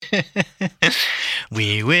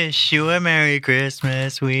We wish you a Merry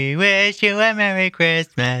Christmas. We wish you a Merry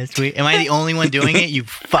Christmas. Am I the only one doing it, you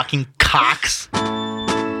fucking cocks? When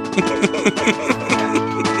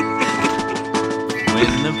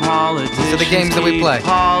the politicians These are the games that we play.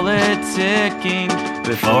 Politicking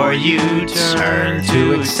before you turn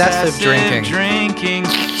to excessive drinking.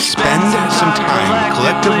 Spend some time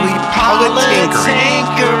collectively politicking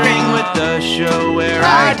with the show where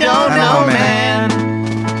I don't know, man.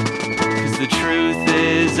 'Cause the truth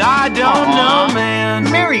is, I don't know, man.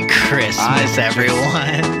 Merry Christmas,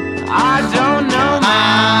 everyone. I don't know,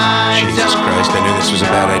 man. Jesus Christ, I knew this was a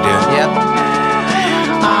bad idea. Yep.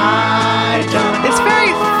 It's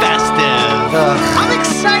very festive. I'm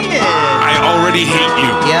excited. I already hate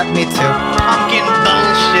you. Yep, me too. Pumpkin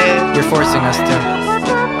bullshit. You're forcing us to.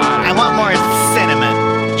 I want more cinnamon.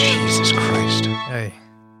 Jesus Christ. Hey.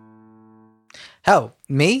 Oh,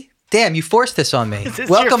 me? Damn, you forced this on me. Is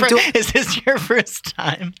this your first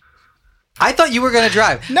time? I thought you were going to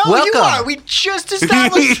drive. No, Welcome. you are. We just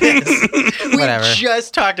established this. Whatever. We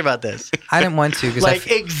just talked about this. I didn't want to because Like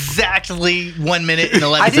exactly 1 minute and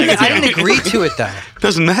 11 seconds I ago. didn't agree to it though.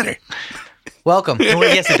 Doesn't matter. Welcome Well,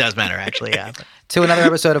 yes, it does matter, actually, yeah. to another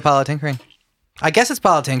episode of Politinkering. I guess it's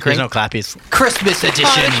Politinkering. There's no clappies. Christmas edition.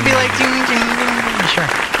 Oh, it should be like ding, ding, ding. Sure.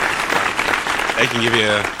 I can give you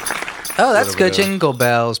a... Oh, that's good. Nice. Jingle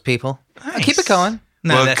bells, people. Keep it going.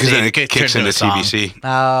 No, well, that's because then it. it kicks into turns a song. TBC.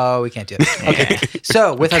 Oh, we can't do it. Okay.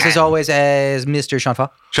 So, with us as always is Mr. Sean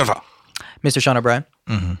Fall, Shut up. Mr. Sean O'Brien.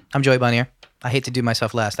 Mm-hmm. I'm Joey Bonnier. I hate to do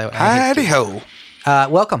myself last. Howdy ho.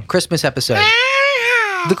 Welcome, Christmas episode.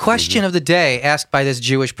 The question of the day asked by this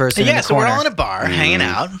Jewish person in Yeah, the so corner. we're all in a bar hanging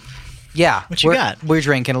out. Yeah. What you got? We're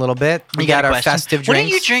drinking a little bit. We You got a our question? festive What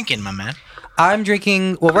drinks. are you drinking, my man? I'm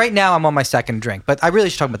drinking. Well, right now I'm on my second drink, but I really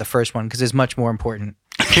should talk about the first one because it's much more important.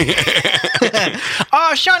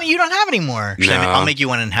 Oh, Shawnee, you don't have any more. No. I'll make you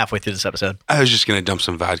one in halfway through this episode. I was just going to dump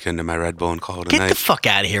some vodka into my Red Bull and call it a Get night. the fuck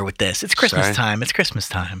out of here with this. It's Christmas Sorry. time. It's Christmas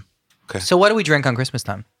time. So, what do we drink on Christmas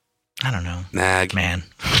time? I don't know. Nag. Man.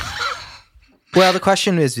 Well, the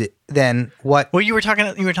question is then what? Well, you were telling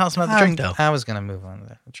us about the drink, though. I was gonna move on to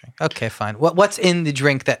the drink. Okay, fine. What's in the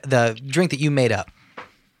drink that you made up?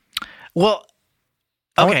 Well,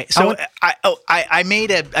 I okay. want- So I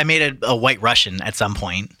made a White Russian at some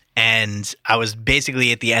point, and I was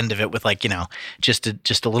basically at the end of it with just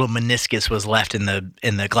a little meniscus was left in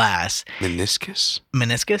the glass. Meniscus?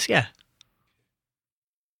 Meniscus, yeah.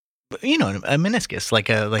 You know, a meniscus, like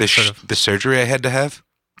The surgery I had to have?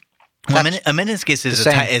 Well, a meniscus is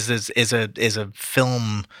the same. is a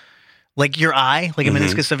film, like your eye, like a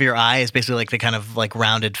meniscus of your eye is basically like the kind of like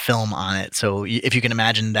rounded film on it. So if you can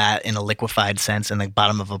imagine that in a liquefied sense in the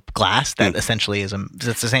bottom of a glass, that essentially it's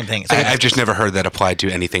the same thing. It's like I've just never heard that applied to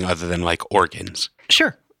anything other than like organs.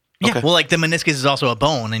 sure. Yeah, Okay. well, like the meniscus is also a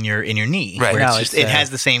bone in your knee, Right. Where No, it's it's, it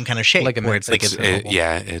has the same kind of shape, ligament. where it's like It's,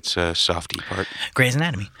 it's a softy part. Grey's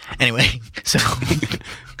Anatomy. Anyway, so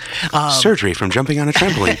Surgery from jumping on a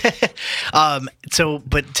trampoline.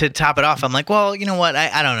 but to top it off, I'm like, well, you know what?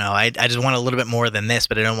 I don't know. I just want a little bit more than this,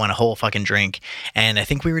 but I don't want a whole fucking drink. And I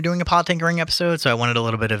think we were doing a Politinkering episode, so I wanted a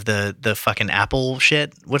little bit of the fucking Apple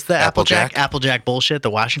shit. What's the Applejack? Applejack bullshit, the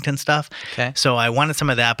Washington stuff. Okay. So I wanted some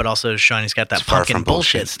of that, but also Shawnee's got that It's far pumpkin from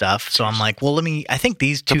bullshit bullshit. stuff. So I'm like, well, I think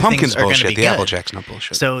these two The things pumpkin's are going to bullshit. be The good. Applejack's not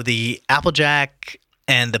bullshit. So the Applejack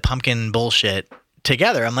and the pumpkin bullshit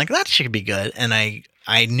together, I'm like, that should be good. And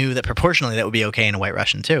I knew that proportionally that would be okay in a White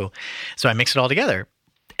Russian too. So I mixed it all together.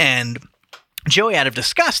 And Joey, out of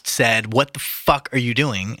disgust, said, what the fuck are you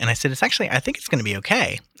doing? And I said, I think it's going to be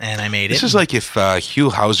okay. And I made it. This is like if Hugh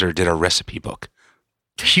Hauser did a recipe book.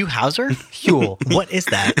 Hugh Hauser? Huel. What is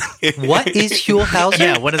that? What is Huel Hauser?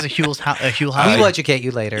 Yeah, what is a Hugh Hauser? We will educate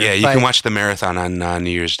you later. Yeah, you but- can watch the marathon on New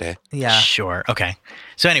Year's Day. Yeah. Sure. Okay.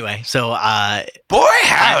 So anyway, Boy,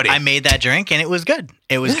 howdy. I made that drink and it was good.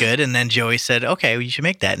 It was good. And then Joey said, okay, well, you should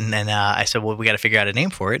make that. And then I said, well, we got to figure out a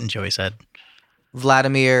name for it. And Joey said,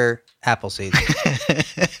 Vladimir Appleseed.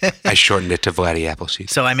 I shortened it to Vladdy Appleseed.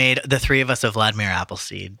 so I made the three of us a Vladimir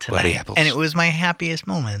Appleseed tonight. Vladdy Apples. And it was my happiest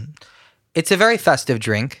moment. It's a very festive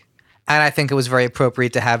drink, and I think it was very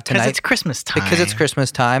appropriate to have Because tonight it's Christmas time. because it's Christmas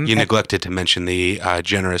time. You neglected to mention the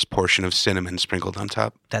generous portion of cinnamon sprinkled on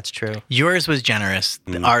top. That's true. Yours was generous.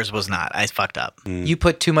 Ours was not. I fucked up. You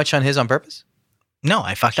put too much on his on purpose? No,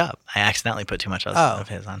 I fucked up. I accidentally put too much of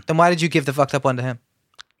his on. Then why did you give the fucked up one to him?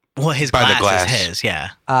 Well, his By the glass, glass. is his. Yeah.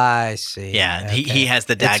 I see. Yeah. Okay. He has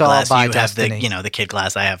the dad It's all glass. by You have destiny. the kid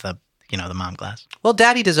glass. I have the mom glass. Well,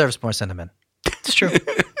 Daddy deserves more cinnamon. It's true.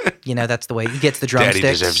 That's the way he gets the Daddy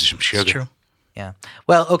drumsticks. deserves some sugar. It's true. Yeah.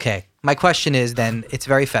 Well, okay. My question is then, it's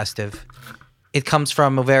very festive. It comes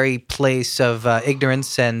from a very place of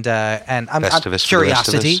ignorance and Festivus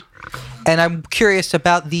curiosity. for the And I'm curious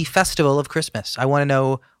about the festival of Christmas. I want to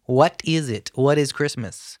know, what is it? What is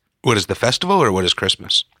Christmas? What is the festival or what is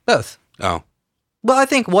Christmas? Both. Oh. Well, I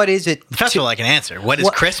think, what is it? The festival I can answer. What is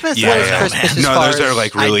What- Christmas? Yeah, I don't yeah. know, Christmas man. as No, far those are as-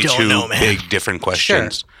 like really I don't two know, man. big different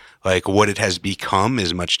questions. Like what it has become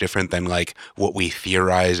is much different than like what we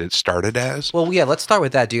theorize it started as. Well, yeah, let's start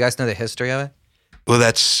with that. Do you guys know the history of it? Well,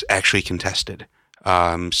 that's actually contested.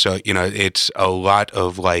 So, it's a lot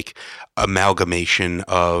of like amalgamation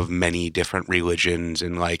of many different religions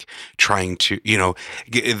and like trying to,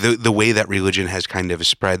 the way that religion has kind of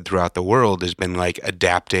spread throughout the world has been like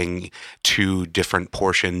adapting to different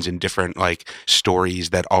portions and different like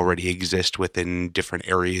stories that already exist within different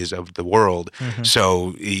areas of the world.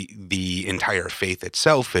 So the entire faith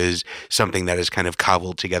itself is something that is kind of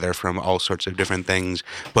cobbled together from all sorts of different things.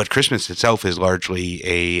 But Christmas itself is largely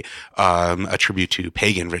a tribute to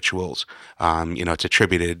pagan rituals. It's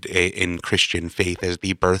attributed in Christian faith as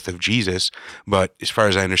the birth of Jesus. But as far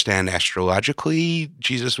as I understand, astrologically,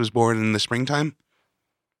 Jesus was born in the springtime.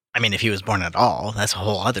 I mean, if he was born at all, that's a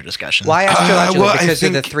whole other discussion. Why astrologically? well, I Because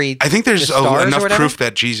of the think- three. I think there's the stars or enough whatever? proof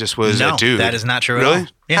that Jesus was No, a dude. that is not true Really? at all.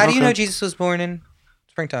 Yeah, How do you okay. know Jesus was born in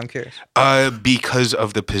springtime? I'm curious. Because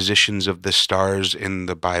of the positions of the stars in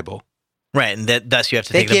the Bible. Right, and thus you have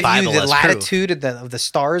to They take the give Bible you the as proof. latitude of the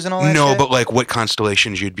stars and all that No, shit? but like what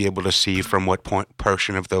constellations you'd be able to see from what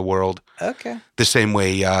portion of the world. Okay. The same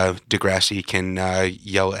way Degrassi can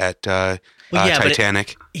yell at Well, yeah, but it-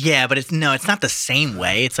 Titanic. Yeah, but it's not the same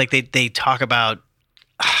way. It's like they talk about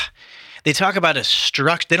a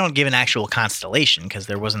structure. They don't give an actual constellation because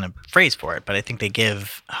there wasn't a phrase for it. But I think they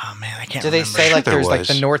give. Oh man, I can't. Do they remember. say like There there's like was.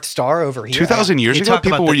 the North Star over here? 2,000 years They ago, talk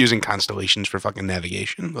people about were the- using constellations for fucking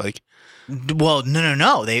navigation. Like, Well,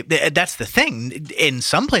 no. They that's the thing. In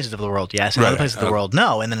some places of the world, yes. In Right, other places of the okay. world,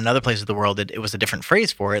 no. And then in other places of the world, it was a different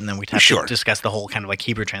phrase for it. And then we'd have Sure. to discuss the whole kind of like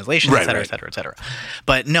Hebrew translation, Right, et cetera, right. et cetera, et cetera.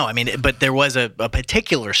 But no, I mean, but there was a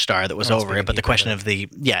particular star that was over it. But the question of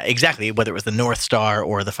exactly, whether it was the North Star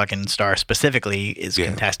or the fucking star specifically is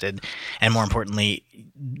contested. And more importantly,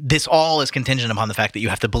 this all is contingent upon the fact that you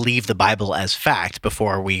have to believe the Bible as fact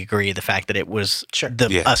before we agree the fact that it was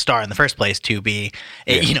a star in the first place to be,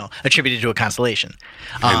 attributed to a constellation.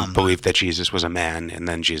 and believed that Jesus was a man and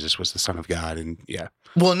then Jesus was the Son of God. And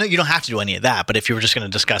Well, no, you don't have to do any of that. But if you were just going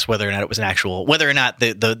to discuss whether or not it was whether or not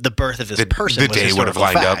the birth of this person the was day would have historical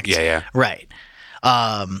lined up. fact. Yeah. Right.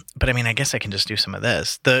 But I mean, I guess I can just do some of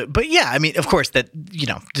this. But yeah, I mean, of course, that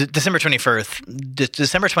December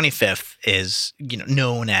 25th is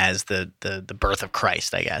known as the birth of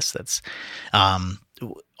Christ. I guess that's.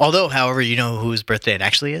 Although, however, you know whose birthday it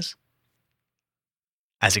actually is?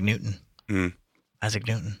 Isaac Newton. Mm. Isaac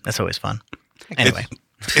Newton. That's always fun. Anyway.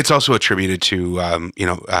 It's also attributed to,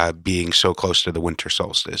 being so close to the winter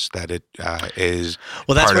solstice that it is.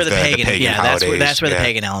 Well, that's part where of the pagan. holidays. That's where the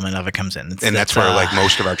pagan element of it comes in. And that's where like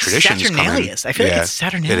most of our traditions come in. Saturnalius. I feel like it's it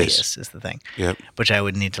Saturnalius is the thing. Yep. Which I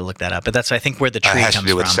would need to look that up. But that's I think where the It tree has comes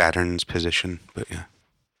to do with from. Saturn's position, but yeah.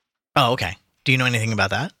 Oh, okay. Do you know anything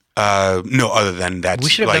about that? No, other than that,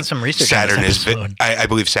 We should have done some research on this Saturn is. episode. I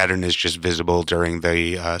believe Saturn is just visible during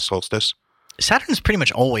the solstice. Saturn's pretty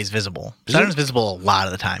much always visible. Saturn's visible a lot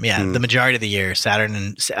of the time. Yeah, the majority of the year, Saturn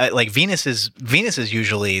and like Venus is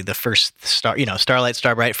usually the first star. Starlight,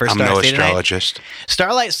 Starbright, first I'm star. no see tonight. astrologist.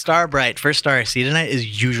 Starlight, Starbright, first star I see tonight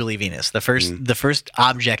is usually Venus. The first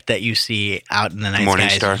object that you see out in the night Morning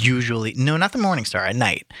sky star? is usually not the morning star at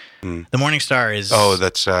night. The morning star is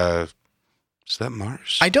That's is that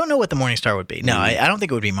Mars? I don't know what the morning star would be. No, I don't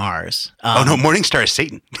think it would be Mars. no, morning star is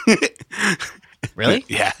Satan. Really?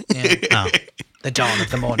 Yeah. Oh. The dawn of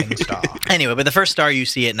the morning star. Anyway, but the first star you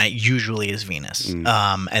see at night usually is Venus,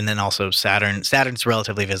 and then also Saturn. Saturn's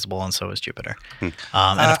relatively visible, and so is Jupiter, and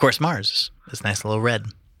of course Mars is nice little red.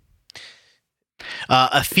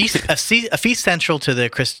 A feast central to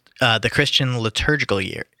the Christian liturgical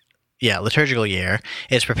year. Yeah, liturgical year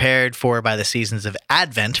is prepared for by the seasons of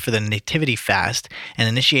Advent for the Nativity fast and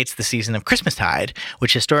initiates the season of Christmastide,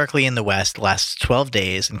 which historically in the West lasts 12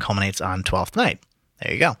 days and culminates on 12th night.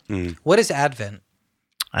 There you go. What is Advent?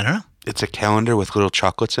 I don't know. It's a calendar with little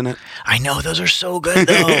chocolates in it. I know, those are so good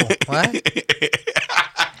though. What?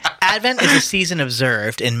 Advent is a season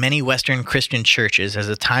observed in many Western Christian churches as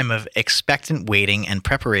a time of expectant waiting and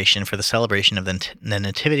preparation for the celebration of the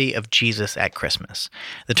Nativity of Jesus at Christmas.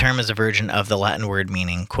 The term is a version of the Latin word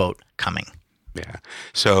meaning, quote, coming. Yeah.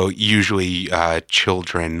 So usually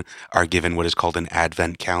children are given what is called an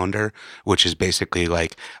advent calendar, which is basically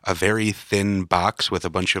like a very thin box with a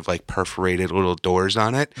bunch of like perforated little doors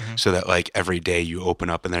on it, so that like every day you open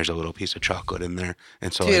up and there's a little piece of chocolate in there.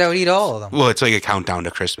 And so Dude, I would eat all of them. well, it's like a countdown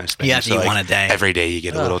to Christmas thing. You have to so eat like, one a day. Every day you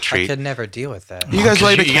get a little Ugh, treat. I could never deal with that. You guys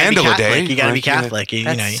light a You gotta be candle a day. Catholic. You got to be right? Yeah. Catholic. You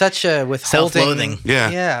That's know, such a withholding. self-loathing. Yeah.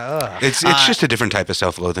 Yeah. Ugh. It's just a different type of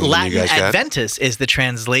self-loathing than Latin you guys got. Adventus is the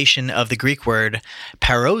translation of the Greek word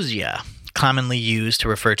parousia, commonly used to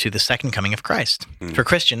refer to the second coming of Christ. For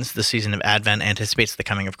Christians, the season of Advent anticipates the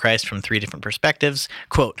coming of Christ from three different perspectives.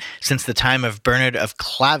 Quote, since the time of Bernard of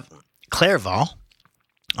Clairvaux,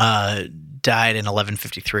 died in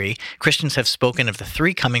 1153, Christians have spoken of the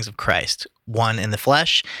three comings of Christ, one in the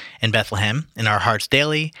flesh, in Bethlehem, in our hearts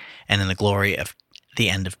daily, and in the glory of the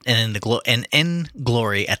end of, and in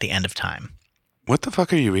glory at the end of time. What the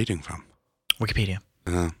fuck are you reading from? Wikipedia.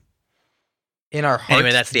 In our hearts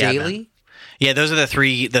Anyway, that's the daily. Advent. Yeah, those are the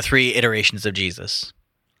three iterations of Jesus.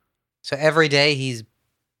 So every day he's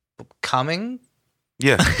coming.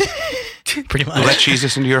 Yeah. Pretty much. Let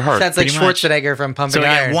Jesus into your heart. Sounds like Pretty much. Schwarzenegger from Pumping So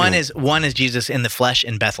Iron. again, one is Jesus in the flesh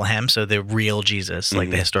in Bethlehem, so the real Jesus, like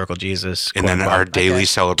the historical Jesus. and then quote, our unquote. daily Okay.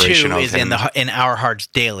 celebration Two of is him. in our hearts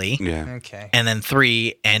daily, Yeah. Okay. and then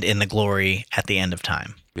three and in the glory at the end of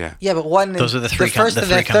time. Yeah. Yeah, but one. Those are the three The first the and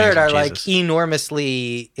three the third comings of are like Jesus.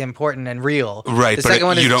 enormously important and real. Right, The but second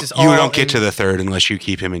one is you just don't all get to in- the third unless you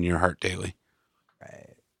keep him in your heart daily. Right.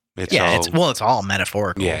 It's Yeah, all, it's all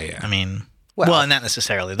metaphorical. Yeah, yeah. I mean, Well- well, not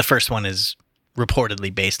necessarily. The first one is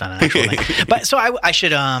reportedly based on an actual thing. But so I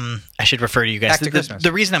should refer to you guys. Back to Christmas.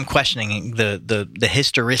 The reason I'm questioning the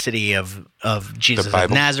historicity of Jesus of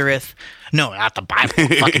Bible? Nazareth. No, not the Bible.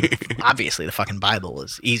 Obviously, the fucking Bible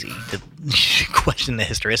is easy to question the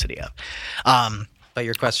historicity of. But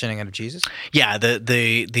you're questioning it of Jesus. Yeah,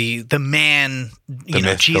 the man, you know,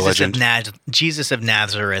 myth, the legend. Jesus of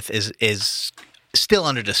Nazareth is still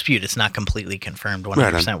under dispute. It's not completely confirmed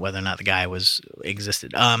 100% whether or not the guy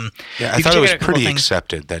existed. Yeah, I you thought can it check was out a couple pretty things.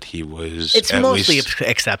 accepted that he was. It's at mostly least,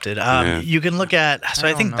 accepted. Yeah. You can look at. So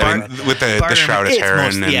I think know I about mean, with the Bart Shroud of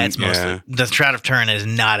Ehrman- Turin. it's mostly the Shroud of Turin is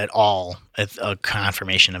not at all a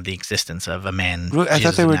confirmation of the existence of a man. I thought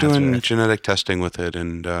Jesus they of were doing Nazareth. genetic testing with it,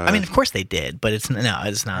 and I mean, of course they did, but it's not.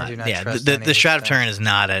 I do not Yeah, trust the any of Shroud of this Turin is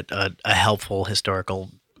not a helpful historical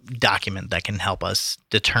document that can help us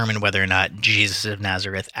determine whether or not Jesus of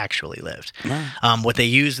Nazareth actually lived. What they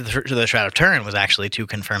used the Shroud of Turin was actually to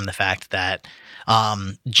confirm the fact that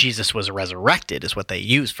Jesus was resurrected, is what they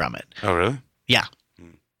used from it. oh really? Yeah.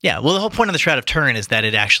 Yeah. Well, the whole point of the Shroud of Turin is that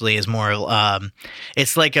it actually is more,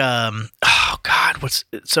 it's like, oh God,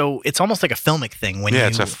 it's almost like a filmic thing when Yeah, you,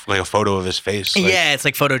 it's like a photo of his face. Like, yeah, it's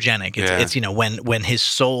like photogenic. Yeah. It's you know, when his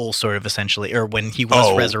soul sort of essentially, or when he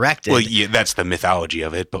was resurrected. Well, yeah, that's the mythology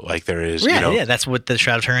of it, but like there is, yeah, you know, yeah, that's what the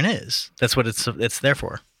Shroud of Turin is. That's what it's there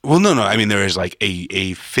for. well, no, I mean there is like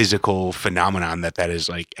a physical phenomenon that is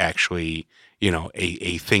like actually, you know,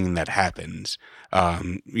 a thing that happens,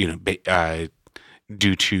 you know,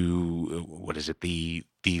 due to what is it, the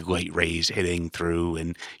light rays hitting through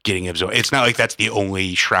and getting absorbed. It's not like that's the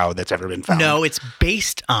only shroud that's ever been found. No, it's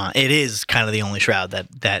based on. It is kind of the only shroud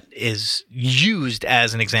that is used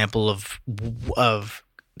as an example of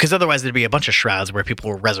because otherwise there'd be a bunch of shrouds where people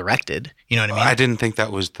were resurrected. You know what I mean? I didn't think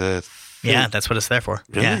that was the thing. Yeah, that's what it's there for.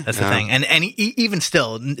 Really? Yeah, that's the No. thing. And even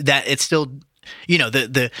still, that it's still, you know,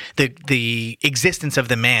 the existence of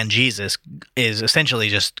the man Jesus is essentially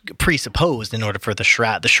just presupposed in order for the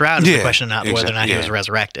shroud. The shroud is the Yeah, question, not whether or not he was yeah.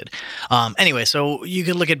 resurrected. Anyway, so you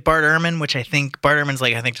could look at Bart Ehrman, which I think Bart Ehrman's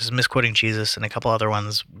like, I think just misquoting Jesus, and a couple other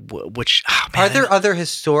ones, which Are there other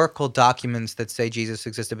historical documents that say Jesus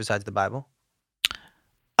existed besides the Bible?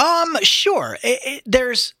 Sure.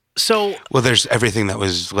 There's so. Well, there's everything that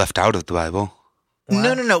was left out of the Bible.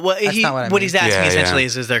 No. Well, That's not what I mean. he's asking Yeah, essentially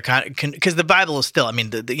yeah. is there because the Bible is still. I mean,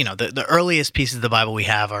 the earliest pieces of the Bible we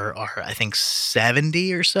have are I think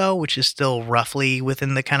 70 or so, which is still roughly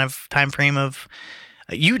within the kind of time frame of.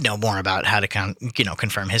 You know more about how to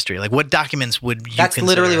confirm history. Like, what documents would you? That's consider?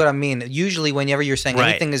 literally what I mean. Usually, whenever you're saying Right.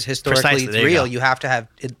 anything is historically Precisely, there you real, go. you have to have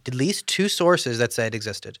at least two sources that say it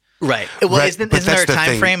existed. Right. Well, Right, isn't but there that's a the time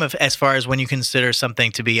thing. frame of as far as when you consider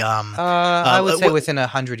something to be I would say what- within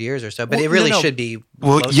 100 years or so, but Well, it really no. should be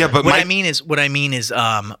Well, closer. yeah, but What I mean is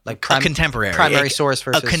Like a contemporary primary a- source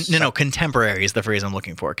versus contemporary is the phrase I'm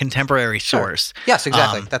looking for. Contemporary source. Yes,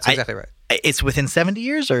 exactly. That's I- exactly right. It's within 70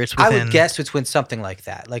 years, or it's I within. would guess it's when something like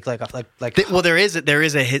that, like. Well, there is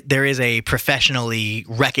a professionally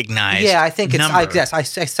recognized. Yeah, I think it's. I number. guess I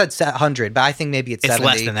said 100, but I think maybe it's It's 70,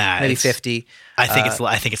 less than that. maybe It's- 50. I think it's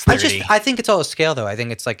 30. I think it's all a scale, though. I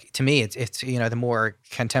think it's like, to me, it's the more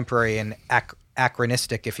contemporary and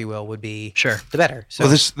acronistic, if you will, would be Sure. the better. So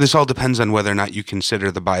Well, this all depends on whether or not you consider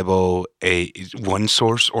the Bible a one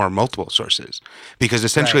source or multiple sources, because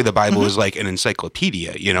essentially Right. the Bible Mm-hmm. is like an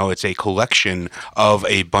encyclopedia. It's a collection of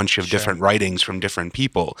a bunch of different writings from different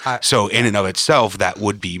people. So in and of itself, that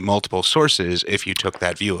would be multiple sources if you took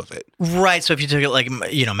that view of it. Right. So if you took it like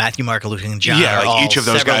Matthew, Mark, Luke, and John, Yeah, are all like each of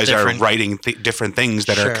those several guys different- are writing different things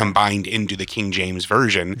that Sure. are combined into the King James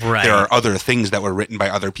version. Right. There are other things that were written by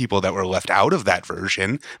other people that were left out of that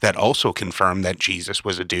version that also confirm that Jesus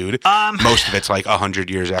was a dude. Most of it's like 100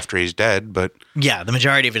 years after he's dead, but Yeah, the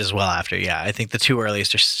majority of it is well after. Yeah, I think the two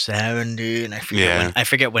earliest are 70, and I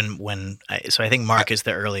forget when. So I think Mark is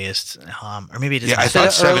the earliest, or maybe it is. Yeah, I not.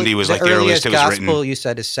 thought 70 was like the earliest it was gospel written. you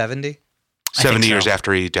said is 70? 70 so. years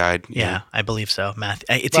after he died. Yeah, I believe so. It's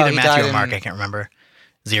Well, either he Matthew died or Mark. in- I can't remember.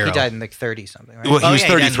 Zero. He died in like 30 something, right? Well, he Oh, was yeah,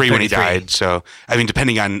 he died in 33 when he 33. died. So, I mean,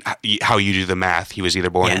 depending on how you do the math, he was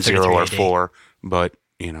either born Yeah, in 0 or 33 4. But,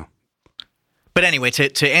 But anyway,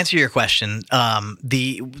 to answer your question,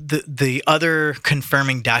 the other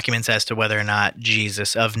confirming documents as to whether or not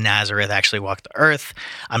Jesus of Nazareth actually walked the earth,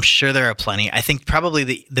 I'm sure there are plenty. I think probably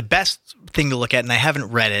the best thing to look at, and I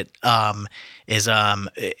haven't read it, is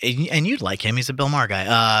and you'd like him. He's a Bill Maher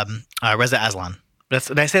guy. Reza Aslan.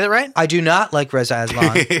 Did I say that right? I do not like Reza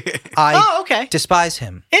Aslan. I okay. despise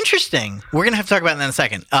him. Interesting. We're gonna have to talk about that in a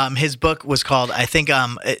second. His book was called, I think,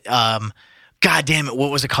 God damn it,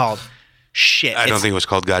 what was it called? Shit. I don't think it was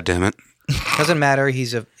called God Damn It. Doesn't matter.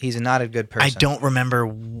 He's not a good person. I don't remember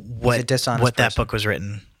He's a dishonest what that person. book was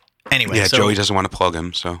written. Anyway, Yeah, so, Joey doesn't want to plug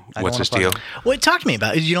him. So, I what's don't his wanna deal? plug Well, talk to me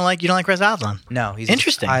about it. You don't like Reza Aslan? No, he's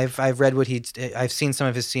Interesting. I've read what I've seen some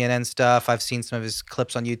of his CNN stuff. I've seen some of his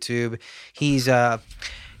clips on YouTube. He's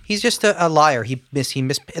just a liar. He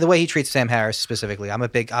the way he treats Sam Harris specifically. I'm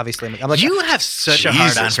like You have such a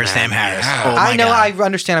hard on Jesus, for man. Sam Harris. Yeah. Oh my I know. God. I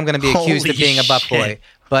understand. I'm going to be accused Holy of being a butt boy, shit.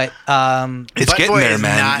 but It's Butt getting boy there, is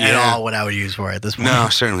man. not at Yeah. all what I would use for it at this point. No,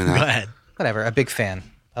 certainly Go not. ahead. whatever. A big fan,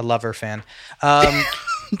 a lover fan.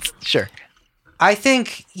 Sure. I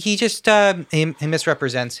think he just he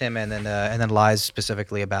misrepresents him and then lies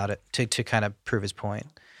specifically about it to kind of prove his point.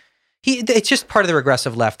 It's just part of the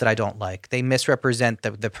regressive left that I don't like. They misrepresent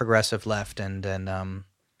the progressive left and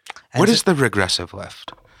What is the regressive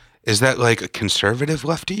left? Is that like a conservative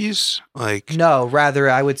lefties? Like, No, rather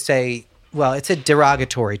I would say, well, it's a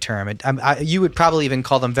derogatory term. You would probably even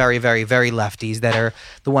call them very, very, very lefties that are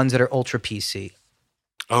the ones that are ultra PC.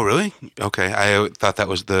 oh, really? Okay. I thought that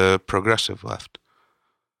was the progressive left.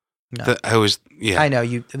 No. Yeah. I know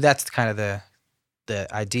you. That's kind of the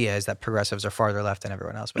idea is that progressives are farther left than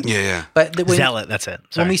everyone else. But Yeah. but when, Zealot, that's it.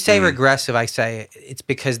 Sorry. when we say regressive, I say it's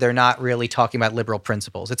because they're not really talking about liberal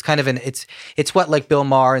principles. It's kind of it's what like Bill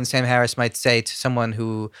Maher and Sam Harris might say to someone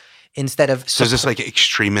who instead of So is this like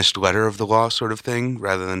extremist letter of the law sort of thing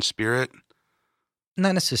rather than spirit?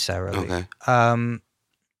 not necessarily. Okay.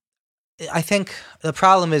 I think the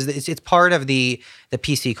problem is that it's part of the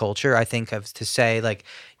PC culture. I think to say that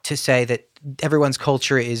everyone's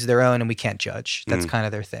culture is their own and we can't judge. That's kind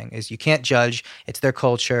of their thing. Is you can't judge. It's their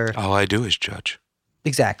culture. All I do is judge.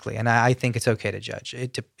 Exactly, and I think it's okay to judge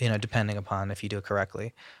it. Depending upon if you do it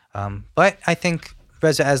correctly. But I think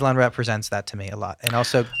Reza Aslan represents that to me a lot, and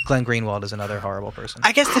also Glenn Greenwald is another horrible person.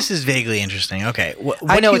 I guess this is vaguely interesting. Okay,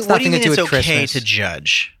 I know it's what do you nothing to mean do it's with okay Christmas. to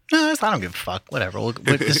judge? No, I don't give a fuck. Whatever.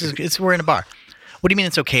 We're in a bar. What do you mean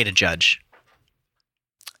it's okay to judge?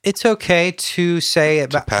 It's okay to say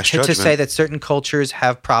pass to judgment. say that certain cultures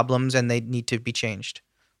have problems and they need to be changed.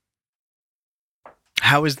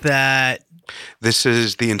 How is that? This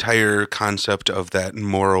is the entire concept of that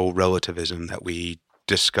moral relativism that we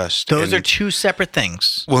discussed. Those in- are two separate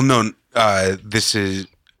things. Well, no, this is.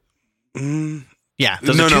 Yeah,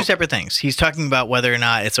 those No, are two no. separate things. He's talking about whether or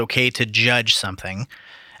not it's okay to judge something,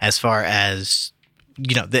 as far as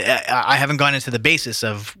I haven't gone into the basis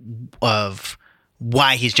of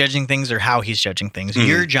why he's judging things or how he's judging things.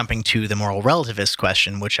 You're jumping to the moral relativist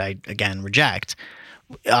question, which I again reject.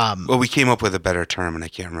 Well, we came up with a better term, and I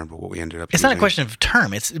can't remember what we ended up. It's not a using. question of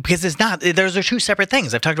term. It's because it's not. Those are two separate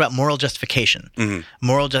things. I've talked about moral justification.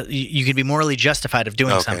 You could be morally justified of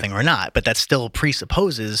doing Okay. something or not, but that still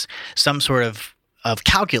presupposes some sort of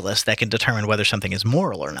calculus that can determine whether something is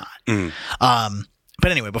moral or not.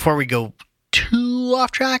 But anyway, before we go too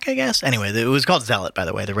off track, I guess. Anyway, it was called Zealot, by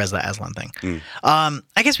the way, the Reza Aslan thing.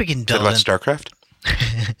 I guess we can Is that delve about in. StarCraft?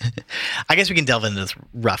 I guess we can delve into this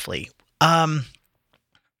roughly.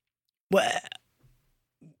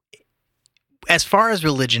 As far as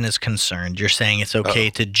religion is concerned, you're saying it's okay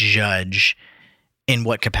to judge in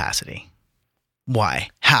what capacity? Why?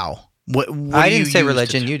 How? What I do you didn't say use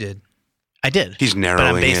religion. to- You did. I did. He's But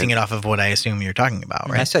narrowing I'm basing it off of what I assume you're talking about,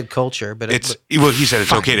 I right? said culture, but It's well, he said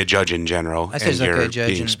it's okay to judge in general. I said it's and okay you're to judge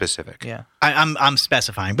being in- specific. yeah. I'm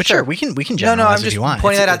specifying, but Sure. sure, we can No, generalize I'm if just you want.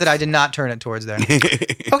 pointing It's- that out that I did not turn it towards there.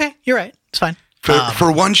 It Okay, you're right. It's fine.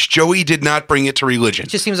 For once, Joey did not bring it to religion.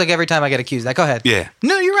 just seems like every time I get accused. That. Go ahead. Yeah,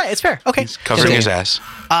 No, you're right. It's fair. Okay. covering his ass.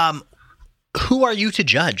 Who are you to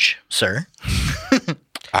judge, sir?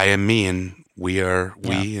 I am me, and we are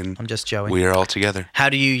we, and I'm just Joey. we are all together. How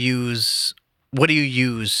do you use? What do you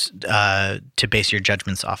use to base your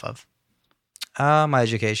judgments off of? My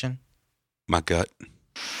education. My gut.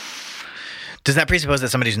 Does that presuppose that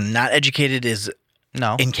somebody who's not educated is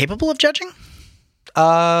No. incapable of judging?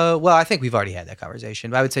 Well, I think we've already had that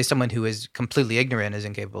conversation. I would say someone who is completely ignorant is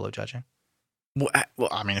incapable of judging. Well,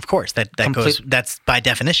 I mean, of course, that Complete- goes. That's by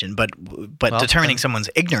definition. But Well, determining then- someone's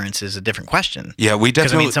ignorance is a different question. Yeah, we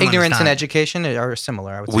 'Cause, I mean, definitely someone who's Ignorance and not- education are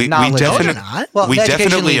similar. I would say. We Knowledge. No, definitely- they're not. Well, we the education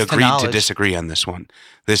definitely leads to agreed to knowledge. disagree on this one.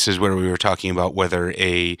 This is where we were talking about whether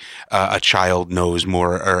a child knows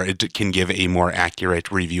more or it can give a more accurate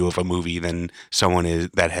review of a movie than someone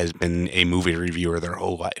that has been a movie reviewer their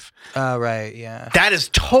whole life. Right. Yeah. That is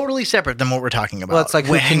totally separate than what we're talking about. Well, it's like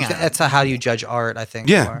Wait, hang on. that's how you judge art. I think.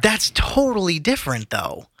 Yeah. more. That's totally different,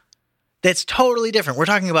 though. That's totally different. We're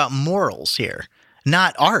talking about morals here,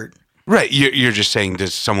 not art. Right. You're just saying,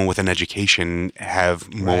 does someone with an education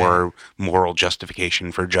have more moral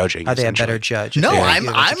justification for judging? Are they a essentially? better judge? No, if they I'm,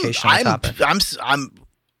 have I'm, education on the topic? I'm.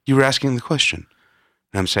 You were asking the question.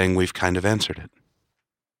 And I'm saying we've kind of answered it.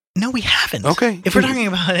 No, we haven't. Okay. If we're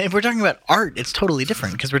talking about art, it's totally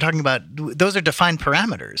different because we're talking about those are defined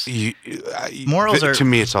parameters. Morals are- to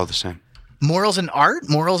me, it's all the same. Morals in art,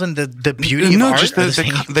 morals in the beauty of art. just are the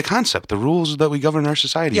same. concept, the rules that we govern our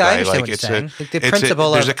society Yeah, I by. understand Like what you're it's saying. a, Like, the it's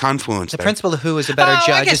principle there's of- a confluence The there. principle of who is a better Oh, I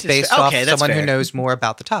judge guess is it's- based off okay, that's someone who fair. knows more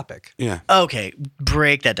about the topic. Yeah. Okay,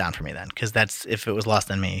 break that down for me then, because that's if it was lost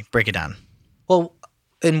on me. Break it down. Well,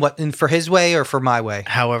 for his way or for my way?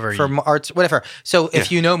 However, For arts, whatever. So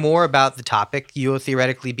if Yeah. you know more about the topic, you'll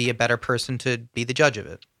theoretically be a better person to be the judge of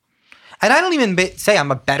it. And I don't even say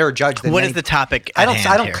I'm a better judge than what many- is the topic? I don't. At I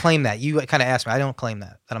hand don't here? claim that. You kind of asked me. I don't claim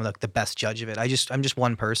that I'm like the best judge of it. I'm just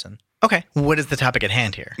one person Okay, what is the topic at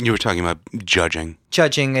hand here? You were talking about judging.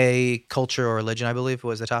 judging a culture or religion. I believe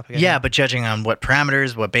was the topic. Yeah, but judging on what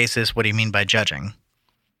parameters, what basis? What do you mean by judging?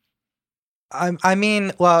 I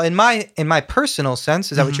mean, well, in my personal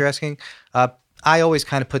sense, is that Mm-hmm. what you're asking? I always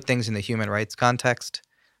kind of put things in the human rights context,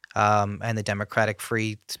 and the democratic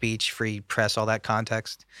free speech, free press, all that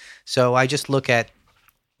context. So I just look at,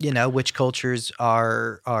 which cultures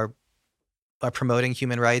are promoting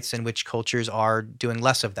human rights and which cultures are doing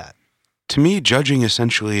less of that. To me, judging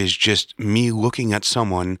essentially is just me looking at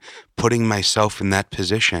someone, putting myself in that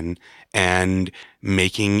position, and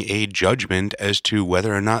making a judgment as to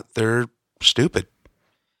whether or not they're stupid.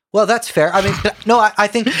 Well, that's fair. I mean, no, I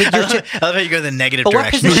think that I you're. love, I love how you go the negative But what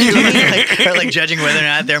direction. position do you mean? like judging whether or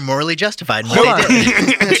not they're morally justified. in Hold what on. they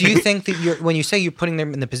did. Do you think that when you say you're putting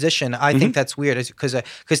them in the position, I think that's weird because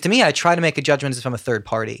to me, I try to make a judgment as if I'm a third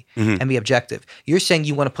party and be objective. You're saying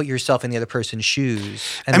you want to put yourself in the other person's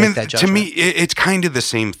shoes and I make mean, that to judgment. me, it's kind of the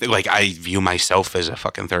same thing. Like, I view myself as a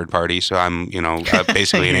fucking third party, so I'm,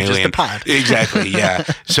 basically an You're just alien. a pod. Exactly, yeah.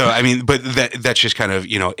 So, I mean, but that's just kind of,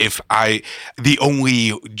 the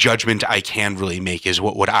only judgment I can really make is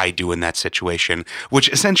what would I do in that situation, which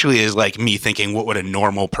essentially is like me thinking, what would a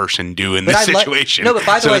normal person do in But this I like- situation? no, but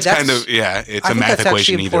by the so way, it's kind that's- of, it's I a think math that's actually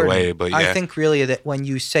equation either important. way, but yeah. I think really that when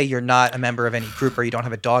you say you're not a member of any group or you don't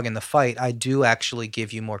have a dog in the fight, I do actually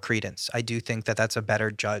give you more credence. I do think that that's a better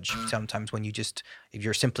judge sometimes when if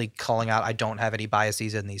you're simply calling out, I don't have any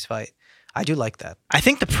biases in these fight. I do like that. I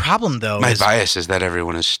think the problem though My is bias is that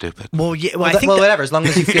everyone is stupid. well, yeah, well, I Well, think that- whatever. As long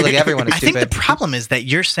as you feel like everyone is I think stupid. the problem is that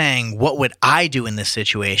you're saying, what would I do in this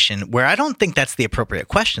situation? Where I don't think that's the appropriate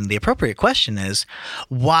question. The appropriate question is,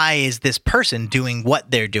 why is this person doing what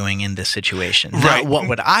they're doing in this situation? Right. Not what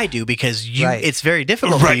would I do? Because Right. it's very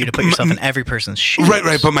difficult for Right. you to put yourself in every person's shoes.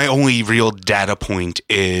 Right. But my only real data point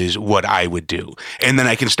is what I would do. And then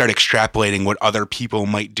I can start extrapolating what other people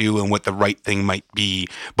might do and what the right thing might be.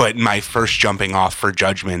 But my first jumping off for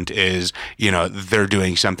judgment is, they're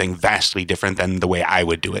doing something vastly different than the way I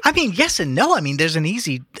would do it. I mean, yes and no. I mean, there's an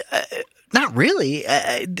easy Not really.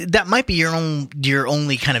 That might be your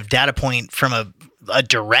only kind of data point from a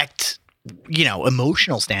direct,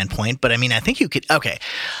 emotional standpoint. But I mean, I think you could. Okay,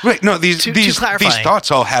 Right. No, these clarify.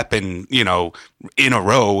 thoughts all happen, in a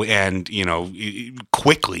row and,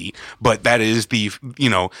 quickly. But that is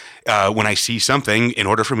when I see something, in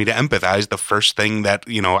order for me to empathize, the first thing that,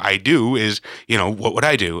 I do is, what would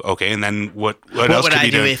I do? Okay. And then what else would could I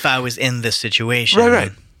you do if I was in this situation?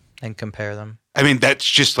 Right. And compare them. I mean, that's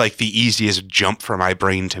just like the easiest jump for my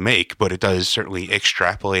brain to make, but it does certainly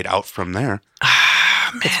extrapolate out from there.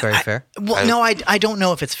 It's very fair. Well, no, I don't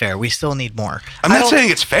know if it's fair. We still need more. I'm not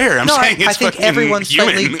saying it's fair. I'm saying it's I think fucking everyone's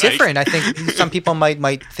slightly human. different. I think some people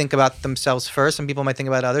might think about themselves first. Some people might think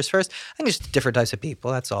about others first. I think it's different types of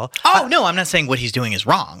people. That's all. Oh, no, I'm not saying what he's doing is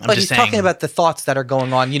wrong. I'm But just he's saying talking about the thoughts that are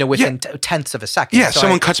going on, within tenths of a second. Yeah, So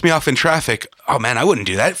someone cuts me off in traffic. Oh man, I wouldn't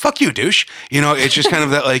do that. Fuck you, douche. It's just kind of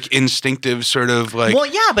that like instinctive sort of like. Well,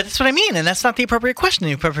 yeah, but that's what I mean, and that's not the appropriate question.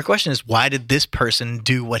 The appropriate question is, why did this person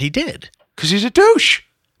do what he did? Because he's a douche.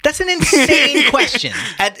 That's an insane question.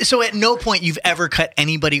 So at no point you've ever cut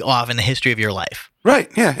anybody off in the history of your life. Right.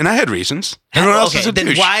 Yeah, and I had reasons. Everyone else is a then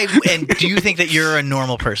douche. why? And do you think that you're a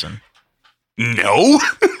normal person? No.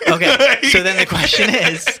 Okay, so then the question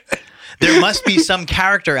is, there must be some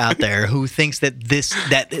character out there who thinks that this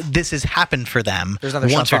has happened for them There's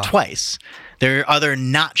another once or Sean Paul. twice. There are other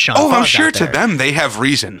not Sean Oh, I'm Paul's sure out to there. them they have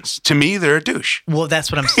reasons. To me, they're a douche. Well,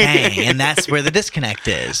 that's what I'm saying, and that's where the disconnect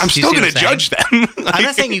is. I'm Do you still see going what to I'm judge saying? them. I'm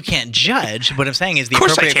not saying you can't judge. What I'm saying is the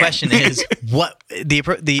course I appropriate can. question is what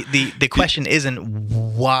the question isn't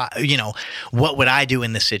why what would I do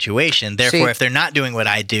in this situation. Therefore, See- if they're not doing what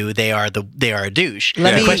I do, they are a douche.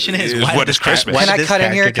 Let the me- question is why What did is this char- Christmas? why Can did I this cut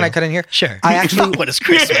in here? character Can I do- cut in here? Sure. I actually- Fuck, what is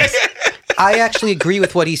Christmas? I actually agree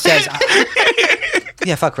with what he says.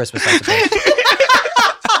 Yeah, fuck Christmas, I suppose.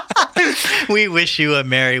 We wish you a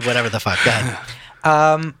merry whatever the fuck. Go ahead.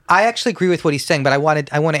 I actually agree with what he's saying, but I want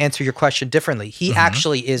to answer your question differently. He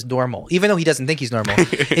actually is normal, even though he doesn't think he's normal.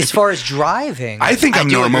 As far as driving, I think I I'm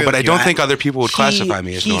do normal, agree but with I you. don't think other people would classify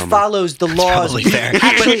me as he normal. follows the laws. Probably fair.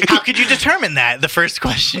 Actually, But how could you determine that? The first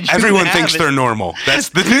question. Everyone thinks they're normal. That's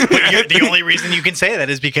the. The only reason you can say that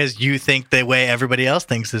is because you think the way everybody else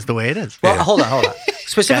thinks is the way it is. well, hold on.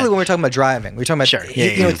 Specifically, when we're talking about driving, we're talking about Sure. Yeah,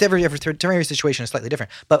 yeah. it's every situation is slightly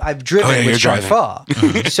different. But I've driven Oh, yeah, with you're Sean driving.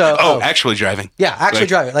 Paul. So Actually driving. yeah, actually Like,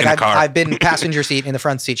 driving. Like in a car. I've been passenger seat in the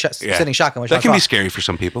front seat, Yeah. sitting shotgun with That Sean can Paul. be scary for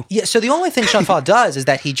some people. Yeah, so the only thing Sean Paul does is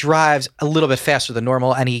that he drives a little bit faster than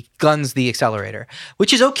normal and he guns the accelerator,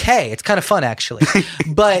 which is okay. It's kind of fun actually.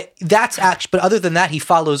 But other than that, he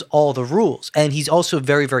follows all the rules and he's also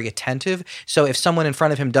very, very attentive. So if someone in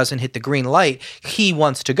front of him doesn't hit the green light, he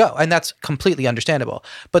wants to go, and that's completely understandable.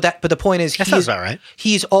 But the point is, That sounds about right.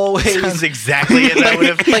 He's always Sounds exactly as I would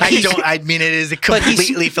have. Like I mean, it is but he's-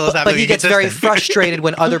 completely philosophically But he gets very consistent. frustrated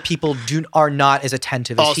when other people are not as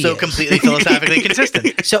attentive as he Also is. completely philosophically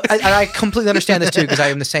consistent. So, and I completely understand this too because I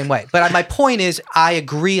am the same way. But my point is, I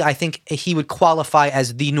agree. I think he would qualify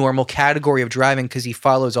as the normal category of driving because he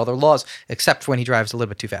follows all the laws, except for when he drives a little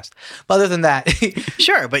bit too fast. But other than that,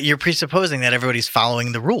 Sure, but you're presupposing that everybody's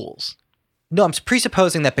following the rules. no, I'm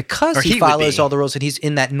presupposing that because Or he he would follows be. all the rules and he's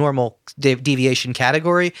in that normal deviation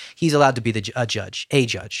category, he's allowed to be a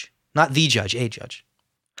judge, not the judge, a judge.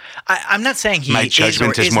 I'm not saying he My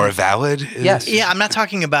judgment is more isn't- valid. Yes. Yeah, I'm not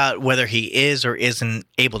talking about whether he is or isn't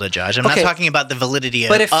able to judge. I'm Okay. not talking about the validity of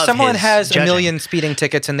But if of someone his has judging. a million speeding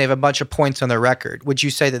tickets and they have a bunch of points on their record, would you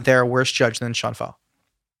say that they're a worse judge than Sean Paul,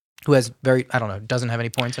 who has doesn't have any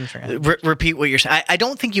points? I'm sure. Repeat what you're saying. I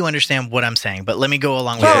don't think you understand what I'm saying, but let me go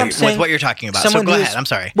along Well, I'm with saying what you're talking about. So someone go who's- ahead. I'm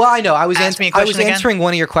sorry. Well, I know. I was Ask me a question again? answering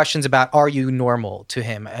one of your questions about are you normal to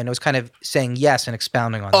him, and I was kind of saying yes and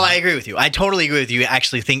expounding on Oh, that. I agree with you. I totally agree with you. I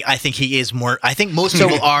think he is more. I think most So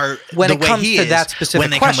people are when the it way comes he to is that specific when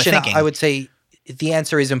they come with question, thinking. I would say the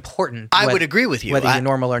answer is important. I would agree with you. whether I- you're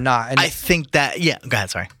normal or not. And I think that. Yeah. Go ahead.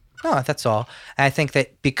 Sorry. no, that's all. And I think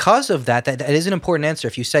that because of that is an important answer.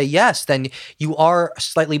 If you say yes, then you are a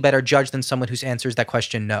slightly better judge than someone who answers that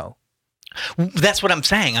question no. That's what I'm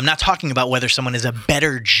saying. I'm not talking about whether someone is a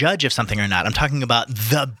better judge of something or not. I'm talking about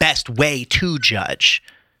the best way to judge.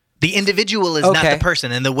 The individual is not Okay. the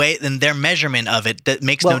person, and the way and their measurement of it that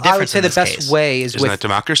makes Well, no difference. I would say in the this best case. way is Isn't with that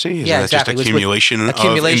democracy? Isn't Yeah, that exactly. just With accumulation,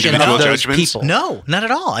 accumulation of of individual those judgments? people. No, not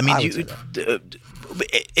at all. I mean, I would say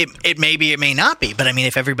it may be, it may not be, but I mean,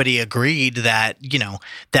 if everybody agreed that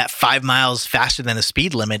that 5 miles faster than the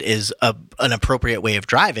speed limit is an appropriate way of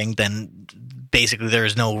driving, then basically there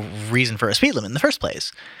is no reason for a speed limit in the first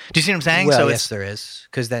place. Do you see what I'm saying? Well, so yes, there is,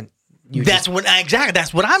 because then That's what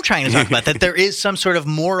I'm trying to talk about. That there is some sort of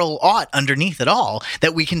moral ought underneath it all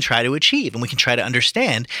that we can try to achieve and we can try to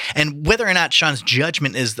understand. And whether or not Sean's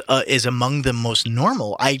judgment is among the most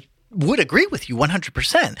normal, I would agree with you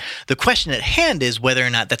 100%. The question at hand is whether or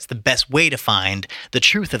not that's the best way to find the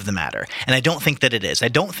truth of the matter. And I don't think that it is. I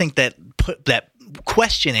don't think that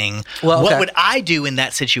questioning what would I do in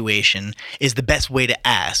that situation is the best way to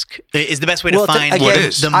ask, is the best way to find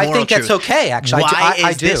again, the moral I think truth. that's okay, actually. Why I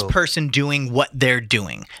is do. this person doing what they're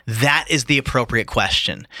doing? That is the appropriate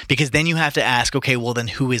question, because then you have to ask, okay, well then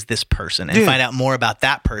who is this person, and find out more about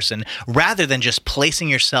that person, rather than just placing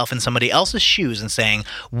yourself in somebody else's shoes and saying,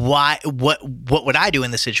 what would I do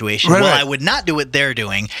in this situation? Right, well, right. I would not do what they're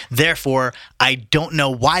doing, therefore I don't know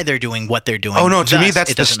why they're doing what they're doing. Oh no, to me Thus,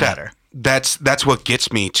 that's it the doesn't step. matter. That's what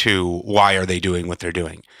gets me to why are they doing what they're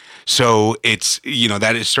doing. So it's,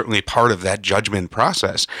 that is certainly part of that judgment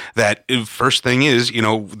process. That first thing is,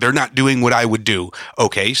 they're not doing what I would do.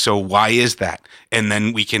 Okay, so why is that? And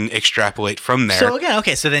then we can extrapolate from there. So again,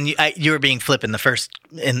 okay, so then you were being flippant the first,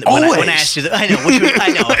 when Always. I asked you, I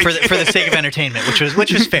know for the sake of entertainment,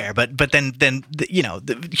 which was fair, but then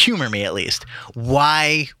humor me at least.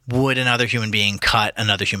 Why would another human being cut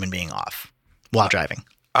another human being off while driving?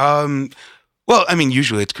 Well, I mean,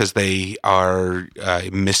 usually it's because they are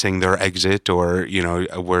missing their exit, or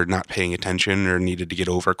were not paying attention, or needed to get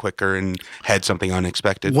over quicker and had something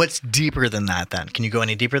unexpected. What's deeper than that? Then can you go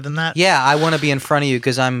any deeper than that? Yeah, I want to be in front of you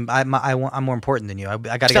because I'm more important than you. I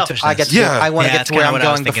got to get to. Selfishness. I want to Yeah, get that's to where kinda I'm what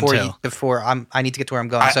I was going thinking before too. I need to get to where I'm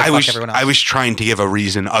going. So I fuck was everyone else. I was trying to give a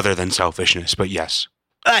reason other than selfishness, but yes.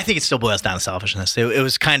 I think it still boils down to selfishness. It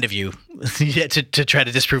was kind of you to try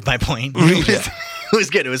to disprove my point. It was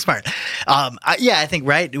good. It was smart. I think,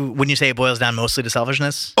 right, when you say it boils down mostly to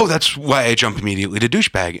selfishness. Oh, that's why I jumped immediately to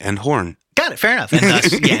douchebag and horn. Got it. Fair enough. And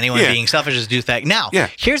thus, anyone being selfish is douchebag. Now,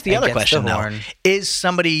 here's the And other gets question, the though. horn. Is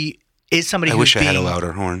somebody I who's wish I had a being-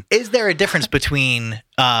 louder horn. Is there a difference between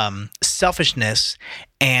selfishness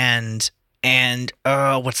and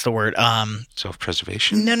what's the word?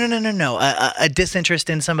 Self-preservation? No. A disinterest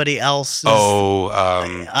in somebody else.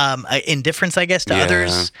 Indifference, I guess, to Yeah.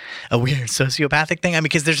 others. A weird sociopathic thing. I mean,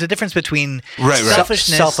 because there's a difference between Right.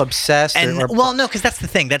 selfishness, self-obsessed, and no, because that's the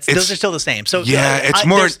thing. Those are still the same. So Yeah, it's I-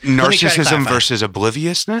 more there's- let me try to narcissism clarify. versus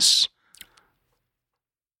obliviousness.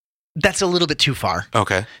 That's a little bit too far.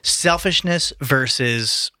 Okay. Selfishness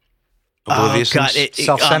versus Obliviousness?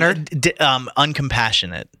 Self-centered?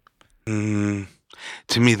 uncompassionate.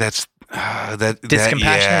 To me, that's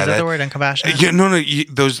Discompassionate, is that the word? Uncompassionate? Yeah, no.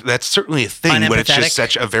 That's certainly a thing, but it's Unempathetic? just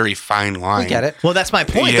such a very fine line. We get it. Well, that's my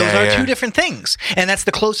point. Yeah, Those are yeah. two different things, and that's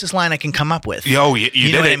the closest line I can come up with. Oh, you know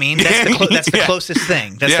did what it. I mean? That's the Yeah. closest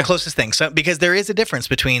thing. That's Yeah. the closest thing. So because there is a difference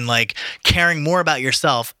between like caring more about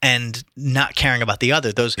yourself and not caring about the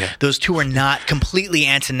other. Those two are not completely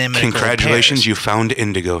antonymical. Congratulations, pairs. you found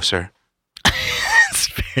indigo, sir.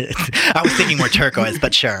 I was thinking more turquoise,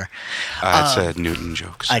 but sure. It's a Newton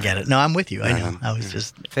joke. I get it. No, I'm with you. I know. I was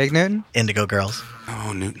just Fake Newton? indigo girls.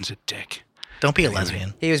 Oh, Newton's a dick. Don't be a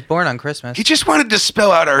lesbian. He was born on Christmas. He just wanted to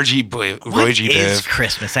spell out RG Boy. What G. is Biv.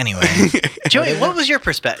 Christmas anyway? Joey, what was your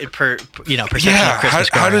perception perception Yeah, of Christmas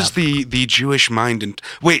how growing does up? the Jewish mind and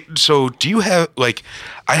wait? So do you have like?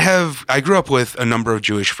 I grew up with a number of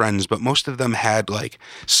Jewish friends, but most of them had like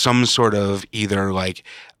some sort of either like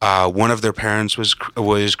one of their parents was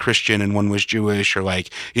Christian and one was Jewish, or like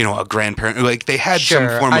a grandparent. Like they had some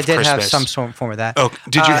form of I did Christmas. have some form of that. Oh,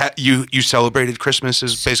 did you celebrated Christmas?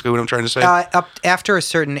 Is basically what I'm trying to say. Up after a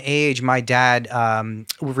certain age, my dad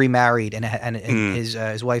remarried, and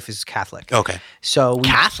his wife is Catholic. Okay, So we,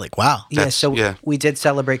 Catholic. Wow. we did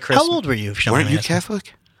celebrate Christmas. How old were you? If you don't weren't mind me you asking?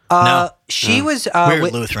 Catholic? No. She was. We're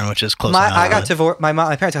with- Lutheran, which is close. I got divorced. My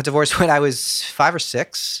parents got divorced when I was 5 or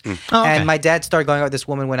 6, Oh, okay. and my dad started going out with this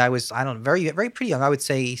woman when I was very very pretty young. I would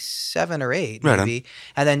say 7 or 8 Right maybe,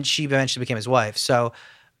 and then she eventually became his wife. So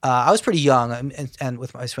I was pretty young, and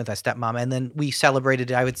with my stepmom, and then we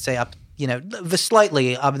celebrated. I would say up.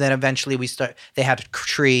 Slightly. And then eventually they had a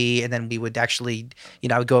tree, and then we would actually,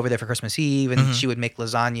 I would go over there for Christmas Eve, and she would make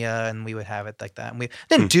lasagna, and we would have it like that. And we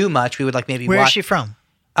didn't do much. We would like maybe Where is watch. she from?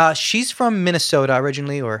 She's from Minnesota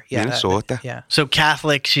originally, or Minnesota? Yeah. So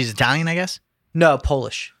Catholic. She's Italian, I guess. No,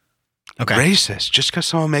 Polish. Okay. Racist. Just because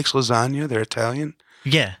someone makes lasagna, they're Italian.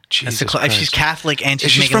 Yeah. Jesus If Christ. she's Catholic and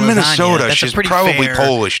If she's she's making from lasagna, Minnesota, that's a she's pretty probably fair-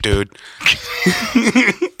 Polish, dude.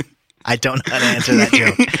 I don't know how to answer that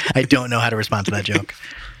joke. I don't know how to respond to that joke.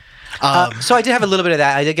 So I did have a little bit of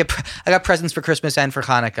that. I got presents for Christmas and for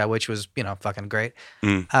Hanukkah, which was fucking great.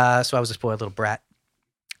 So I was a spoiled little brat.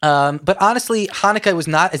 But honestly, Hanukkah is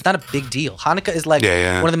not a big deal. Hanukkah is like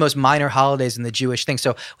Yeah. one of the most minor holidays in the Jewish thing.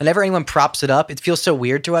 So whenever anyone props it up, it feels so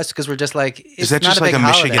weird to us because we're just like, it's Is that not just a like big a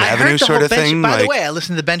Michigan holiday. Avenue heard the sort whole of Ben- thing? By the Like- way, I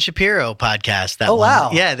listened to the Ben Shapiro podcast. That Oh, one. wow.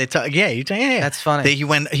 Yeah, they talk. Yeah, yeah. That's funny. He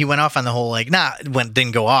went off on the whole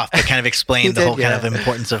didn't go off, but kind of He explained the did, whole kind yeah. of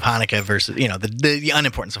importance of Hanukkah versus the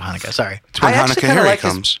unimportance of Hanukkah. Sorry. It's when I actually Hanukkah kind of Harry like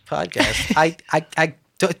comes. his podcast. I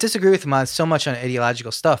don't disagree with him on so much on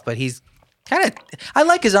ideological stuff, but he's kind of. I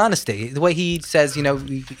like his honesty. The way he says,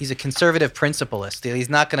 he's a conservative principalist. He's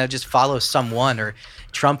not going to just follow someone or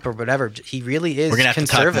Trump or whatever. He really is We're gonna have to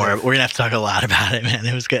talk conservative. more. We're gonna have to talk a lot about it, man.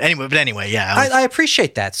 It was good. Anyway, yeah. I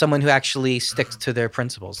appreciate that. Someone who actually sticks to their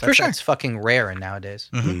principles. For sure. That's fucking rare in nowadays.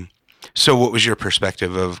 So what was your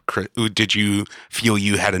perspective of, did you feel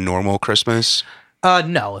you had a normal Christmas?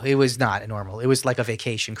 No, it was not normal. It was like a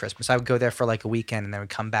vacation Christmas. I would go there for like a weekend and then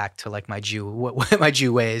would come back to like my Jew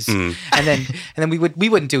ways, and then we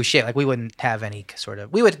wouldn't do shit. Like we wouldn't have any sort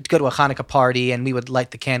of. We would go to a Hanukkah party and we would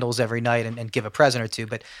light the candles every night and give a present or two.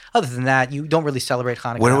 But other than that, you don't really celebrate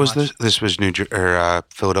Hanukkah. Where that was much. this? This was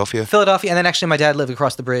Philadelphia? Philadelphia, and then actually my dad lived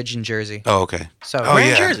across the bridge in Jersey. Oh, okay. So Oh, Where in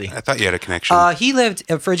yeah. Jersey? I thought you had a connection. He lived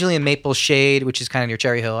originally in Maple Shade, which is kind of near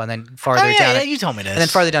Cherry Hill, and then farther down. yeah, you told me this. and then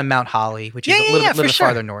farther down Mount Holly, which is Yeah, a little for bit sure.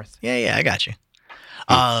 farther north. Yeah, I got you.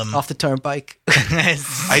 Off the turnpike.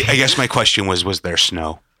 I guess my question was there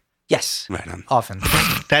snow? Yes, Right on. often.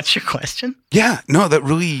 That's your question? Yeah, no, that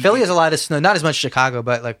really. Philly has a lot of snow, not as much as Chicago,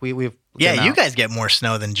 but like we've Yeah, you guys get more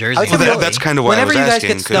snow than Jersey. I would say Well, Philly. that's kind of why I Whenever was you guys asking.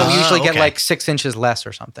 get snow, 'cause you usually get okay. like 6 inches less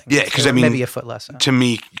or something. Yeah, 'cause Or I mean, maybe a foot less. to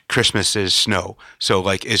me, Christmas is snow. So,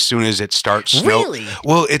 like, as soon as it starts snow, Really?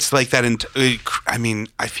 well, it's like that. I mean,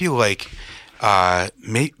 I feel like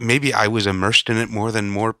maybe I was immersed in it more than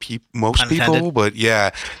most Pun people. intended. But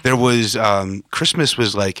yeah, there was Christmas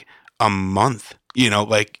was like a month.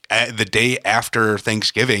 Like the day after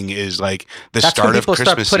Thanksgiving is like the That's start when of people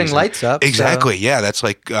start Christmas putting season. lights up, so- Exactly. Yeah, that's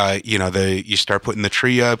like you start putting the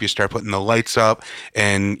tree up, you start putting the lights up,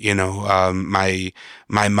 and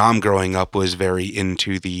my mom growing up was very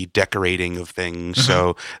into the decorating of things,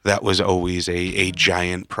 so that was always a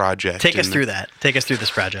giant project. Take us And- through that. Take us through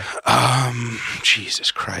this project.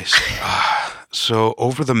 Jesus Christ. So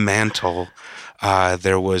over the mantle,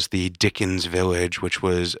 there was the Dickens Village, which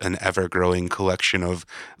was an ever-growing collection of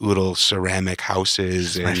little ceramic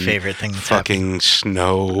houses my and favorite thing that's fucking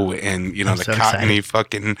snow and I'm the so cottony excited.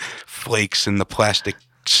 fucking flakes and the plastic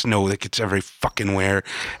snow that gets every fucking where,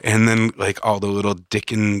 and then like all the little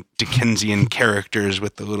Dickensian characters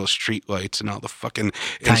with the little street lights and all the fucking,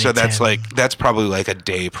 and so Tiny that's Tim. that's probably like a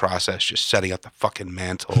day process just setting up the fucking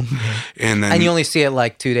mantle, and then and you only see it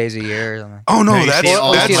like 2 days a year. Or something. oh no, No, you that's see it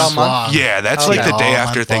all you see it all month month? long. yeah, that's Okay. like the day All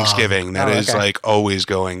after month long. Thanksgiving. That Oh, is okay. like always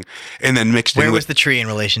going, and then mixed Where in was with the tree in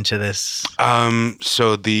relation to this?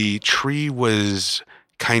 so the tree was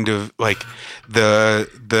kind of like the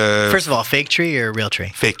First of all, fake tree or real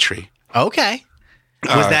tree? fake tree. Okay.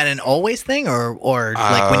 Was that an always thing, or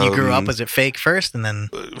like when you grew up, was it fake first and then?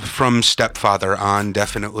 From stepfather on,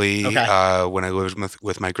 definitely. Okay. When I lived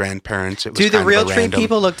with my grandparents, it was Do the kind real of a tree random-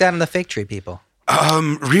 people look down on the fake tree people?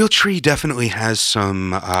 Real tree definitely has some.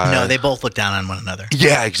 No, they both look down on one another.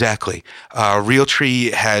 Yeah, exactly. Real tree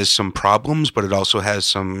has some problems, but it also has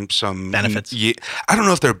some Benefits? Yeah, I don't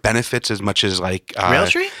know if they're benefits as much as like Real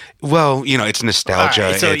tree? Well, it's nostalgia.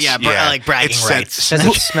 All right, so it's, yeah, like bragging it's rights. Does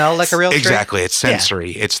it smell like a real tree? Exactly, it's Yeah.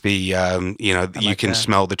 sensory. It's the you like can that.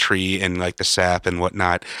 smell the tree and like the sap and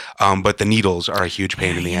whatnot. But the needles are a huge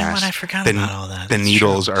pain in the You know ass. what? I forgot the, about all that. The That's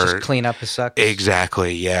needles true. are Just clean up his sucks.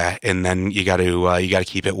 exactly, yeah. And then you got to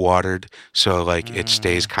keep it watered so like it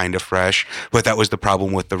stays kind of fresh. But that was the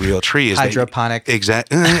problem with the real tree is Hydroponic.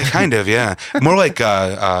 Exactly, kind of, yeah. More like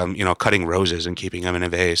cutting roses and keeping them in a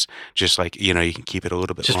vase. Just like you can keep it a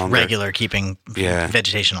little bit Just longer. regular keeping Yeah.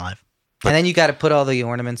 vegetation alive. And then you got to put all the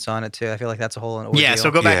ornaments on it too. I feel like that's a whole ordeal. Yeah.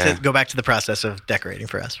 So go back Yeah. to the process of decorating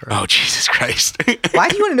for us. Oh Jesus Christ! Why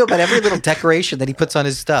do you want to know about every little decoration that he puts on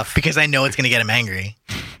his stuff? Because I know it's going to get him angry,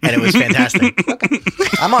 and it was fantastic.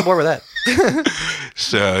 I'm on board with that.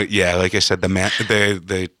 So yeah, like I said,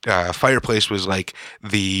 the fireplace was like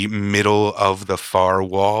the middle of the far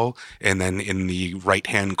wall, and then in the right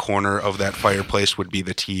hand corner of that fireplace would be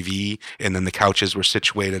the TV, and then the couches were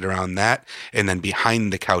situated around that, and then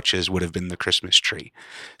behind the couches would have been the Christmas tree.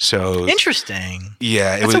 So Interesting.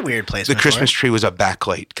 yeah, That's a weird placement The for Christmas it. tree was a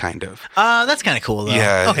backlight, kind of. That's kind of cool though.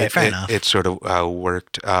 Yeah. Okay. Fair enough. It sort of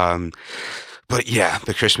worked. But yeah,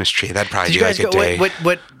 the Christmas tree, that'd probably Did be you guys like a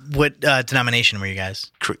day. what denomination were you guys?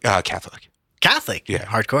 Catholic. Catholic. Yeah.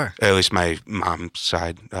 Hardcore. At least my mom's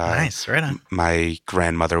side. Nice. Right on. My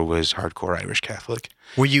grandmother was hardcore Irish Catholic.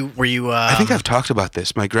 Were you? I think I've talked about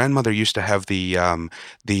this. My grandmother used to have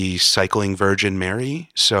the cycling Virgin Mary.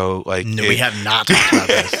 So like, No, we have not talked about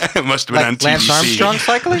this. It must have been on Like Lance TBC. Armstrong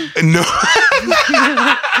cycling? No,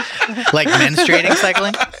 Like menstruating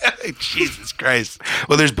cycling? Jesus Christ.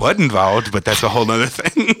 Well, there's blood involved, but that's a whole other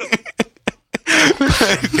thing.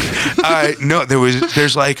 No,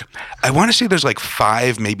 there's like, I want to say there's like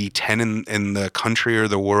 5, maybe 10 in the country or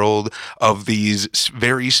the world of these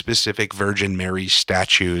very specific Virgin Mary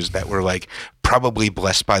statues that were like probably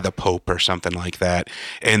blessed by the Pope or something like that.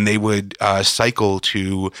 And they would cycle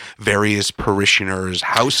to various parishioners'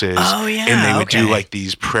 houses. Oh, yeah, and they would do okay. like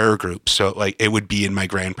these prayer groups. So like it would be in my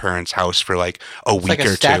grandparents' house for like a week like a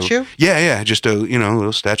or statue? 2. Yeah, just a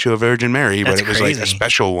little statue of Virgin Mary, That's but it was like a crazy.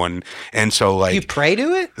 special one. And so like You pray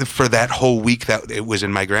to it? for that whole week that it was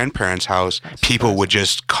in my grandparents' house, people would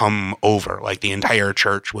just come over. Like the entire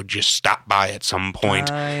church would just stop by at some point.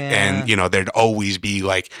 Oh, yeah. And, there'd always be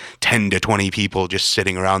like 10 to 20 people just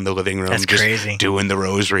sitting around the living room, That's just crazy. doing the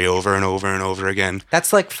rosary over and over and over again.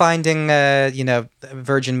 That's like finding,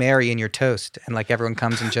 Virgin Mary in your toast, and like everyone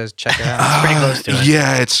comes and just check it out. It's pretty close to it.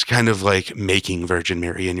 Yeah, it's kind of like making Virgin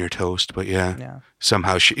Mary in your toast, but Yeah.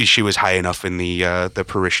 somehow she was high enough in the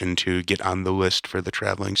parishion to get on the list for the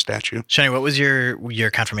traveling statue. Shani, what was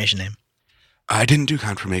your confirmation name? I didn't do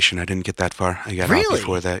confirmation. I didn't get that far. I got out Really?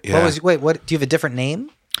 before that. Yeah. What do you have a different name?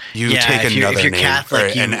 You take if you're another name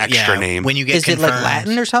Catholic, or an extra name. When you get Is it confirmed, like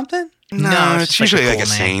Latin or something? No, it's just like usually a like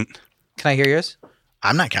cool a name. saint. Can I hear yours?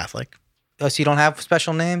 I'm not Catholic. Oh, so you don't have a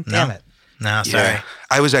special name? No. Damn it. No, sorry. Yeah.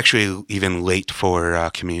 I was actually even late for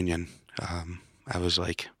communion. I was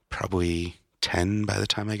like probably 10 by the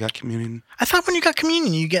time I got communion. I thought when you got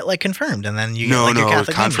communion, you get like confirmed, and then you get No, like your Catholic name and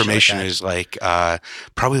shit confirmation like that. is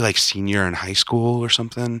like probably like senior in high school or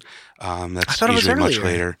something. That's thought it was usually much earlier.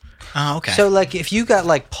 later. Oh, okay. So, like, if you got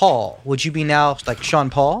like Paul, would you be now like Sean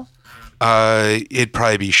Paul? It'd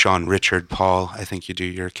probably be Sean Richard Paul. I think you do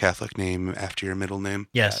your Catholic name after your middle name.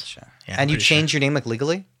 yes. Gotcha. Yeah, And you pretty sure. change your name like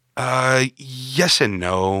legally? Yes and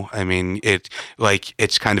no. I mean,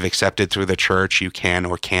 it's kind of accepted through the church. You can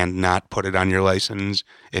or cannot put it on your license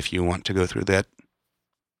if you want to go through that.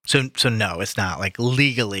 So no, it's not like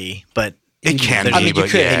legally, but It can I be, mean, you but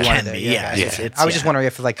could if yeah. you wanted Can to, be, yeah, yeah. gotcha. It's- it's- I was just yeah. wondering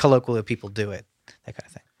if like colloquially people do it, that kind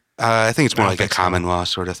of thing. I think it's more I don't like a think so. common law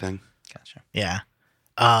sort of thing. Gotcha. yeah.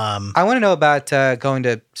 I want to know about going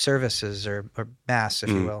to services or mass, if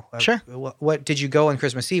you will. Sure. What did you go on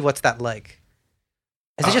Christmas Eve? What's that like?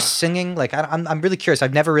 Is it just singing? Like I'm really curious.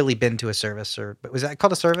 I've never really been to a service, but was that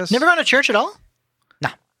called a service? Never gone to church at all? No.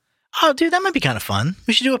 Oh, dude, that might be kind of fun.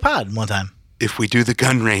 We should do a pod one time. If we do the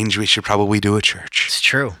gun range, we should probably do a church. It's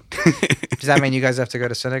true. Does that mean you guys have to go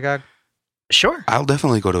to synagogue? Sure. I'll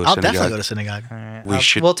definitely go to a I'll synagogue. definitely go to synagogue. All right. We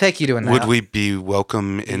should- We'll take you to a Would we be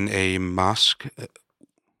welcome in a mosque?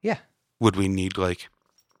 Yeah. Would we need like?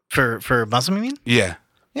 For Muslim, you mean? Yeah.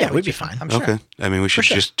 Yeah, we'd be fine. I'm sure. Okay. I mean, we should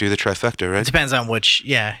sure. just do the trifecta, It right? depends on which.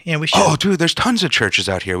 Yeah, we should. Oh, dude, there's tons of churches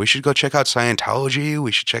out here. We should go check out Scientology.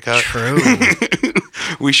 We should check out. True.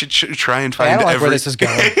 We should try and I find don't like every. where this is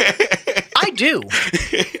going. I do.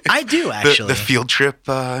 I do actually. the field trip.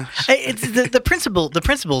 It's the principle. The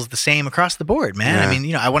principle is the same across the board, man. Yeah. I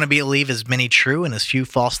mean, I want to believe as many true and as few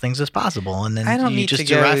false things as possible, and then I don't you need just to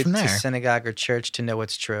go derive from to there. synagogue or church to know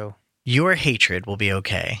what's true. Your hatred will be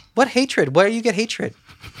okay. What hatred? Where do you get hatred?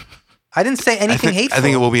 I didn't say anything hateful. I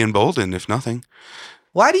think it will be emboldened, if nothing.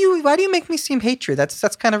 Why do you make me seem hatred? That's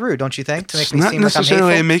kind of rude, don't you think? To make It's me not seem like I'm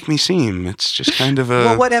necessarily hateful. make me seem. It's just kind of a.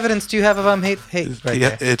 Well, what evidence do you have of I'm hate? Right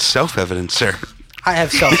yeah, there? it's self-evident, sir. I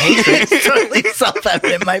have self hatred. It's totally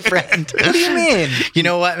self-evident, my friend. What do you mean? You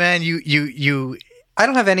know what, man? You. I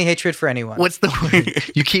don't have any hatred for anyone. What's the word?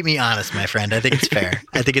 You keep me honest, my friend. I think it's fair.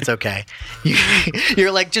 I think it's okay.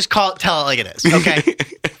 You're like, just tell it like it is. Okay.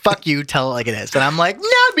 Fuck you, tell it like it is. And I'm like, no,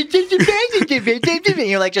 but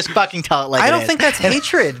you're like, just fucking tell it like it is. I don't think that's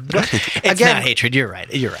hatred. It's not hatred. You're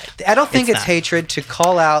right. You're right. I don't think It's it's not. hatred to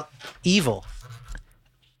call out evil.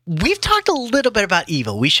 We've talked a little bit about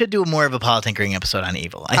evil. We should do more of a politinkering episode on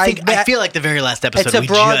evil. I feel like the very last It's episode a we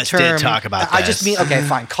broad just term. did talk about I this. just mean, okay,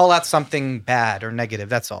 fine. Call out something bad or negative.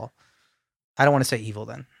 That's all. I don't want to say evil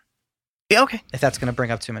then, Yeah, okay. if that's going to bring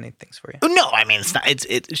up too many things for you. No, I mean it's not.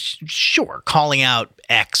 It's sure calling out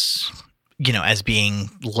X, as being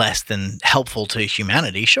less than helpful to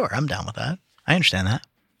humanity. Sure, I'm down with that. I understand that.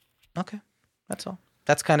 Okay, that's all.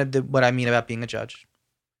 That's kind of what I mean about being a judge.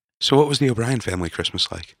 So, what was the O'Brien family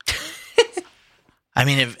Christmas like? I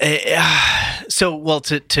mean,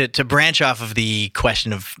 to branch off of the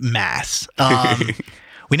question of mass,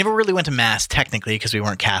 We never really went to mass technically because we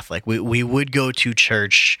weren't Catholic. We would go to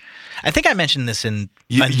church. I think I mentioned this in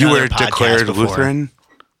You another were podcast declared before. Lutheran?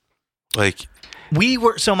 Like, We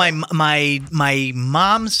were, so my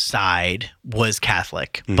mom's side was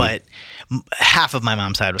Catholic, but half of my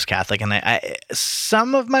mom's side was Catholic, and I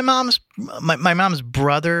some of my mom's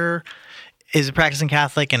brother is a practicing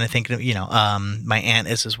Catholic, and I think my aunt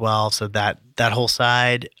is as well. So that whole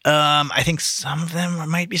side, I think some of them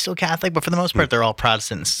might be still Catholic, but for the most part, they're all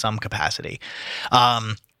Protestant in some capacity.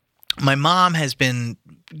 My mom has been,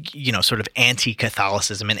 sort of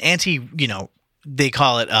anti-Catholicism and they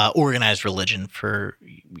call it organized religion for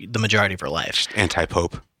the majority of her life. just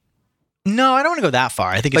anti-Pope. No, I don't want to go that far.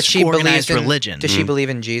 I think it's organized religion. Does she believe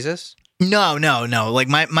in Jesus? No. Like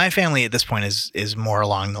my family at this point is more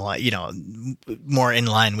along the line, more in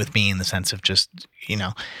line with me in the sense of just,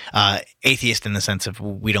 atheist in the sense of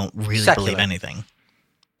we don't really Secular. believe anything.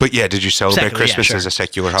 But yeah, did you celebrate Secular, yeah, Christmas sure. as a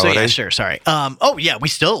secular So holiday? yeah, sure. Sorry. We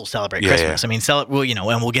still celebrate Yeah, Christmas. yeah. I mean,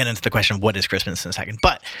 and we'll get into the question of what is Christmas in a second.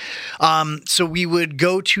 But, so we would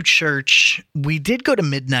go to church. We did go to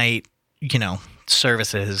midnight,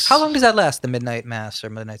 services. How long does that last? The midnight mass or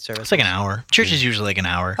midnight service? It's like an hour. Church is usually like an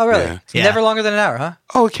hour. Oh, really? Yeah. It's Yeah. never longer than an hour, huh?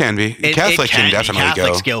 Oh, it can be. It Catholic can be. definitely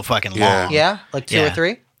Catholics go. go fucking Yeah. long. Yeah, like 2 or Yeah.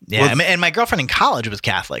 3. Yeah, and my girlfriend in college was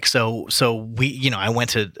Catholic, so we, I went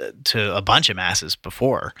to a bunch of masses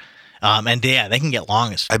before, and yeah, they can get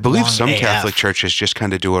long as I believe long some AF. Catholic churches just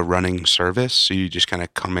kind of do a running service, so you just kind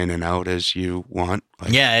of come in and out as you want.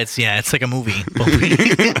 Like, Yeah, it's like a movie.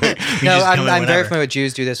 No, I'm very familiar with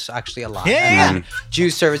Jews do this actually a lot. Yeah. And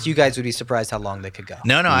Jews service, you guys would be surprised how long they could go.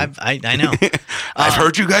 No, I know. I've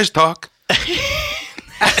heard you guys talk.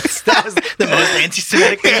 That was the most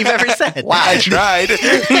anti-Semitic thing you've ever said. Wow. I tried.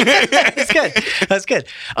 That's good.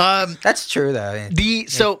 That's true, though.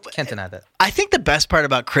 Can't deny that. I think the best part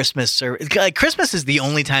about Christmas, Christmas is the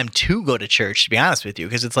only time to go to church, to be honest with you,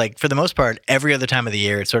 because it's like, for the most part, every other time of the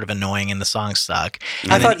year, it's sort of annoying and the songs suck.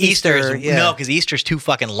 And I then thought Easter, yeah. No, because Easter's too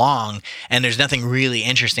fucking long, and there's nothing really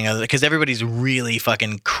interesting other because everybody's really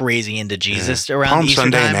fucking crazy into Jesus around Palm Easter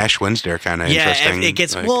Sunday time. and Ash Wednesday are kind of Yeah, interesting. it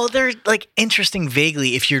gets like, they're like interesting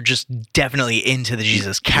vaguely if you're just definitely into the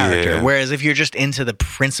Jesus character. Yeah. Whereas if you're just into the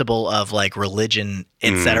principle of like religion,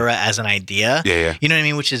 etc., as an idea, Yeah. you know what I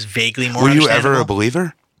mean, which is vaguely more. Were you ever a understandable.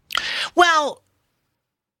 believer? Well,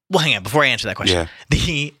 hang on. Before I answer that question,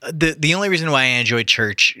 Yeah. the only reason why I enjoyed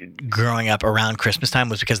church growing up around Christmas time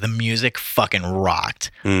was because the music fucking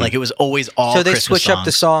rocked. Like it was always all. So they Christmas switch up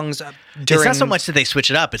the songs during. It's not so much that they switch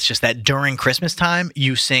it up. It's just that during Christmas time,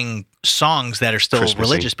 you sing songs that are still Christmassy.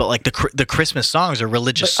 religious, but like the Christmas songs are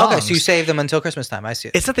religious songs. Okay, so you save them until Christmas time. I see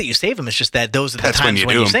it. It's not that you save them. It's just that those are the That's when times you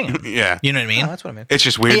when do you sing 'em. them. Yeah. You know what I mean? Oh, that's what I mean. It's It's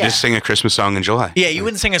just weird Yeah. to sing a Christmas song in July. Yeah, you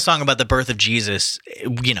wouldn't sing a song about the birth of Jesus,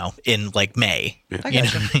 in like May. You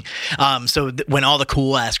know? So when all the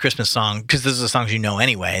cool ass Christmas songs, because those are the songs you know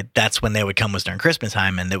anyway, that's when they would come was during Christmas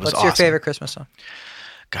time, and it was What's awesome. your favorite Christmas song?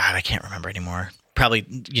 God, I can't remember anymore. Probably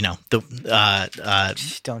the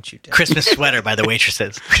Don't you dare. Christmas sweater by the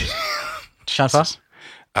Waitresses. Sean Paul?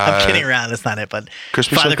 I'm kidding around. That's not it, but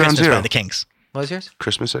Christmas Father at Ground Christmas by Zero. the Kinks. What was yours?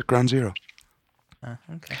 Christmas at Ground Zero.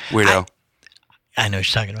 Okay. Weirdo. I know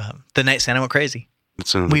what you're talking about. The Night Santa Went Crazy.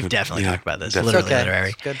 We've definitely talked about this. definitely. Literally Okay. literary.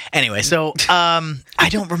 It's good. Anyway, so I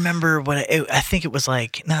don't remember what I think it was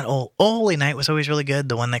like. Not Old Holy Night was always really good.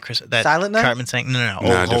 The one that Silent Night? Cartman sang. No, No,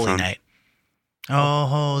 Old Holy different. Night. Oh,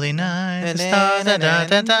 Holy Night. The Yeah. stars,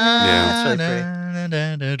 That's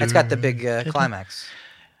really pretty. That's got the big climax.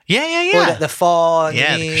 Yeah. Or the fall on Yeah,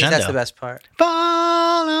 your the knees. crescendo. That's the best part.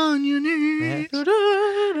 Fall on your knees.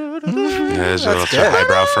 Yeah, it's a little too good.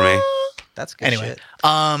 highbrow for me. That's good Anyway, shit.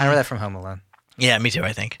 I remember that from Home Alone. yeah, me too.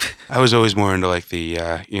 I think. I was always more into like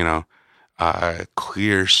the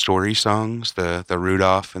clear story songs, the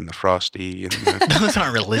Rudolph and the Frosty and the, Those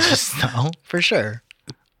aren't religious, though, for sure.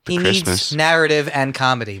 He Christmas. needs narrative and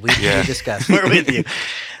comedy. We Yeah. discussed. We're with you.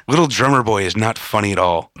 Little Drummer Boy is not funny at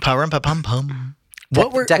all. Pum. Deck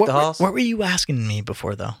the halls? What were you asking me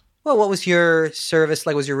before, though? Well, what was your service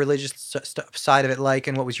like? Was your religious side of it like,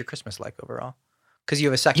 and what was your Christmas like overall? Because you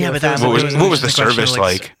have a secular that family. What was the service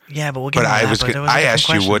like? Yeah, but we'll get But into that, I that was a asked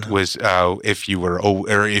different you what question, was if you were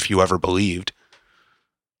or if you ever believed.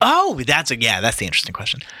 though. Oh, that's the interesting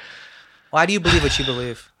question. Why do you believe what you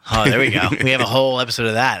believe? Oh, there we go. We have a whole episode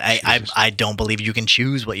of that. I don't believe you can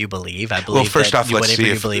choose what you believe. I believe first that off, let's whatever see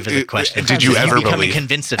you if- believe is a question. did you ever becoming believe?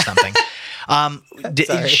 convinced of something?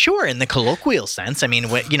 Sorry. Sure, in the colloquial sense. I mean,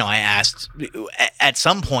 I asked at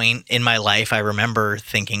some point in my life. I remember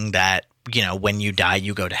thinking that when you die,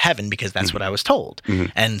 you go to heaven because that's what I was told,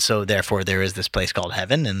 and so therefore there is this place called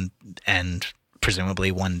heaven, and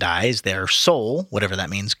presumably one dies, their soul, whatever that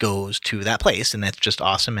means, goes to that place, and that's just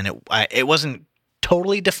awesome. And it wasn't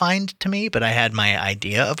totally defined to me, but I had my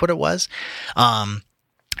idea of what it was.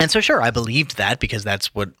 And so, sure, I believed that because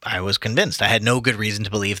that's what I was convinced. I had no good reason to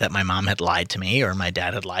believe that my mom had lied to me or my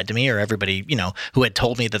dad had lied to me or everybody, who had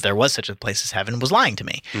told me that there was such a place as heaven was lying to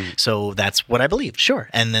me. So that's what I believed, sure.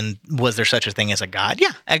 And then was there such a thing as a God?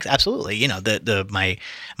 Yeah, absolutely.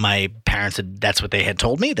 My parents that's what they had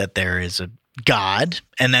told me, that there is a God,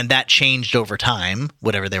 and then that changed over time,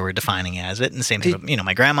 whatever they were defining as it. And the same thing with,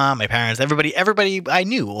 my grandma, my parents, everybody I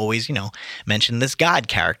knew always, mentioned this God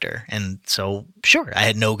character. And so, sure, I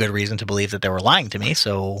had no good reason to believe that they were lying to me.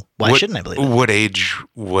 So why shouldn't I believe it? What age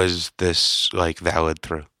was this valid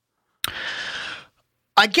through?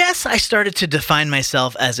 I guess I started to define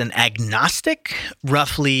myself as an agnostic.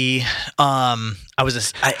 Roughly,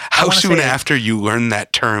 How soon after you learned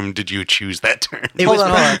that term did you choose that term? Hold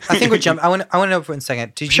on. I think we're jumping. I want to know for 1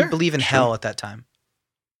 second. Did you believe in hell at that time?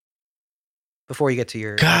 Before you get to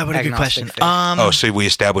your God, what a good question. So we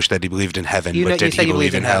established that he believed in heaven, but did he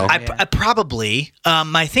believe in hell? I probably.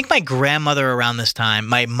 I think my grandmother around this time,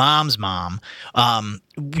 my mom's mom,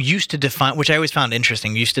 used to define, which I always found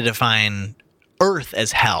interesting, used to define Earth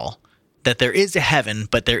as hell, that there is a heaven,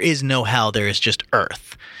 but there is no hell. There is just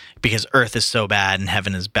Earth, because Earth is so bad and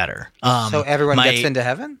heaven is better. So everyone gets into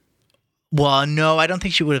heaven? Well, no, I don't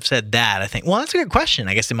think she would have said that. I think, well, that's a good question.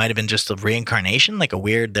 I guess it might have been just a reincarnation, like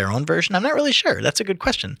their own version. I'm not really sure. That's a good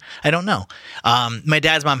question. I don't know. My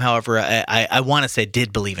dad's mom, however, I want to say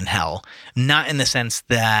did believe in hell, not in the sense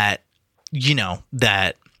that,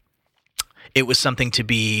 that it was something to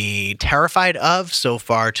be terrified of, so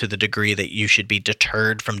far to the degree that you should be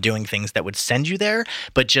deterred from doing things that would send you there,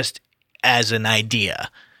 but just as an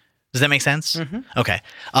idea. Does that make sense? Mm-hmm. Okay.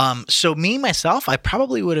 So me, myself, I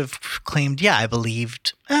probably would have claimed, I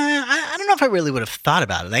believed. I don't know if I really would have thought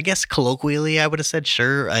about it. I guess colloquially I would have said,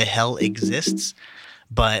 sure, a hell exists,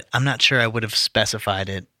 but I'm not sure I would have specified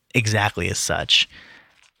it exactly as such.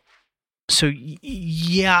 So,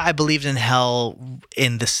 I believed in hell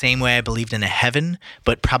in the same way I believed in a heaven,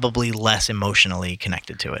 but probably less emotionally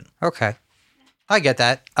connected to it. Okay. I get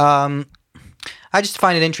that. I just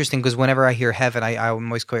find it interesting because whenever I hear heaven, I'm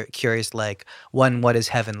always curious, like, one, what is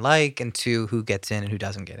heaven like? And two, who gets in and who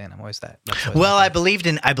doesn't get in? I'm always that. Well, I believed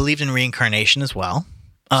in reincarnation as well.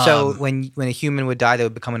 So when a human would die, they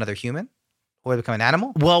would become another human? Or become an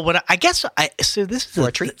animal? Well, so this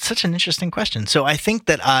is such an interesting question. So I think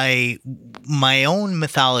that my own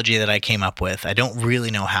mythology that I came up with, I don't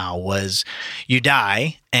really know how, was you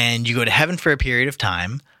die and you go to heaven for a period of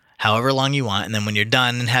time, however long you want, and then when you're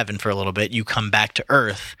done in heaven for a little bit, you come back to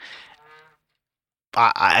Earth.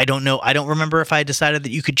 I don't know. I don't remember if I decided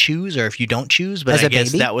that you could choose or if you don't choose, but I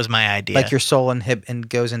guess that was my idea. Like your soul and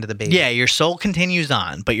goes into the baby. Yeah, your soul continues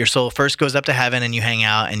on, but your soul first goes up to heaven and you hang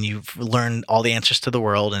out and you learn all the answers to the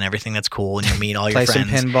world and everything that's cool, and you meet all your friends.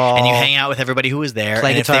 Play some pinball. And you hang out with everybody who was there.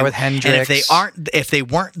 Play guitar with Hendrix. And if they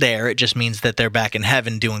weren't there, it just means that they're back in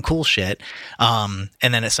heaven doing cool shit. And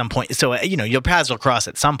then at some point, so your paths will cross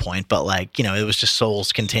at some point, but it was just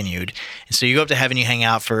souls continued. And so you go up to heaven, you hang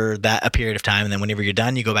out for a period of time, and then whenever you're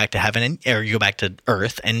done, you go back to heaven or you go back to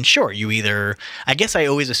Earth, and sure, you either. I guess I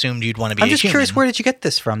always assumed you'd want to be. I'm just curious, where did you get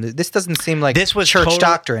this from? This doesn't seem like this was church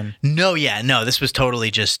doctrine. No, this was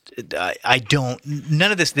totally just. I don't.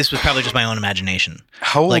 None of this. This was probably just my own imagination.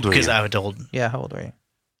 How old were you? Because I was told. Yeah, how old were you?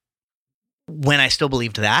 When I still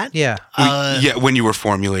believed that. Yeah. When you were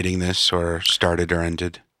formulating this, or started or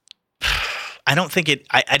ended. I don't think it.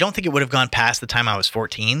 I don't think it would have gone past the time I was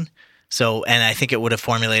 14. So, and I think it would have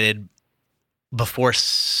formulated before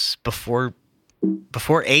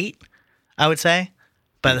 8, I would say.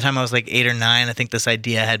 By the time I was 8 or 9, I think this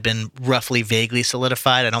idea had been roughly vaguely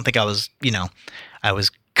solidified. I don't think I was, I was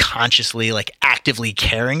consciously actively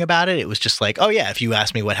caring about it. It was just if you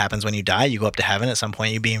ask me what happens when you die, you go up to heaven at some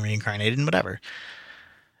point, you're being reincarnated and whatever.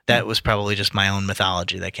 That was probably just my own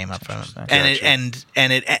mythology that came up from it. And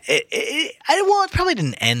it probably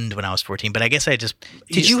didn't end when I was 14, but I guess I just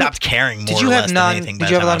stopped caring more. Did you have a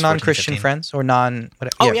lot of non-Christian friends or non?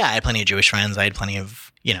 Oh yeah, I had plenty of Jewish friends. I had plenty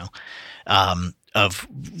of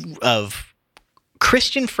of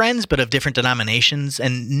Christian friends, but of different denominations,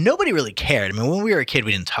 and nobody really cared. I mean, when we were a kid,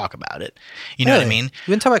 we didn't talk about it. You know what I mean?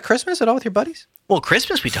 You didn't talk about Christmas at all with your buddies? Well,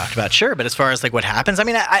 Christmas we talked about, sure, but as far as what happens, I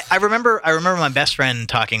mean, I remember my best friend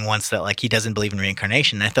talking once that he doesn't believe in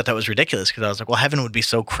reincarnation. And I thought that was ridiculous because I was like, well, heaven would be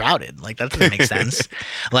so crowded. That doesn't make sense.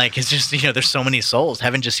 It's just there's so many souls.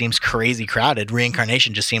 Heaven just seems crazy crowded.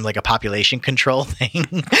 Reincarnation just seemed like a population control thing,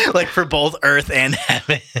 for both Earth and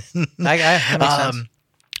heaven. That makes sense.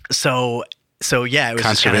 So So yeah, it was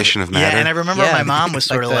just Conservation kind of matter. Yeah, and I remember my mom was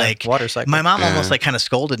sort of the like water cycle. my mom Yeah. almost like kind of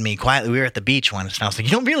scolded me quietly. We were at the beach once, and I was like,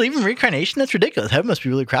 "You don't believe in reincarnation? That's ridiculous. Heaven must be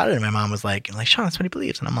really crowded." And my mom was like, "Sean, that's what he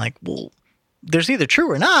believes." And I'm like, "Well, there's either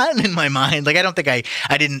true or not." In my mind, like I don't think I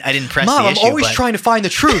didn't press Mom, the I'm issue. always but trying to find the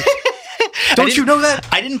truth. I Don't you didn't- know that?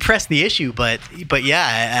 I didn't press the issue, but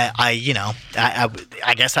yeah, I you know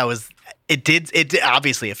I guess I was. It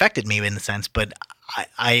obviously affected me in the sense, but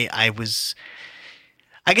I was,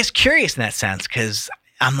 I guess, curious in that sense because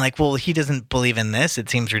I'm like, well, he doesn't believe in this. It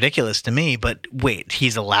seems ridiculous to me. But wait,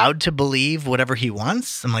 he's allowed to believe whatever he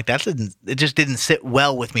wants. I'm like, it just didn't sit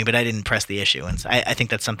well with me. But I didn't press the issue, and so I think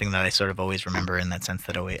that's something that I sort of always remember in that sense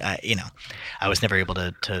that I was never able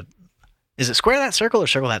to. Is it square that circle or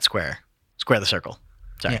circle that square? Square the circle.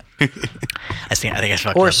 Sorry. I think I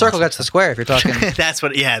fucked Or it a up circle last gets the square if you're talking. that's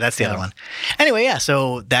what. Yeah, that's the other Yeah. one. Anyway, yeah.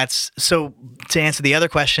 So to answer the other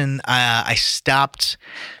question. I stopped.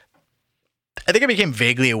 I think I became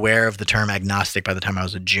vaguely aware of the term agnostic by the time I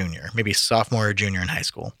was a junior, maybe sophomore or junior in high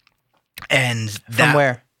school. And that, From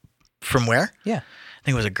where? From where? Yeah. I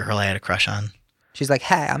think it was a girl I had a crush on. She's like,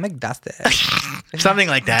 hey, I'm agnostic. Something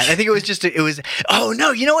like that. I think it was just. It was. Oh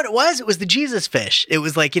no! You know what it was? It was the Jesus fish. It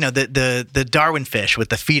was like the Darwin fish with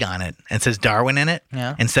the feet on it, and it says Darwin in it.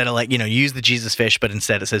 Yeah. Instead of like you use the Jesus fish, but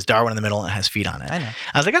instead it says Darwin in the middle and it has feet on it. I know.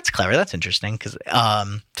 I was like, that's clever. That's interesting because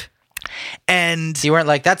and You weren't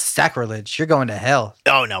like, that's sacrilege. You're going to hell.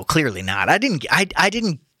 oh no, clearly not. I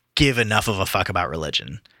didn't give enough of a fuck about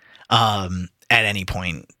religion at any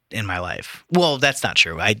point in my life. Well, that's not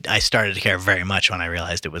true. I started to care very much when I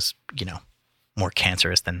realized it was, more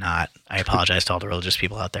cancerous than not. I apologize to all the religious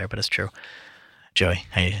people out there, but it's true. Joey,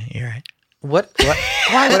 you all right? What?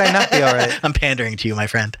 Why would I not be all right? I'm pandering to you, my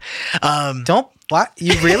friend. What?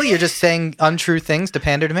 You're just saying untrue things to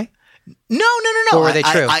pander to me? No. Or were they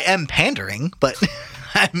true? I am pandering, but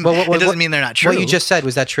it What- doesn't mean they're not true. What you just said,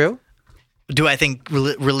 was that true? Do I think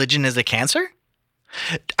religion is a cancer?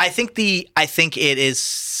 I think it is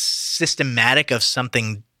systematic of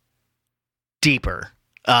something deeper.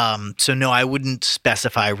 So no, I wouldn't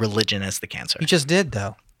specify religion as the cancer. You just did,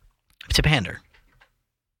 though. To pander.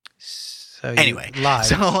 So you Anyway, lied.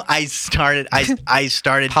 so I started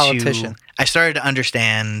Politician. to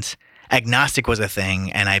understand agnostic was a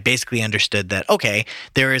thing, and I basically understood that, okay,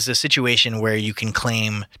 there is a situation where you can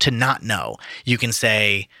claim to not know. You can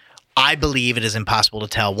say, I believe it is impossible to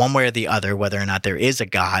tell one way or the other whether or not there is a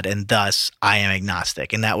God, and thus I am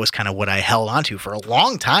agnostic. And that was kind of what I held onto for a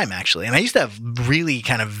long time, actually. And I used to have really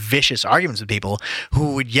kind of vicious arguments with people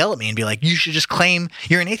who would yell at me and be like, you should just claim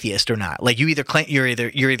you're an atheist or not. Like, you either claim you're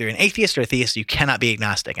either an atheist or a theist. You cannot be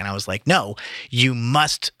agnostic. And I was like, no, you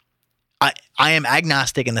must. I am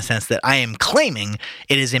agnostic in the sense that I am claiming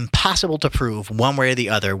it is impossible to prove one way or the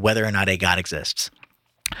other whether or not a God exists.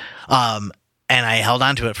 And I held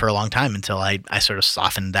on to it for a long time until I sort of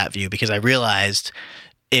softened that view, because I realized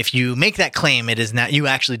if you make that claim, it is not, you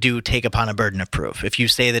actually do take upon a burden of proof. If you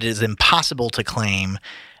say that it is impossible to claim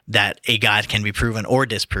that a God can be proven or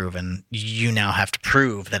disproven, you now have to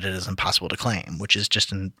prove that it is impossible to claim, which is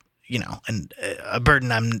just a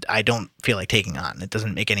burden I don't feel like taking on. It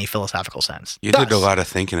doesn't make any philosophical sense. You did a lot of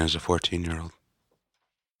thinking as a 14-year-old.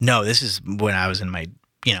 No, this is when I was in my,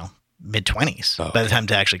 mid-20s, Oh, by the time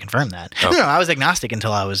to actually confirm that. Okay. No, I was agnostic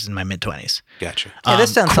until I was in my mid-20s. Gotcha. Yeah,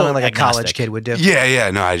 this sounds something quote, like a college agnostic. kid would do. Yeah.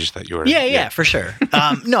 No, I just thought you were. Yeah, for sure.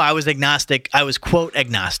 No, I was agnostic. I was, quote,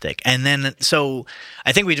 agnostic. And then, so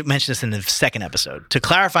I think we mentioned this in the second episode. To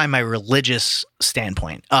clarify my religious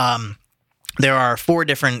standpoint, there are 4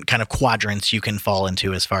 different kind of quadrants you can fall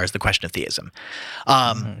into as far as the question of theism.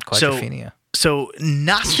 Quadrophenia. So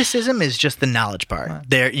Gnosticism is just the knowledge part.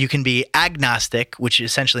 There, you can be agnostic, which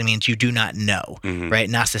essentially means you do not know, right?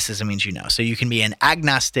 Gnosticism means you know. So you can be an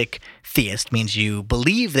agnostic theist, means you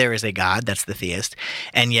believe there is a God, that's the theist,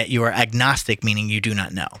 and yet you are agnostic, meaning you do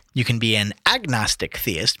not know. You can be an agnostic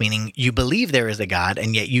theist, meaning you believe there is a God,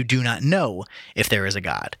 and yet you do not know if there is a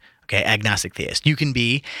God. Okay, agnostic theist. You can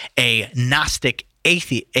be a Gnostic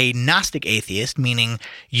atheist, meaning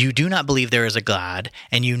you do not believe there is a God,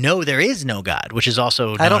 and you know there is no God, which is also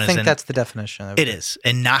known I don't as think that's the definition of it is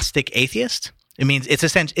a Gnostic atheist. It means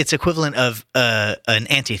it's equivalent of an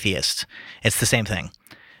anti-theist. It's the same thing.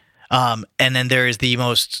 And then there's the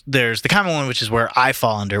common one, which is where I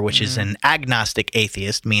fall under, which is an agnostic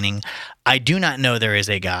atheist, meaning I do not know there is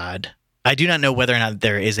a God. I do not know whether or not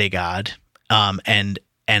there is a God, and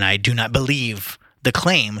I do not believe the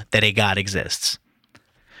claim that a God exists.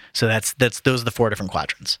 So those are the 4 different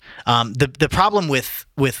quadrants. The problem with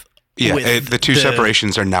Yeah, with the two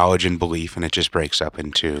separations are knowledge and belief, and it just breaks up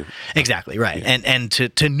into Exactly right, and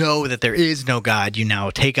to know that there is no God, you now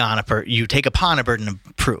take upon a burden of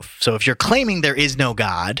proof. So if you're claiming there is no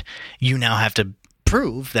God, you now have to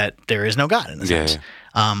prove that there is no God in a sense.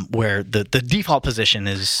 Where the default position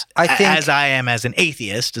is, as I am as an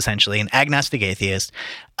atheist, essentially an agnostic atheist,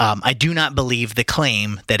 I do not believe the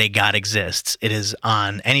claim that a God exists. It is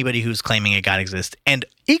on anybody who's claiming a God exists. And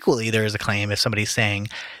equally, there is a claim if somebody's saying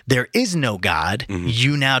there is no God,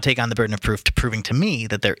 you now take on the burden of proof to proving to me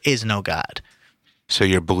that there is no God. So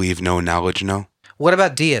you believe no, knowledge no? What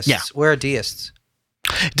about deists? Yeah. Where are deists?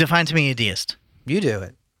 Define to me a deist. You do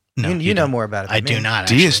it. No, you know more about it than I me. do not.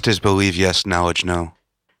 Deist is believe yes, knowledge no.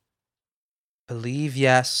 Believe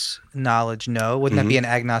yes, knowledge no. Wouldn't that be an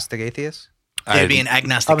agnostic atheist? It'd be an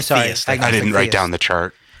agnostic theist. I didn't write down the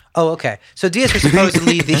chart. Oh, okay. So deists were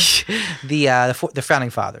supposedly the founding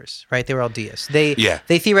fathers, right? They were all deists. They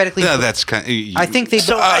theoretically. No, that's kind. I think they.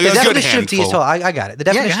 So, the a definition good of deist. handful. I got it. The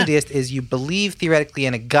definition of deist is you believe theoretically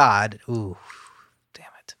in a god. Ooh, damn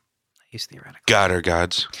it! I used theoretical. God or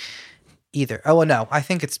gods. Either. Oh well, no. I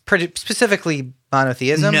think it's pretty specifically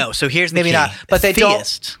monotheism. No. So here's the maybe key. not. But they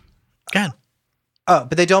theist. God. Oh,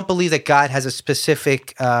 but they don't believe that God has a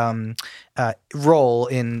specific role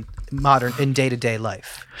in day-to-day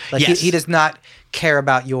life. Like Yes. he does not care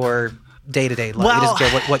about your day-to-day life. He doesn't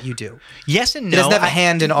care what you do. Yes and no. He doesn't have a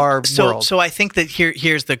hand in our world. So I think that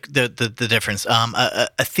here's the difference. A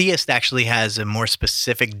theist actually has a more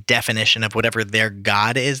specific definition of whatever their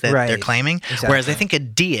God is that they're claiming. Exactly. Whereas I think a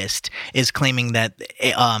deist is claiming that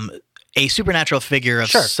a supernatural figure of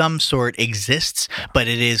some sort exists, but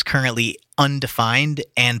it is currently undefined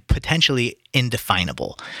and potentially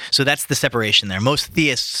indefinable. So that's the separation there. Most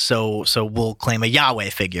theists so will claim a Yahweh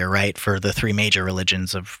figure, right, for the three major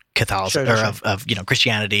religions of Catholicism of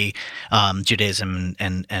Christianity, Judaism,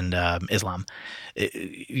 and Islam.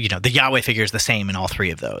 The Yahweh figure is the same in all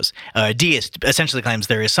three of those. A deist essentially claims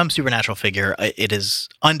there is some supernatural figure. It is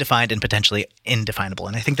undefined and potentially indefinable.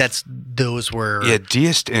 And I think those were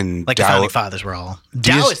deist and like the founding fathers were all.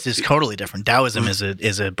 Taoist is totally different. Taoism is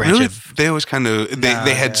a branch of. They always kind of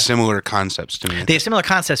they had similar concepts to me. They have similar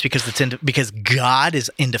concepts because because God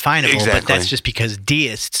is indefinable, but that's just because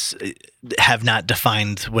deists have not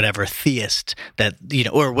defined whatever theist that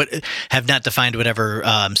have not defined whatever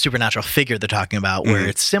supernatural figure they're talking about. Where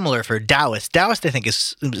it's similar for Taoist. Taoist, I think,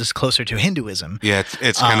 is closer to Hinduism. Yeah,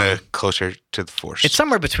 it's kind of closer to the Force. It's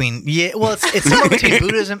somewhere between. Yeah, well, it's somewhere between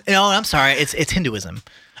Buddhism. No, I'm sorry, it's Hinduism.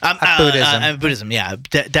 Buddhism. Yeah,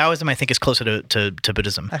 Taoism, I think, is closer to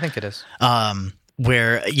Buddhism. I think it is.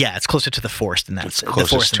 Where it's closer to the Force than that. The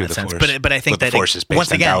Force in that sense. Force. But I think that the Force is based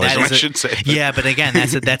once again on Taoism, that is I should say. Yeah, but again that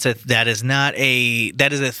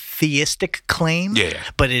is a theistic claim. Yeah.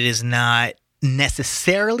 But it is not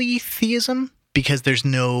necessarily theism because there's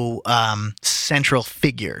no central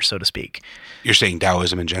figure, so to speak. You're saying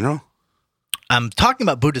Taoism in general? I'm talking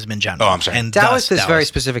about Buddhism in general. Oh, I'm sorry. And Taoist is very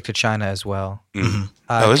specific to China as well.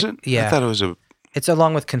 Oh, is it? Yeah. I thought it was a. It's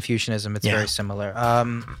along with Confucianism. It's very similar.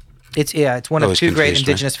 It's one I of was two great confused,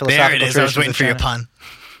 indigenous There philosophical it is. traditions. I was waiting of for your China.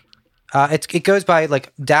 pun. It goes by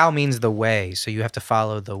like Tao means the way, so you have to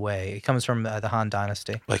follow the way. It comes from the Han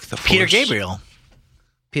Dynasty. Like the Peter Force. Gabriel.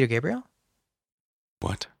 Peter Gabriel,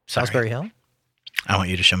 What? Salisbury Hill. I want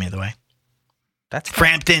you to show me the way. That's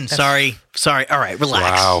Frampton. Sorry. All right.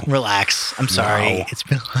 Relax. Wow. Relax. I'm sorry. Wow. It's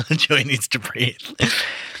been a lot. Joey needs to breathe.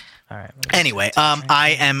 All right. Anyway,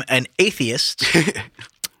 I am an atheist,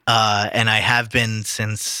 and I have been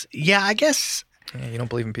since. Yeah, I guess. Yeah, you don't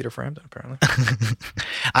believe in Peter Frampton, apparently.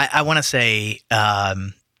 I want to say.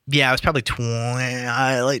 I was probably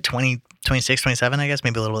 26, 27, I guess,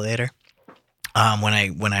 maybe a little bit later. When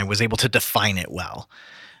I was able to define it well.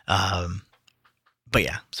 But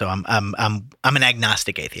yeah, so I'm an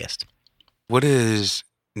agnostic atheist. What is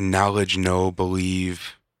knowledge, no,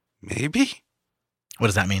 believe, maybe? What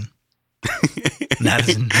does that mean? That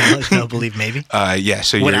is knowledge, no, believe, maybe. Yeah.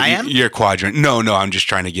 So What I am? your quadrant. No. I'm just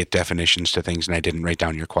trying to get definitions to things, and I didn't write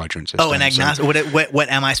down your quadrant system. Oh, an agnostic. What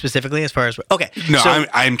am I specifically as far as? Okay. No, so,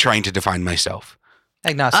 I'm trying to define myself.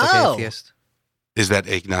 Agnostic Oh. atheist. Is that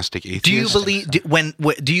agnostic atheist? do you believe?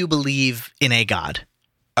 Do you believe in a God?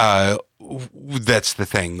 That's the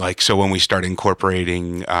thing. Like, so when we start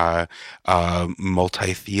incorporating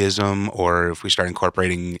multi-theism, or if we start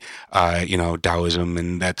incorporating, Taoism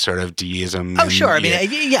and that sort of deism. Oh, sure. I mean,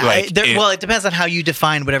 it depends on how you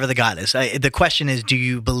define whatever the God is. The question is, do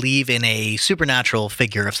you believe in a supernatural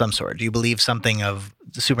figure of some sort? Do you believe something of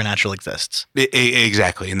the supernatural exists?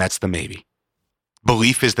 Exactly, and that's the maybe.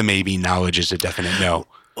 Belief is the maybe. Knowledge is a definite no.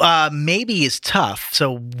 Maybe is tough.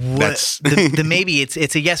 So That's- the maybe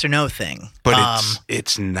it's a yes or no thing. But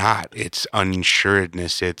it's not. It's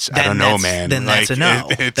unsuredness. It's I Then don't know, that's- man. Then that's a no.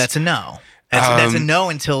 It's- That's a no. That's a no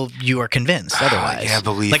until you are convinced otherwise. yeah,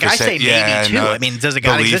 belief Like is I say, that- yeah, maybe too. no, I mean, does a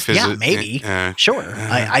God belief exist? is Yeah, a- maybe. Sure.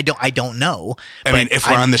 I don't know. I mean, but if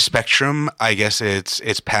we're I'm on the spectrum, I guess it's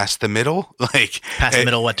past the middle. Like past the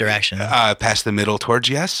middle, what direction? Past the middle towards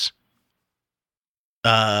yes.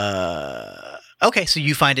 Okay, so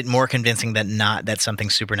you find it more convincing that something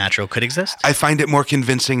supernatural could exist? I find it more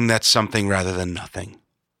convincing that something rather than nothing.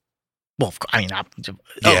 Well, I mean,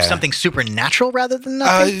 Yeah. something supernatural rather than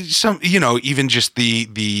nothing. Even just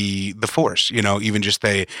the force, even just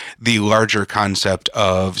the larger concept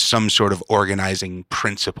of some sort of organizing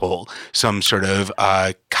principle, some sort of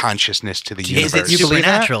consciousness to the Is universe. it You believe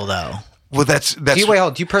that? supernatural though? Well, that's Do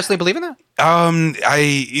you personally believe in that?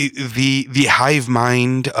 the hive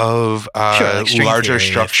mind of Sure, like string larger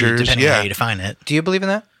theory, structures. depending on how Yeah, you define it. Do you believe in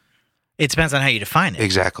that? It depends on how you define it.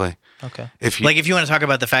 exactly. Okay. If you Like if you want to talk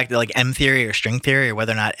about the fact that like M theory or string theory or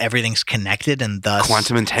whether or not everything's connected and thus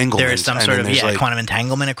quantum entanglement, there is some and sort then of there's, like, quantum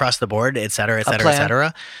entanglement across the board, et cetera, et cetera, et plan?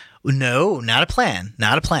 cetera. No, not a plan.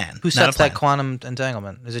 Not a plan. Who Not a sets plan. that quantum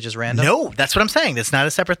entanglement? Is it just random? No, that's what I'm saying. That's not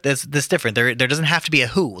a separate. That's different. There doesn't have to be a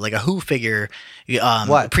who. Like a who figure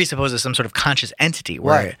What? presupposes some sort of conscious entity.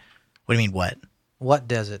 Where, What? What do you mean? What? What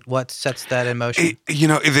does it? What sets that in motion?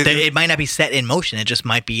 It might not be set in motion. It just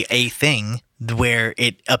might be a thing where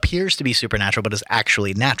it appears to be supernatural, but is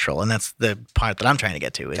actually natural, and that's the part that I'm trying to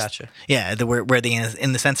get to. Is, Gotcha. Yeah, where the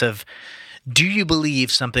in the sense of, do you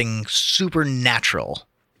believe something supernatural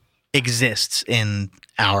exists in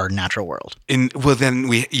our natural world? Then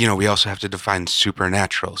we also have to define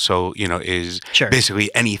supernatural. So is Sure.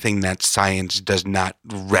 basically anything that science does not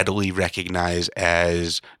readily recognize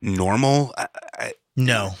as normal.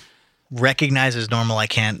 No, recognize as normal. I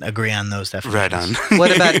can't agree on those definitions. Right on.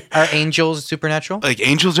 What about are angels supernatural? Like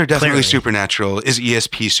angels are definitely Clearly. supernatural. Is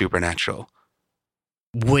ESP supernatural?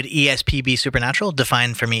 Would ESP be supernatural?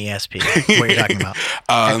 Define for me ESP. What you're talking about?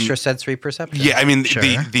 Extra sensory perception. Yeah, I mean Sure.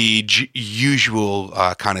 the usual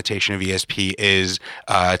connotation of ESP is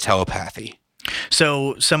telepathy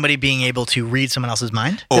So somebody being able to read someone else's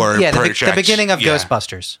mind? or the project- beginning of yeah.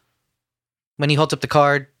 Ghostbusters, when he holds up the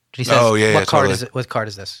card, he says, Oh, yeah, "What yeah, card totally. is it? What card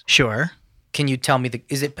is this? Sure. Can you tell me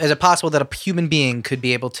is it possible that a human being could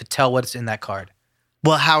be able to tell what's in that card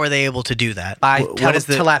Well, how are they able to do that? by What is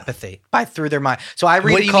the telepathy, by through their mind? So I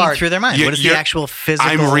read What a do you card mean through their mind? You- What is the you're- actual physical?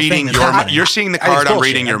 I'm reading thing that's your mind. happening? You're seeing the It's card. I'm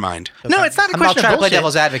bullshit. reading your mind. No, it's not a I'm question not trying of to play bullshit.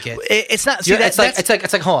 devil's advocate. It's not. See,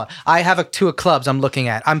 It's like hold on. I have a two of clubs I'm looking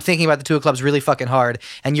at. I'm thinking about the two of clubs really fucking hard,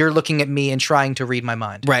 and you're looking at me and trying to read my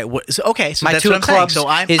mind. right. Okay, so My that's two what of I'm saying. clubs So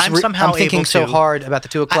I'm is somehow I'm thinking able so to, hard about the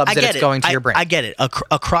two of clubs I that get it's it. going to your brain. I get it.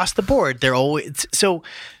 Across the board, they're always so.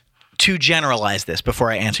 To generalize this before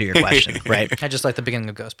I answer your question, right? I just like the beginning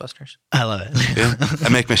of Ghostbusters. I love it. Yeah. I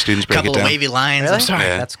make my students break Couple it of down. wavy lines. Really? I'm sorry.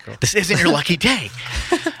 Yeah. That's cool. This isn't your lucky day.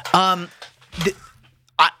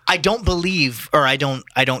 I don't believe, or I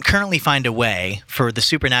don't currently find a way for the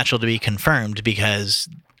supernatural to be confirmed, because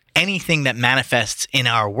anything that manifests in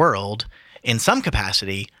our world in some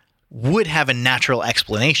capacity would have a natural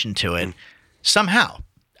explanation to it somehow.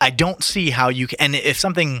 I don't see how you can, and if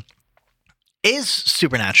something is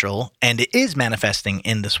supernatural and it is manifesting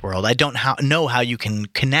in this world, I don't know how you can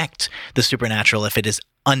connect the supernatural if it is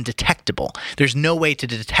undetectable. There's no way to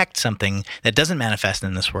detect something that doesn't manifest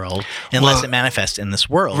in this world unless it manifests in this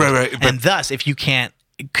world. Right, but- and thus, if you can't,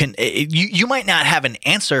 you might not have an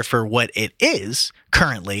answer for what it is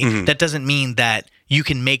currently. Mm-hmm. That doesn't mean that you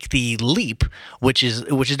can make the leap, which is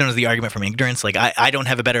known as the argument from ignorance. Like I don't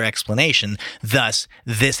have a better explanation, thus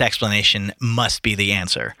this explanation must be the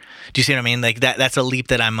answer. Do you see what I mean? Like that's a leap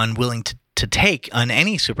that I'm unwilling to take on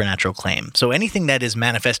any supernatural claim. So anything that is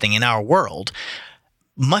manifesting in our world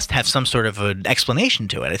must have some sort of an explanation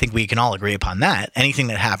to it. I think we can all agree upon that. Anything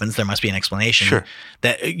that happens, there must be an explanation. Sure.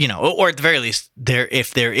 That, or at the very least,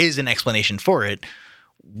 if there is an explanation for it,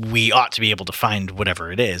 we ought to be able to find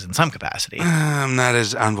whatever it is in some capacity. I'm not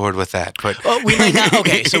as on board with that, but We might not.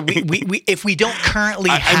 Okay, so we if we don't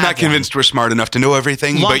currently have I'm not one- convinced we're smart enough to know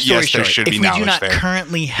everything. Long But story yes, there short, should be if we do knowledge not there.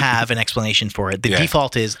 currently have an explanation for it, the Yeah.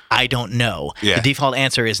 default is I don't know. Yeah. The default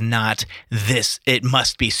answer is not this. It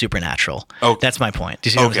must be supernatural. Oh. That's my point. Do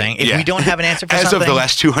you see what I'm Okay, saying? If yeah. we don't have an answer for As something, of the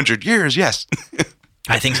last 200 years, yes.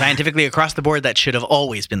 I think scientifically across the board that should have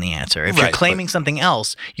always been the answer. If you're Right, claiming something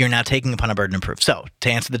else, you're now taking upon a burden of proof. So to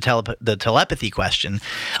answer the telepathy question,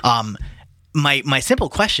 my simple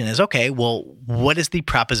question is, okay, well, what is the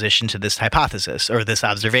proposition to this hypothesis or this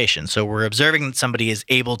observation? So we're observing that somebody is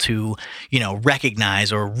able to,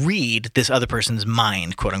 recognize or read this other person's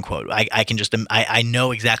mind, quote unquote. I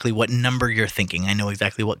know exactly what number you're thinking. I know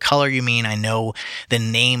exactly what color you mean. I know the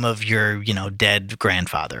name of your, dead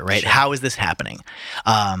grandfather, right? Sure. How is this happening?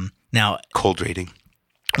 Now, cold reading.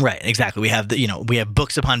 Right, exactly. We have we have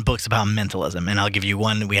books upon books about mentalism, and I'll give you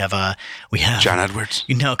one. We have John Edwards.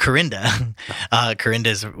 Corinda. Corinda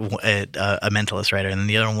is a mentalist writer, and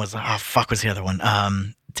the other one was what's the other one?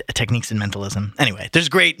 Techniques in Mentalism. Anyway, there's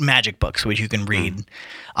great magic books which you can read.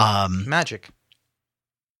 Magic.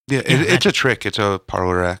 Yeah, it's a trick. It's a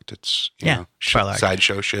parlor act. It's parlor act.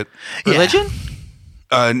 Sideshow shit. Religion?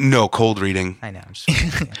 No, cold reading. I know.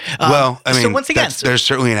 Well, I mean, so once again, there's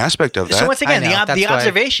certainly an aspect of that. So once again, the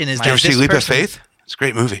observation is that. Did you ever see Leap of Faith? It's a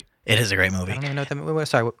great movie. It is a great movie. I don't even know what that movie was.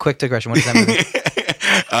 Sorry, quick digression. What is that movie?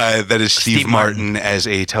 That is Steve Martin as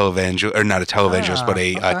a televangelist, or not a televangelist, but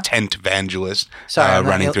a tent evangelist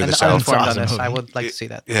running through the South. I would like to see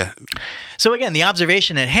that. Yeah. So again, the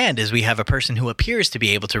observation at hand is we have a person who appears to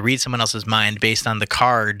be able to read someone else's mind based on the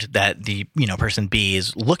card that the person B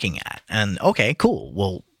is looking at. And okay, cool.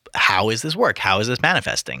 Well, how is this work? How is this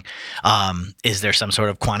manifesting? Is there some sort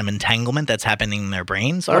of quantum entanglement that's happening in their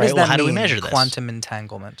brains? All right, well, how do we measure this? Quantum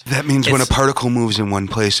entanglement. That means when a particle moves in one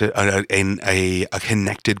place, a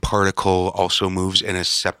connected particle also moves in a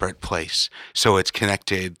separate place. So it's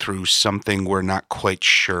connected through something we're not quite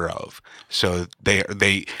sure of. So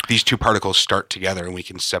these two particles start together, and we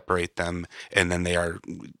can separate them, and then they are,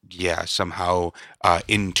 somehow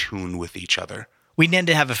in tune with each other. We need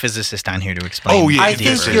to have a physicist on here to explain. Oh, yeah. I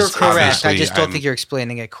think you're correct. I just don't I'm- think you're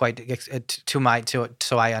explaining it quite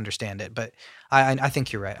so I understand it. But I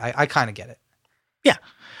think you're right. I kind of get it. Yeah.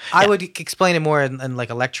 I would explain it more in like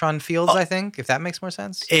electron fields. I think, if that makes more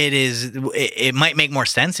sense. It is. It might make more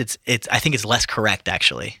sense. It's. I think it's less correct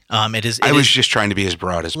actually. It is. I was just trying to be as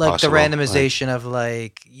broad as like possible. the randomization of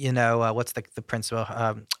what's the principle?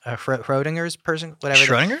 Schrodinger's person, whatever.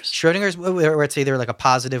 Schrodinger's, where it's either like a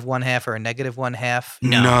positive one half or a negative one half.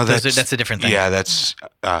 No, that's a different thing. Yeah, that's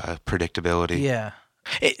predictability. Yeah.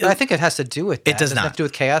 I think it has to do with that. It does Doesn't not have to do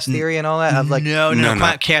with chaos theory and all that. Of like, no.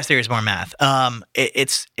 Chaos theory is more math.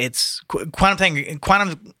 It's quantum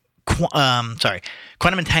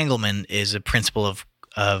entanglement is a principle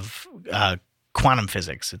of quantum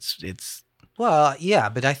physics. It's well, yeah,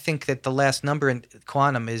 but I think that the last number in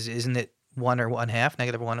quantum isn't it 1 or 1/2,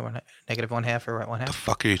 -1 or negative 1/2 or 1/2? The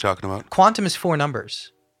fuck are you talking about? Quantum is 4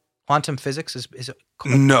 numbers. Quantum physics is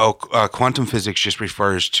no. Quantum physics just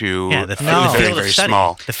refers to the field of very study.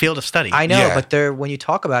 small. The field of study. I know, Yeah. but when you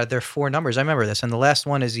talk about it, there are 4 numbers. I remember this, and the last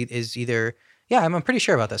one is either. Yeah, I'm pretty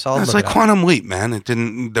sure about this. I'll It's look like it up. Quantum Leap, man.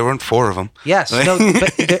 There weren't 4 of them. Yes, no,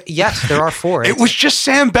 but yes, there are 4. It was just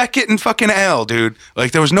Sam Beckett and fucking Al, dude.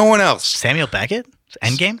 Like there was no one else. Samuel Beckett.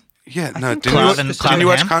 Endgame. Yeah, I no. think Didn't you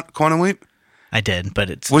watch Ham? Quantum Leap? I did, but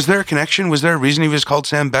it's Was there a connection? Was there a reason he was called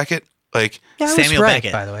Sam Beckett? Like Yeah, I was Samuel right,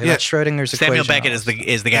 Beckett. by the way. Yeah. About Schrodinger's Samuel equation. Beckett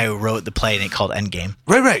is the guy who wrote the play and it called Endgame.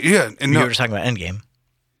 right, yeah. And You no, were just talking about Endgame.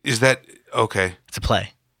 is that okay? It's a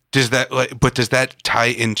play. Does that tie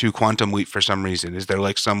into Quantum Leap for some reason? Is there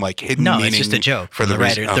like some like hidden No, meaning it's just a joke for from the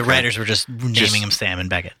reason? writers. The Okay. writers were just naming him Sam and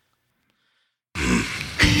Beckett.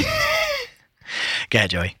 Go ahead,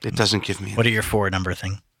 Joey. It doesn't give me. What are your 4 number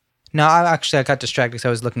thing? No, I got distracted because I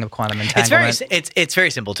was looking up quantum entanglement. It's very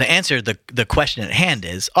simple. To answer the question at hand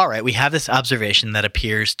is, all right, we have this observation that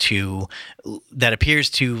appears to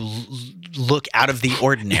look out of the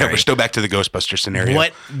ordinary. Yeah, we're still back to the Ghostbuster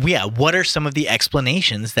scenario. What are some of the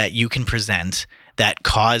explanations that you can present that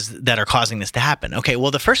are causing this to happen? Okay,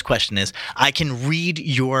 well, the first question is, I can read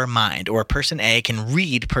your mind, or person A can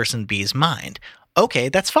read person B's mind. Okay,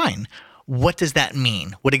 that's fine. What does that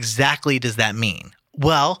mean? What exactly does that mean?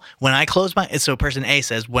 Well, so person A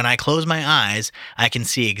says, when I close my eyes, I can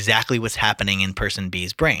see exactly what's happening in person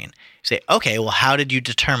B's brain. You say, okay, well, how did you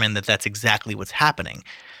determine that that's exactly what's happening?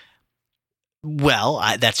 Well,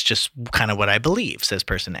 that's just kind of what I believe, says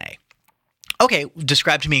person A. Okay,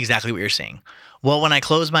 describe to me exactly what you're seeing. Well, when I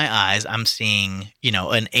close my eyes, I'm seeing,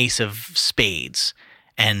 an ace of spades,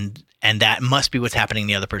 and that must be what's happening in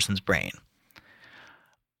the other person's brain.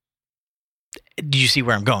 Do you see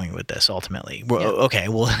where I'm going with this ultimately? Well, okay,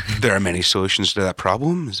 well, There are many solutions to that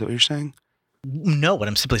problem. Is that what you're saying? no, what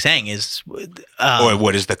I'm simply saying is, Or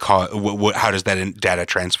what is the how does that data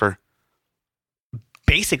transfer?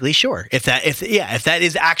 basically, sure. If that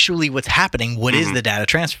is actually what's happening, what is the data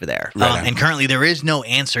transfer there? Right. And currently there is no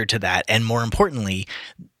answer to that. And more importantly,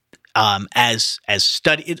 to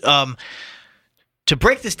to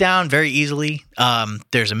break this down very easily,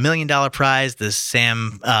 there's $1 million prize. The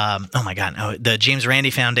the James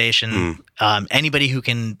Randi Foundation. Anybody who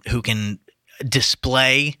can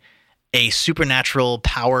display a supernatural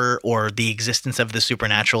power or the existence of the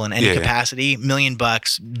supernatural in any capacity, $1 million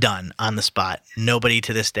done on the spot. Nobody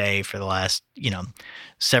to this day for the last,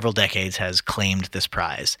 several decades has claimed this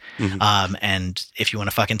prize. And if you want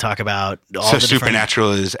to fucking talk about all the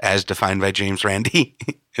supernatural is as defined by James Randi?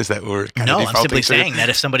 Is that what we're kind of No, I'm simply defaulting to? saying that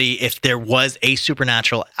if there was a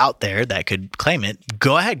supernatural out there that could claim it,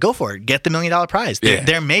 go ahead, go for it. Get the $1 million prize.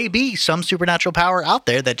 There may be some supernatural power out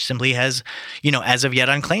there that simply has, as of yet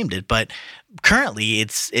unclaimed it. But currently,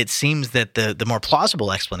 it seems that the more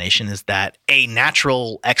plausible explanation is that a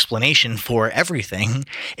natural explanation for everything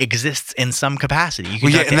exists in some capacity. You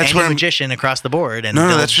can talk to any magician across the board. And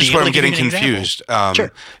no, that's just where I'm getting confused.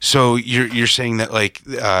 Sure. So you're saying that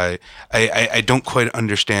I don't quite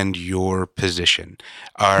understand your position.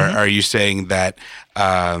 Are you saying that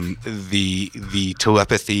the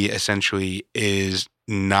telepathy essentially is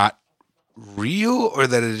not real, or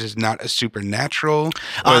that it is not a supernatural,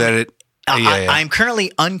 or that it? I'm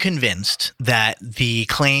currently unconvinced that the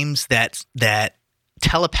claims that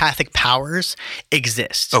telepathic powers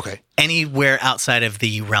exist anywhere outside of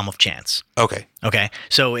the realm of chance. Okay.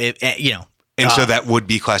 So so that would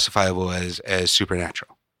be classifiable as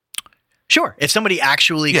supernatural. Sure. If somebody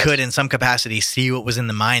actually could, in some capacity, see what was in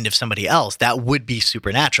the mind of somebody else, that would be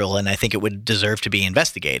supernatural, and I think it would deserve to be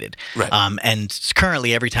investigated. Right. And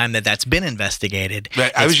currently, every time that's been investigated,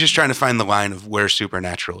 right. I was just trying to find the line of where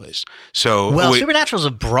supernatural is. So, supernatural is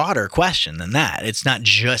a broader question than that. It's not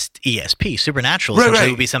just ESP. Supernatural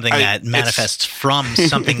essentially would be something that manifests from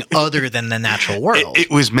something other than the natural world.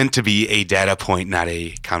 It was meant to be a data point, not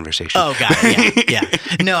a conversation. Oh, got it. Yeah.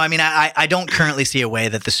 No, I mean, I don't currently see a way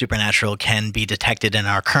that the supernatural can be detected in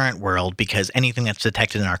our current world, because anything that's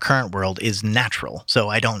detected in our current world is natural. So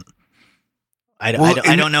I don't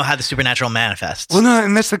know how the supernatural manifests. Well, no,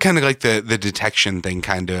 and that's the kind of like the detection thing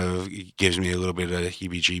kind of gives me a little bit of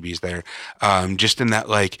heebie-jeebies there. Just in that,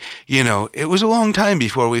 it was a long time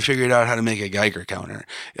before we figured out how to make a Geiger counter.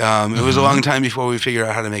 It was a long time before we figured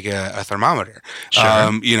out how to make a thermometer.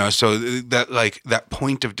 Sure. So that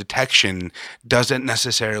point of detection doesn't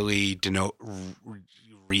necessarily denote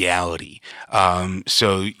reality.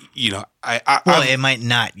 It might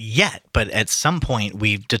not yet, but at some point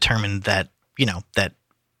we've determined that that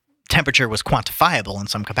temperature was quantifiable in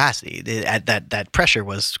some capacity. That pressure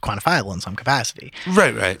was quantifiable in some capacity.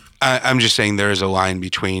 Right. I'm just saying there is a line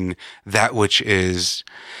between that which is,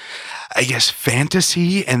 I guess,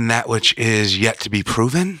 fantasy and that which is yet to be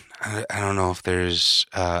proven. I don't know if there's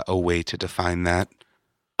a way to define that.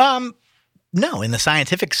 No, in the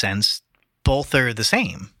scientific sense, both are the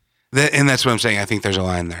same. And that's what I'm saying. I think there's a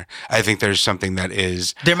line there. I think there's something that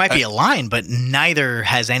is... There might be a line, but neither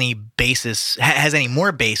has any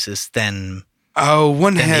more basis than...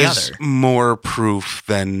 One than has more proof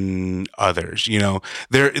than others.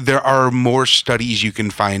 There are more studies you can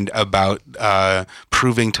find about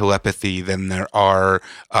proving telepathy than there are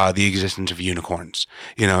the existence of unicorns.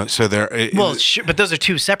 So there. Well, sure, but those are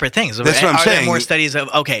two separate things. That's what I'm saying. There more studies of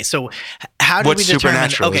so how do we determine?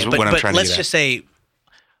 Supernatural is what I'm trying to let's just say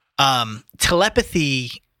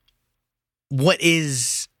telepathy. What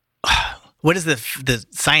is the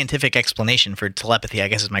scientific explanation for telepathy, I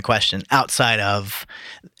guess is my question, outside of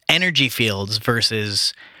energy fields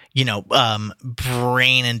versus,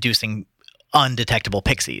 brain-inducing undetectable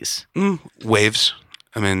pixies? Waves.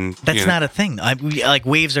 I mean... That's not a thing.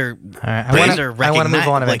 Waves are... I want to move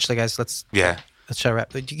on eventually, guys. Let's try to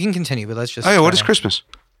wrap. You can continue, but let's just... Oh, yeah, what is Christmas?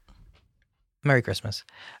 Merry Christmas.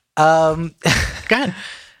 Go ahead.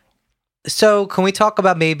 So can we talk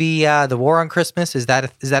about maybe the war on Christmas? Is that a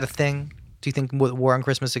thing? Do you think war on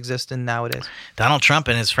Christmas exists nowadays? Donald Trump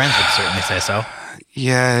and his friends would certainly say so.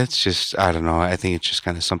 Yeah, it's just, I don't know. I think it's just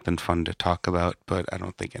kind of something fun to talk about, but I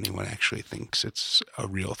don't think anyone actually thinks it's a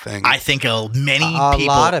real thing. I think many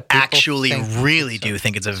people actually really do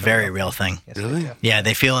think it's a very real thing. Yes, really? Yeah,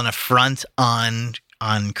 they feel an affront on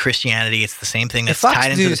Christianity. It's the same thing that's Fox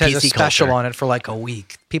tied into News the PC has a special culture. on it for like a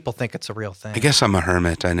week. People think it's a real thing. I guess I'm a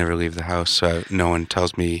hermit. I never leave the house, so no one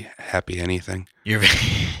tells me happy anything. You're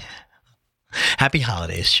Happy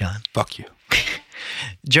holidays, Sean. Fuck you.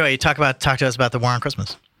 Joey, talk to us about the war on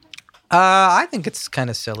Christmas. I think it's kind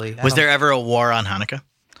of silly. Was there ever a war on Hanukkah?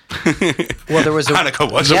 Well, there was a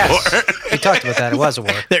Hanukkah was a war. We talked about that. It was a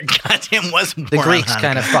war. There goddamn was a war. The Greeks on Hanukkah.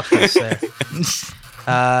 kind of fucked us there.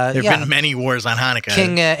 There have been many wars on Hanukkah.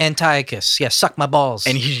 King Antiochus, suck my balls.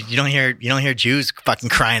 And you don't hear Jews fucking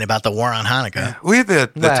crying about the war on Hanukkah. We had the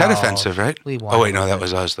Tet Offensive, right? We won. Oh wait, no, that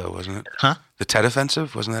was us though, wasn't it? Huh? The Tet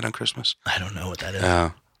Offensive, wasn't that on Christmas? I don't know what that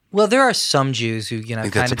is. Well, there are some Jews who, think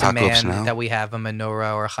kind that's of Apocalypse demand Now. that we have a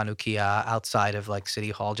menorah or a Hanukkah outside of like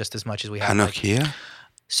City Hall just as much as we have. Like, Hanukkah?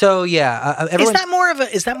 so yeah, everyone.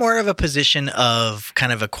 Is that more of a position of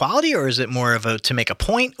kind of equality, or is it more of a to make a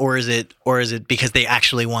point, or is it because they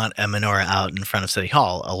actually want a menorah out in front of City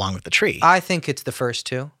Hall along with the tree? I think it's the first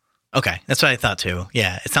two. Okay, that's what I thought too.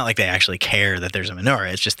 Yeah, it's not like they actually care that there's a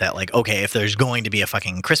menorah. It's just that like, okay, if there's going to be a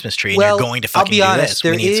fucking Christmas tree and Well, you're going to I'll fucking be do honest. this,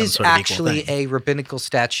 There we need some is sort of equal actually thing. a rabbinical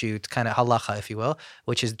statute, kind of halacha, if you will,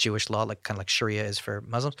 which is Jewish law, like kind of like Sharia is for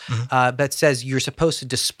Muslims, that says you're supposed to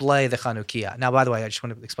display the Chanukiah. Now, by the way, I just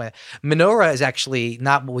want to explain it. Menorah is actually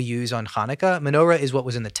not what we use on Hanukkah. Menorah is what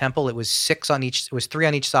was in the temple. It was 6 on each. It was 3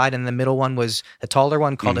 on each side, and the middle one was a taller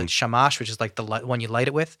one called a shamash, which is like the one you light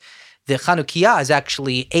it with. The Chanukiah is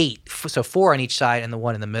actually 8, so 4 on each side and the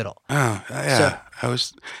one in the middle. Oh, yeah. I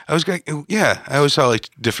was I always saw like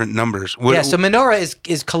different numbers. Yeah, so menorah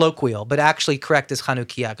is colloquial, but actually correct is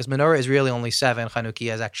Chanukiah, because menorah is really only 7,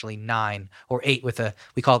 Chanukiah is actually 9 or 8 with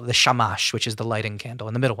we call it the shamash, which is the lighting candle.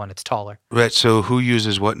 And the middle one, it's taller. Right, so who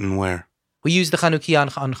uses what and where? We use the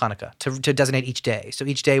Chanukiah on Hanukkah to designate each day. So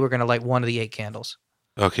each day we're going to light one of the 8 candles.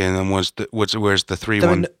 Okay, and then where's the 3 The,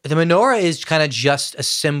 one? the menorah is kind of just a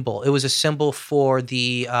symbol. It was a symbol for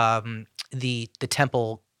the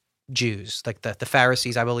temple Jews, like the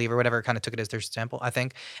Pharisees, I believe, or whatever, kind of took it as their temple, I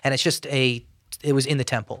think. And it's just it was in the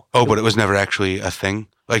temple. Oh, but it was never actually a thing?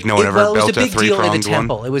 Like no one ever Well, it was built a big deal in the 3-pronged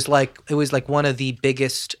temple. one? It was like one of the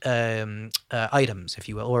biggest items, if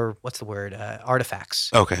you will, or what's the word, artifacts.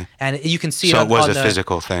 Okay. And you can see So it it was on a the-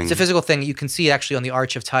 physical thing. It's a physical thing. You can see it actually on the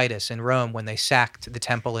Arch of Titus in Rome when they sacked the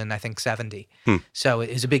temple in, I think, 70. So it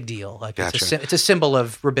is a big deal. Like Gotcha. it's a symbol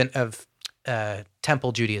of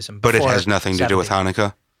temple Judaism. But it before has nothing to do with 70.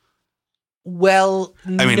 Hanukkah? Well,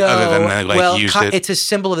 I mean, no. other than that, like, used it- it's a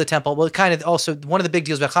symbol of the temple. Well, kind of also one of the big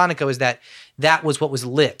deals about Hanukkah was that was what was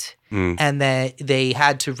lit, and that they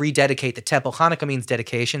had to rededicate the temple. Hanukkah means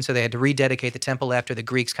dedication, so they had to rededicate the temple after the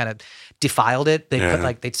Greeks kind of defiled it. They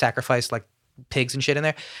put they'd sacrifice like pigs and shit in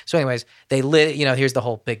there. So, anyways, they lit. Here's the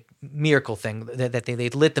whole big miracle thing that they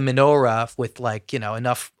lit the menorah with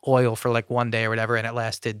enough oil for like one day or whatever, and it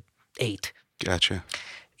lasted 8. Gotcha.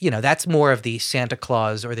 That's more of the Santa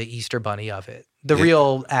Claus or the Easter Bunny of it. The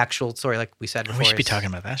real actual story, like we said before, We should be talking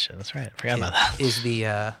about that shit. That's right. I forgot about that. is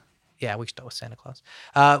the we should talk with Santa Claus.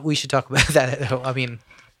 We should talk about that. I mean,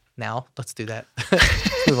 now let's do that.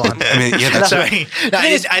 Let's move on. I mean, yeah, that's Sorry, no,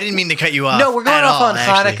 I didn't mean to cut you off. No, we're going at off all, on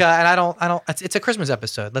actually. Hanukkah, and I don't. It's a Christmas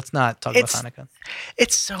episode. Let's not talk about Hanukkah.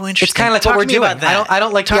 It's so interesting. It's kind of like Talk what we're to me doing. about that. I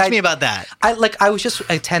don't like. Talk to me about that. I was just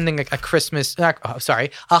attending a Christmas. A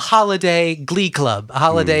holiday glee club, a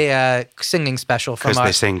holiday singing special from because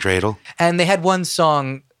they sing dreidel. and they had one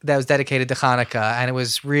song that was dedicated to Hanukkah, and it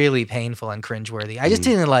was really painful and cringeworthy. I just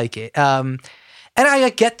didn't like it. And I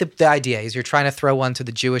get the idea is you're trying to throw one to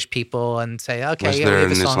the Jewish people and say, okay, Was we there have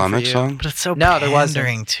an a song Islamic for you. song? But it's so No, there wasn't.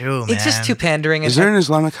 pandering too, man. It's just too pandering. Is there an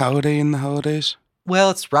Islamic holiday in the holidays? Well,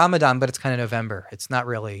 it's Ramadan, but it's kind of November. It's not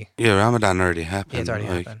really. Yeah, Ramadan already happened. Yeah, it's already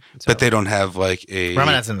like- happened. It's But they over. don't have like a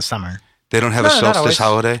Ramadan's in the summer. They don't have No, a not solstice always.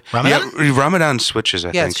 holiday. Ramadan? Yeah, Ramadan switches.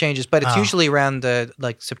 I Yeah, it think changes, but it's Oh. usually around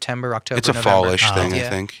like September, October. it's a November. fallish Oh. thing. Yeah. I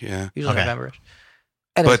think. Yeah. Usually Okay. November.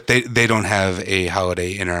 But they don't have a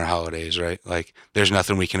holiday in our holidays, right? Like, there's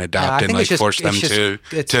nothing we can I adopt and think like it's just- force them it's just- to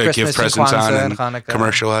it's give Christmas and presents on Kwanzaa and and Hanukkah.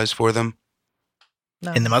 commercialize for them.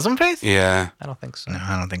 No, In the Muslim faith? Yeah. I don't think so. No,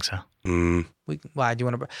 I don't think so. Why do you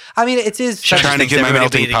want to? I mean, it is. Sure. Trying to thinks get my everybody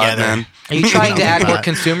will melting be pot, together. man. Are you trying to add more pot.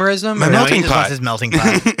 consumerism? My or- No, melting he just pot. wants his melting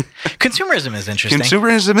pot. Consumerism is interesting.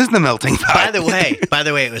 Consumerism is the melting pot. By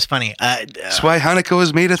the way, it was funny. That's why Hanukkah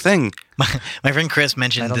was made a thing. My friend Chris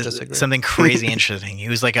mentioned I don't disagree. something crazy interesting. He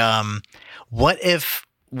was like, what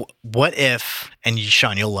if, and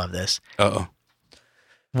Sean, you'll love this. Uh-oh.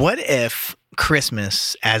 What if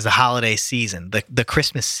Christmas as the holiday season, the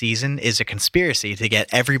Christmas season is a conspiracy to get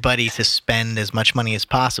everybody to spend as much money as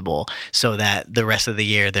possible so that the rest of the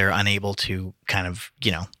year they're unable to kind of,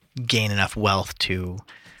 gain enough wealth to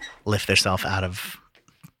lift themselves out of,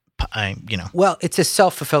 Well, it's a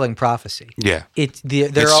self-fulfilling prophecy. Yeah. It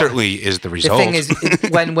Certainly is the the result. thing is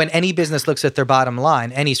when any business looks at their bottom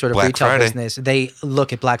line, any sort of Black retail Friday. business, they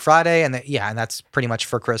look at Black Friday and and that's pretty much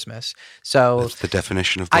for Christmas. So That's the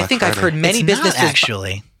definition of Black I think Friday. I've heard many it's businesses not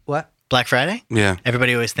actually what. Black Friday. Yeah.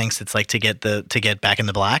 Everybody always thinks it's like to get back in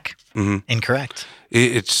the black. Mhm. Incorrect.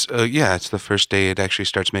 It's it's the first day it actually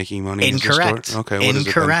starts making money. in the store. Incorrect. Okay. What is it then?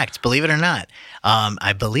 Incorrect. Believe it or not,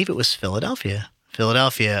 I believe it was Philadelphia.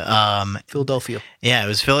 Philadelphia. Yeah, it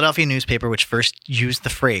was Philadelphia newspaper which first used the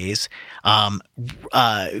phrase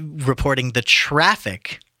reporting the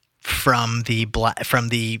traffic from the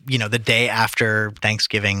the day after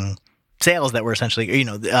Thanksgiving sales that were essentially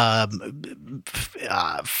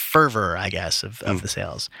fervor, I guess, of the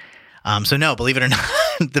sales. So no, believe it or not,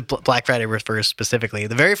 the Black Friday refers specifically.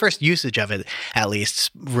 The very first usage of it, at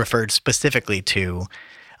least, referred specifically to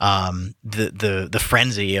the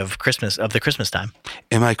frenzy of Christmas, of the Christmas time.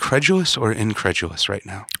 Am I credulous or incredulous right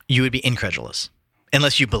now? You would be incredulous.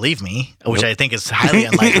 Unless you believe me, which I think is highly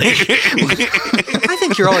unlikely. I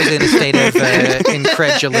think you're always in a state of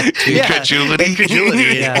incredulity.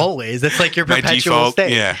 Incredulity? Yeah. Always. That's like your My perpetual default,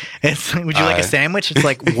 state. yeah. It's like, would you like a sandwich? It's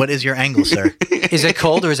like, what is your angle, sir? Is it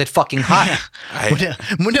cold or is it fucking hot?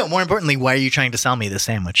 No, more importantly, why are you trying to sell me this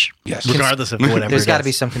sandwich? Yes. Regardless of whatever. There's got to it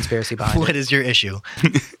be is. some conspiracy behind What it. is your issue?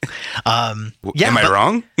 Am I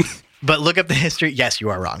wrong? But look up the history. Yes, you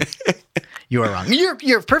are wrong. You are wrong.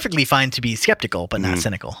 You're perfectly fine to be skeptical, but not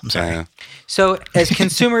cynical. I'm sorry. So, has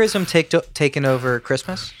consumerism taken over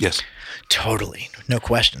Christmas? Yes. Totally, no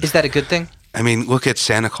question. Is that a good thing? I mean, look at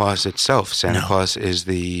Santa Claus itself. Santa No. Claus is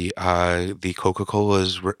the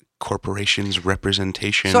Coca-Cola's corporation's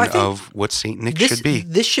representation So I think of what Saint Nick should be.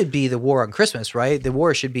 This should be the war on Christmas, right? The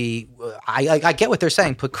war should be. I get what they're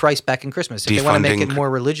saying. Put Christ back in Christmas. If they want to make it Defunding- more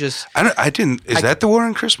religious. Is that the war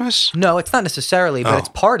on Christmas? No, it's not necessarily, but Oh. it's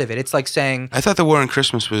part of it. It's like saying, I thought the war on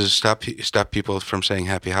Christmas was stop people from saying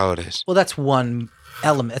Happy Holidays. well, that's one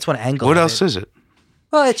element. That's one angle. What of else it. is it?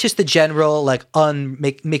 Well, it's just the general like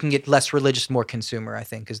making it less religious, more consumer. I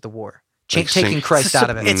think is the war. Like Taking Saint- Christ out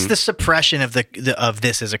of it. It's the suppression of of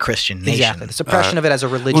this as a Christian nation. Exactly. The suppression of it as a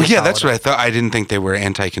religious. Well, yeah, that's what holiday. I thought. I didn't think they were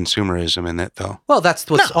anti-consumerism in that, though. Well, that's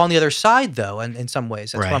what's on the other side, though, and in some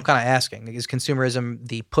ways. That's Right. what I'm kind of asking. Is consumerism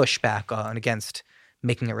the pushback on against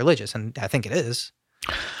making it religious? And I think it is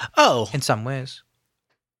Oh, in some ways.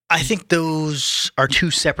 I think those are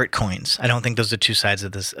two separate coins. I don't think those are two sides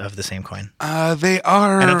of the same coin. They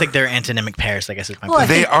are. I don't think they're antonymic pairs. I guess is my Well, point.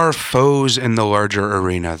 They are foes in the larger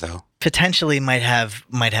arena, though. Potentially might have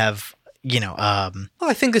Well,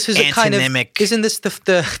 I think this is a kind of. Antonymic- Isn't this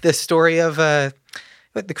the story of the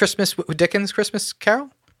Christmas Dickens Christmas Carol?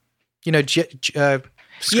 You know,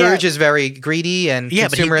 Scrooge is very greedy and Yeah,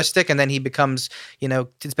 but he- consumeristic, and then he becomes,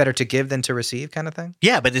 it's better to give than to receive, kind of thing.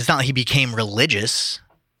 yeah, but it's not like he became religious.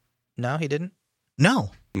 No, he didn't.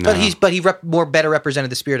 No. No. But he better represented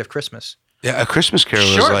the spirit of Christmas. Yeah, A Christmas Carol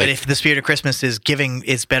is Sure, like. but if the spirit of Christmas is giving,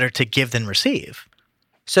 it's better to give than receive.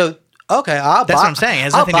 So okay, That's what I'm saying. It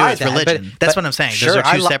has I'll nothing to do buy with that, religion. That's what I'm saying. Those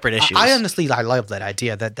are two separate issues. I honestly love that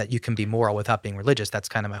idea that you can be moral without being religious. That's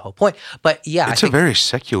kind of my whole point. But yeah, it's a very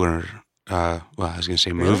secular, I was going to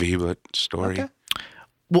say movie, but story. Okay.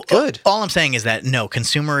 Well, Good. All I'm saying is that no,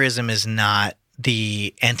 consumerism is not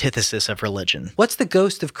the antithesis of religion. What's the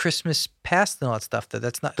ghost of Christmas past and all that stuff?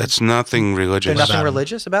 That's not. That's nothing religious. There's nothing about it.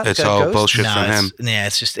 religious about it. It's Got a all ghost? bullshit from him.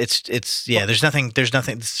 It's just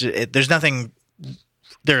there's nothing.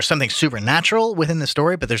 There's something supernatural within the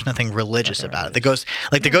story, but there's nothing religious about it.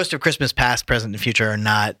 The ghost of Christmas past, present, and future are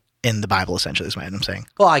not in the Bible. Essentially, is what I'm saying.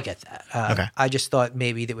 Well, I get that. Okay. I just thought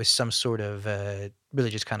maybe there was some sort of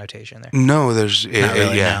religious connotation there. No, there's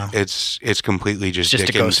really, yeah. no. It's completely just Just a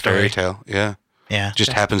Dickens ghost story. fairy tale. Yeah, Yeah.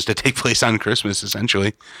 just happens to take place on Christmas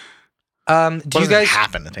essentially. Do What you does guys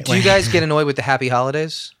happen? I think? do you guys get annoyed with the Happy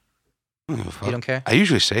Holidays? I don't give a fuck. You don't care? I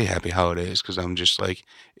usually say Happy Holidays because I'm just like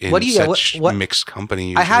in What do you- such what- mixed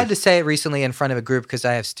company. I had usually. to say it recently in front of a group because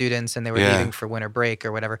I have students and they were Yeah. leaving for winter break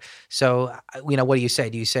or whatever. So, what do you say?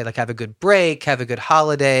 Do you say like have a good break, have a good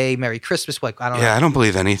holiday, Merry Christmas? Like I don't Yeah, know. I don't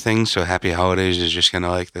believe anything. So Happy Holidays is just kind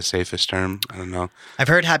of like the safest term. I don't know. I've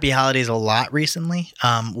heard Happy Holidays a lot recently.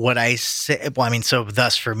 What I say, well, I mean, so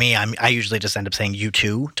thus for me, I usually just end up saying you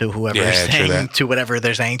too to whoever Yeah, is true saying that. to whatever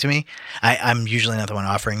they're saying to me. I'm usually not the one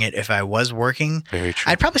offering it. If I was working, Very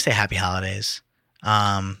true. I'd probably say Happy Holidays.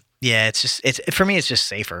 Yeah, it's for me, it's just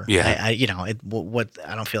safer. Yeah. I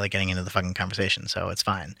don't feel like getting into the fucking conversation, so it's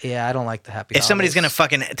fine. Yeah, I don't like the Happy If somebody's gonna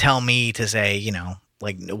Holidays. fucking tell me to say,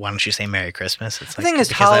 like, why don't you say Merry Christmas? It's like, thing is,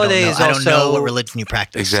 because I don't holiday know- is I don't know also- what religion you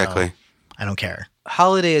practice. so Exactly. I don't care.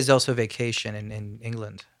 Holiday is also vacation in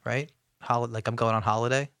England, right? Like I'm going on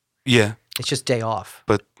holiday. Yeah, It's just day off.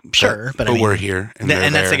 but Sure, but I mean, we're here, and,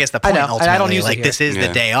 and that's, I guess, the I point. know, and Ultimately, I don't use it like here. this is Yeah.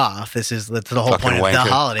 the day off. That's the whole Fucking point of the wanker.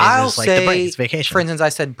 holidays. I'll is like say the break. It's vacation. For instance, I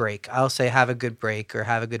said break. I'll say have a good break or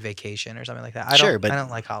have a good vacation or something like that. Sure, but- I don't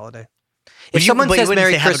like holiday. But If someone but says wouldn't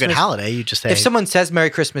Merry say have a Christmas, good holiday. You just say if someone says Merry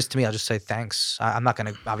Christmas to me, I'll just say thanks. I'm not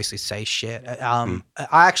going to obviously say shit. I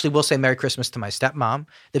actually will say Merry Christmas to my stepmom.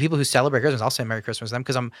 The people who celebrate Christmas, I'll say Merry Christmas to them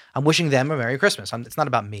because I'm wishing them a Merry Christmas. It's not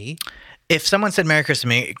about me. if someone said Merry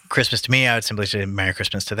Christmas to me, I would simply say Merry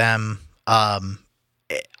Christmas to them.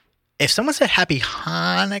 if someone said Happy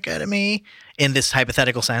Hanukkah to me in this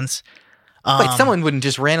hypothetical sense, Wait, someone wouldn't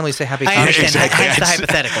just randomly say Happy I Hanukkah. understand. Exactly. Hence the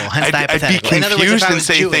hypothetical. Hence the I'd be hypothetical. In other words, confused if I and was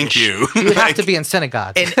say Jewish, thank you. You would have to be in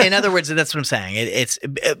synagogue. In other words, that's what I'm saying. It's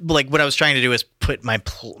like what I was trying to do is put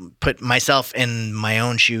myself in my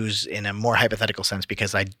own shoes in a more hypothetical sense,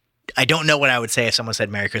 because I don't know what I would say if someone said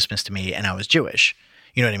Merry Christmas to me and I was Jewish.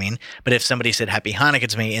 You know what I mean? But if somebody said Happy Hanukkah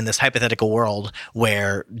to me in this hypothetical world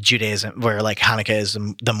where Judaism, where like Hanukkah is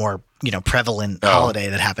the more prevalent holiday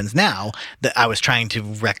that happens now, that I was trying to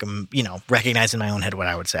recognize in my own head what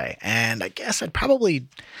I would say, and I guess I'd probably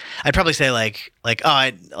say like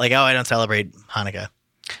I don't celebrate Hanukkah.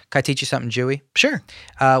 Can I teach you something Jewy? Sure.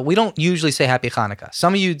 We don't usually say Happy Hanukkah.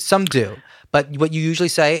 Some do. But what you usually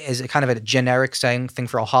say is kind of a generic thing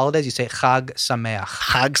for all holidays. You say Chag Sameach.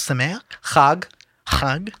 Chag Sameach.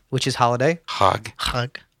 Chag, which is holiday. Chag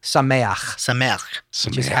Sameach, Sameach.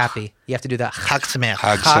 which is happy. You have to do that. Chag Sameach.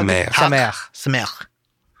 Chag Sameach. Sameach. Sameach.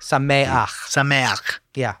 Sameach. Sameach.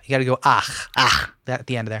 Yeah, you got to go ach Ah. at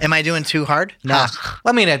the end of there. Am I doing too hard? No, Ah.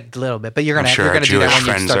 I mean a little bit, but you're I'm gonna sure you're our gonna do that Jewish when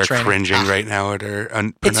you friends start are training. cringing right now at our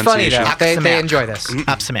It's funny pronunciation. though. They enjoy this.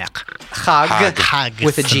 Hag Sameach. Chag Hag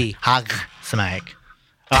with a G. Hag Sameach.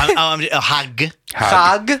 Hag.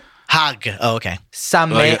 Chag Hag. Oh, okay.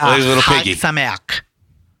 Sameach. Like a little Hag piggy. Sameach.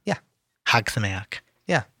 Yeah, Hag Sameach.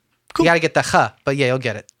 yeah. You got to get the ch, but yeah, you'll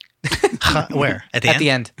get it Where? At the at end? the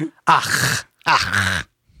end. Ach. Ach.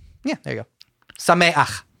 Yeah, there you go.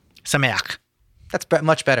 Sameach. Sameach. That's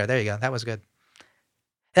much better. There you go. That was good.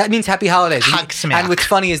 That means happy holidays. Chag Sameach. And what's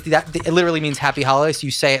funny is that it literally means happy holidays.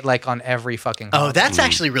 You say it like on every fucking Oh, holiday. that's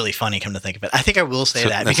actually really funny, come to think of it. I think I will say So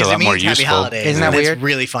that that's because a it lot more means happy useful. holidays. Isn't that and weird? That's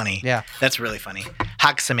really funny. Yeah. That's really funny.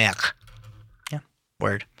 Hag Sameach. Yeah.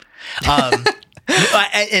 Word.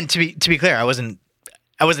 And to be clear, I wasn't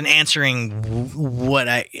answering what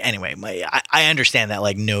I understand that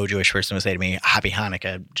like no Jewish person would say to me Happy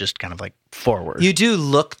Hanukkah, just kind of like forward. You do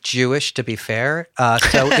look Jewish, to be fair.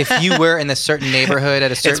 So if you were in a certain neighborhood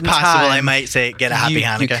at a certain it's possible time, I might say get a Happy you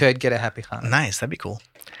Hanukkah. could get a happy Hanukkah. Nice, that'd be cool.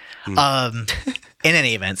 In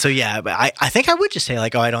any event, so yeah, but I think I would just say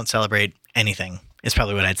like, oh, I don't celebrate anything. Is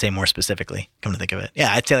probably what I'd say more specifically. Come to think of it,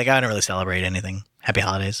 yeah, I'd say like I don't really celebrate anything. Happy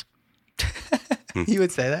holidays. You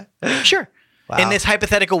would say that? Sure. Wow. In this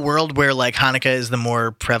hypothetical world where like Hanukkah is the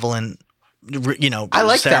more prevalent, I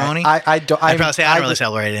like ceremony, that. I don't. I'd probably say I don't really would-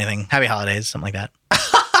 celebrate anything. Happy holidays, something like that.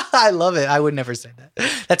 I love it. I would never say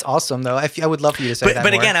that. That's awesome, though. I would love for you to say that.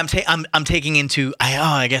 But more. again, I'm taking into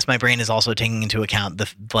I guess my brain is also taking into account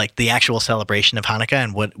the actual celebration of Hanukkah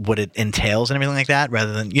and what it entails and everything like that,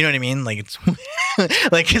 rather than what I mean. Like it's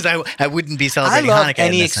like because I wouldn't be I celebrating love Hanukkah in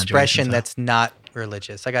any this situation, expression so. that's not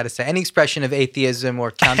religious. I got to say, any expression of atheism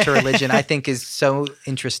or counter-religion, I think is so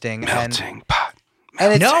interesting. Melting pot.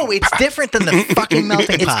 And it's, No, it's different than the fucking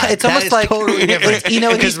melting pot. it's That almost is like totally different. these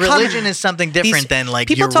because religion is something different than like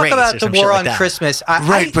people your talk race about or the some war shit like on that. Christmas.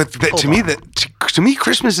 Right, but hold to me, on. to me,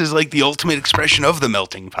 Christmas is like the ultimate expression of the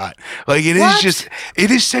melting pot. Like it What? is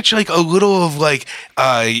it is such like a little of like,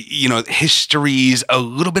 histories, a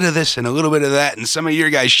little bit of this and a little bit of that, and some of your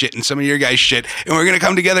guys shit and some of your guys shit, and we're gonna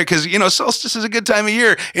come together because solstice is a good time of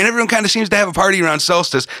year, and everyone kind of seems to have a party around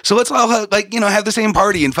solstice. So let's all have the same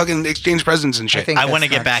party and fucking exchange presents and shit. think I want to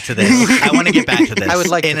that's get not- back to this. I want to get back to this. I would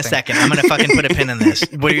like in to a think. second. I'm gonna fucking put a pin in this.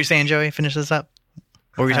 What are you saying, Joey? Finish this up.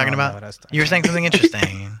 What were you I talking don't know about? what I was talking You were saying something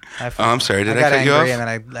interesting. I'm sorry, did I got cut you angry, off?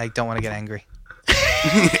 and then I don't want to get angry.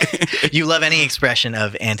 You love any expression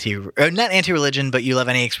of not anti-religion, but you love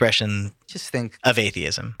any expression Just think. of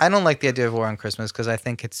atheism. I don't like the idea of war on Christmas because I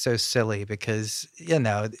think it's so silly because,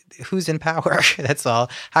 who's in power? That's all.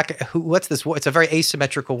 What's this war? It's a very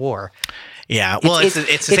asymmetrical war. Yeah. Well, it's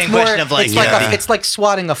the same more- question of like it's like, Yeah. it's like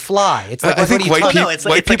swatting a fly. It's like, I what think are you white talking- no, it's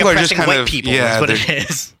like white it's like people are just oppressing kind white of- people. yeah, is what they're- it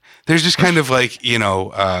is. There's just kind of like,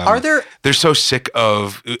 Are there? they're so sick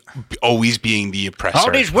of always being the oppressor.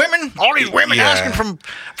 All these women Yeah. asking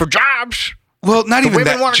for jobs. Well, not The even women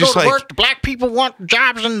that. want to Just go to like work. The black people want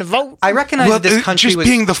jobs and the vote. I recognize that this country just was.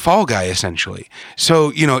 being the fall guy, essentially.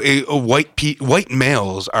 So white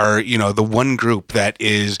males are the one group that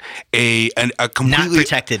is a Not completely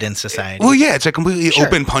protected in society. Well, yeah, it's a completely Sure.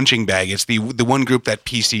 open punching bag. It's the one group that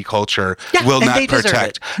PC culture Yeah, will and not they deserve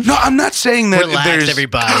protect. No, I'm not saying that Relax, there's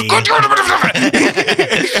everybody.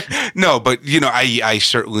 No, but I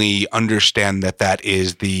certainly understand that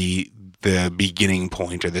is the beginning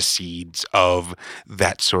point or the seeds of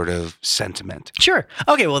that sort of sentiment. Sure.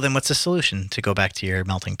 Okay. Well, then what's the solution to go back to your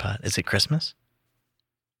melting pot? Is it Christmas?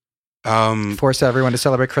 Force everyone to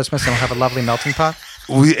celebrate Christmas and we'll have a lovely melting pot.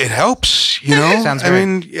 It helps, you know. Sounds I great.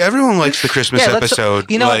 mean, everyone likes the Christmas episode.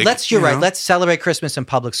 You know, like, you're right. Let's celebrate Christmas in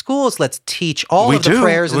public schools. Let's teach all We of the do.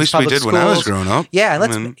 prayers At least in we public did schools. when I was growing up. Yeah, I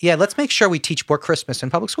mean- let's make sure we teach more Christmas in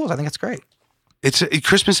public schools. I think that's great.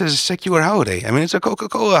 Christmas is a secular holiday. I mean, it's a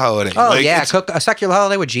Coca-Cola holiday. Oh Like, yeah, it's- cook a secular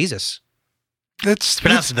holiday with Jesus. that's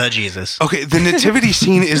Pronounced the Jesus. okay. The nativity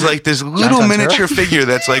scene is like this little Ventura. miniature figure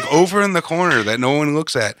that's like over in the corner that no one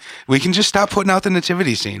looks at. We can just stop putting out the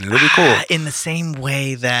nativity scene. It'll be cool. In the same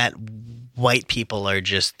way that white people are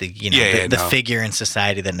just the the no. figure in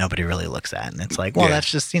society that nobody really looks at, and it's like, well, Yeah. that's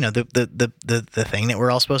just the thing that we're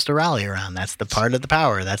all supposed to rally around. That's the part of the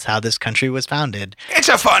power. That's how this country was founded. It's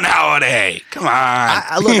a fun holiday. Come on.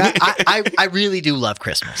 I really do love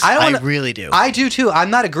Christmas. I really do. I do too. I'm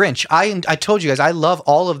not a Grinch. I told you guys I love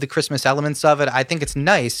all of the Christmas elements of it. I think it's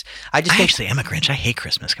nice. I I actually am a Grinch. I hate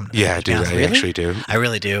Christmas. Come to Yeah, think dude, of it. I actually do. I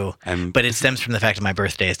really do. I'm- But it stems from the fact that my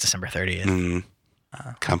birthday is December 30th.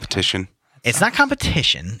 Competition. It's not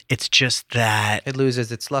competition. It's just that, it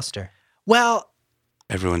loses its luster. well,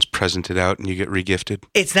 Everyone's presented out and you get regifted.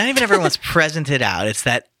 it's not even everyone's presented out. It's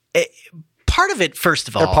that part of it, first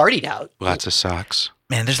of all, They're partied out. Lots of socks.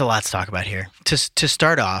 man, there's a lot to talk about here. To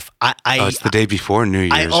start off, It's the day before New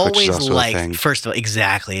Year's, I which is always also a thing. like, first of all,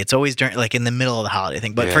 exactly. It's always during, like in the middle of the holiday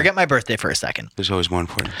thing, but Yeah. forget my birthday for a second. There's always more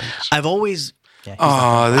important things. I've always Yeah,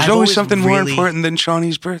 Oh, there's I've always always something more really- important than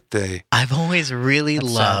Shawnee's birthday. really sad.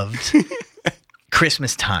 loved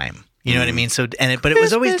Christmas time. You know what I mean? So, but it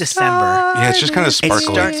was always December. Yeah, it's just kind of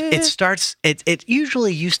sparkly. It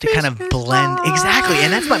usually used to kind of blend. Exactly.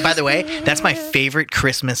 And that's by the way, that's my favorite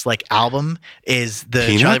Christmas like album is the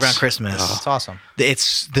Peanuts? Charlie Brown Christmas. it's awesome.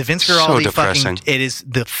 It's the Vince So Guaraldi depressing. it is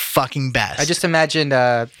the fucking best. I just imagined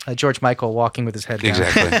George Michael walking with his head down.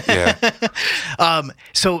 Exactly. Yeah.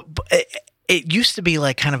 So it used to be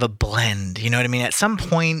like kind of a blend. You know what I mean? At some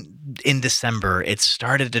point in December, it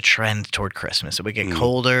started to trend toward Christmas. It would get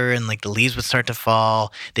colder, and like the leaves would start to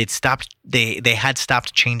fall. They had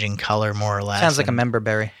stopped changing color more or less. Sounds like a and member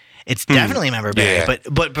berry. It's definitely a member berry, Yeah.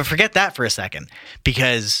 but forget that for a second,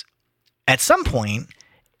 because at some point,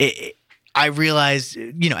 I realized,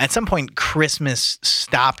 at some point Christmas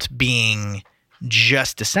stopped being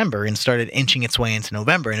just December and started inching its way into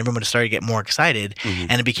November, and everyone started to get more excited,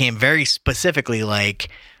 and it became very specifically like,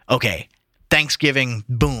 okay, Thanksgiving,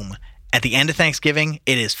 boom. At the end of Thanksgiving,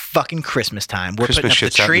 it is fucking Christmas time. We're Christmas putting up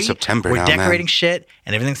shit's the out in tree, September we're now, man. decorating shit,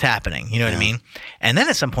 and everything's happening. You know what I mean? And then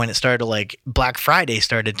at some point, it started to like Black Friday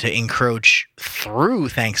started to encroach through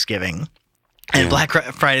Thanksgiving, and Black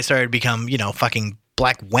Friday started to become, fucking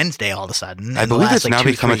Black Wednesday all of a sudden. I in the believe last, it's like, now 2-3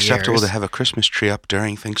 become acceptable years. to have a Christmas tree up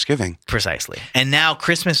during Thanksgiving. Precisely. And now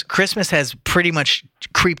Christmas has pretty much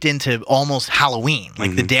creeped into almost Halloween.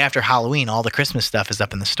 Like the day after Halloween, all the Christmas stuff is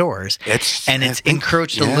up in the stores. It's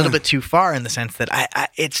Encroached a yeah. little bit too far in the sense that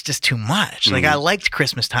it's just too much. Like I liked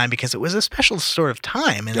Christmas time because it was a special sort of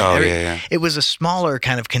time. And it was a smaller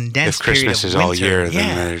kind of If condensed Christmas period of is all winter. year,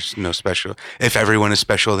 then there's no special. If everyone is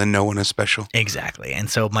special, then no one is special. Exactly. And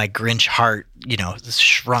so my Grinch heart,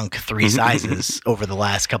 shrunk 3 sizes over the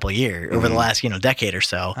last couple of years, over the last, decade or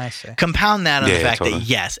so. I see. Compound that on the Yeah, fact totally. that,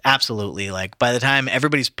 yes, absolutely. Like by the time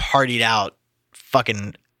everybody's partied out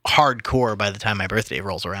fucking hardcore by the time my birthday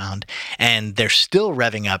rolls around, and they're still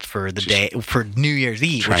revving up for the day, for New Year's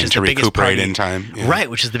Eve, Trying which is to the biggest recuperate party. in time. Yeah. Right,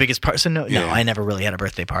 which is the biggest part. So no, Yeah. I never really had a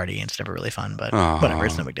birthday party, and it's never really fun, but Aw. whatever,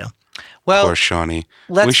 it's no big deal. Well, Poor Shawnee.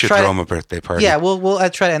 let's We should try throw to- him a birthday party. yeah, we'll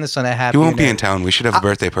try to end this on a happy He won't be note. in town. We should have a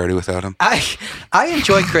birthday party without him. I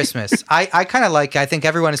enjoy Christmas. I kind of like. I think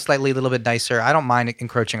everyone is slightly a little bit nicer. I don't mind it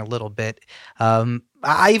encroaching a little bit.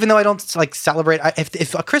 Even though I don't like celebrate.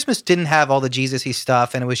 If a Christmas didn't have all the Jesus-y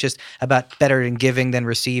stuff and it was just about better in giving than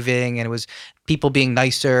receiving, and it was people being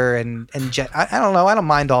nicer and I don't know. I don't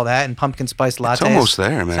mind all that and pumpkin spice lattes. It's almost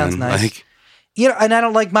there, man. Sounds nice. Like, And I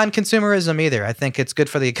don't like mind consumerism either. I think it's good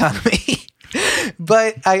for the economy.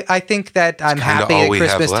 But I think that I'm kinda happy all that we have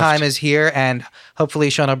Christmas left. time is here, and hopefully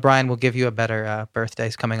Sean O'Brien will give you a better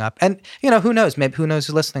birthdays coming up. And who knows? Maybe who knows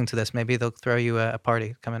who's listening to this? Maybe they'll throw you a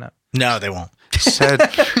party coming up. No, they won't. said,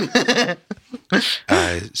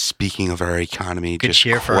 speaking of our economy, Good just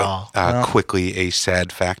cheer for all. quickly, a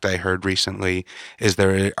sad fact I heard recently is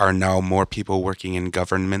there are now more people working in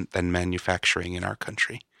government than manufacturing in our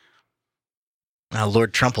country.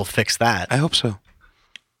 Lord Trump will fix that. I hope so.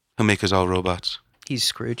 He'll make us all robots. He's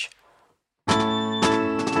Scrooge.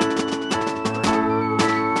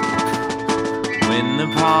 When the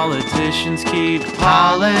politicians keep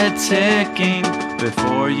politicking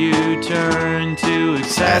before you turn to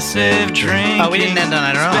excessive drinking. Oh, we didn't end on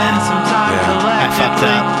I don't know. Spend some time Yeah. I fucked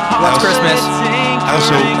collectively up. What's Christmas? I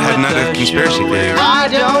also had another conspiracy theory. I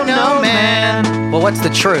don't know, man. Well, what's the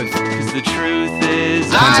truth? Cause the truth is,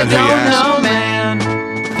 Depends I on who you don't ask. know, man.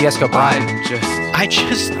 Fiesco Pride. I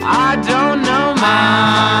just, I don't know, man.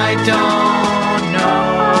 I don't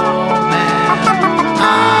know, man.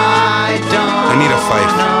 I don't I need a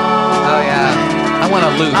fife. Oh yeah. I want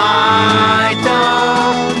a lute. I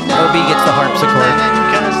don't know. Obi gets the harpsichord.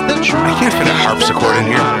 Because the truth. I can't fit a harpsichord in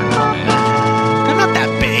here. They're not that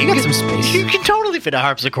big. You got some space. You can totally fit a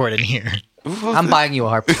harpsichord in here. I'm buying you a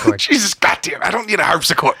harpsichord. Jesus goddamn! I don't need a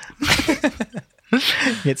harpsichord.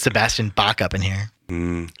 Get Sebastian Bach up in here.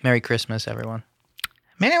 Merry Christmas, everyone.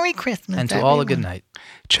 Merry Christmas. And to all a good night.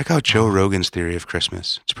 Check out Joe Rogan's theory of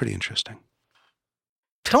Christmas. It's pretty interesting.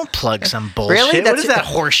 Don't plug some bullshit. Really? What is that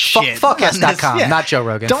horse shit? FuckS.com, Yeah. not Joe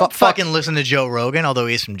Rogan. Don't fucking listen to Joe Rogan, although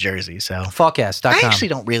he's from Jersey, so. FuckS.com. I actually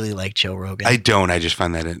don't really like Joe Rogan. I don't. I just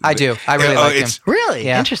find that. I do. I really like him. Really?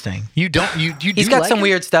 Yeah. Interesting. You don't, you He's do got like some him?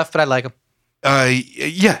 weird stuff, but I like him.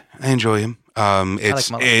 Yeah, I enjoy him. It's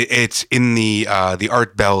him a lot. it's in the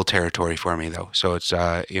Art Bell territory for me though. So it's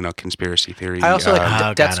conspiracy theory. I also like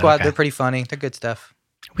got Death it, Squad. okay. They're pretty funny. They're good stuff.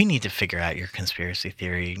 We need to figure out your conspiracy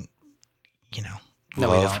theory, No, we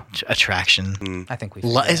Love. don't. attraction. I think we.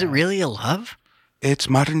 Is it really a love? It's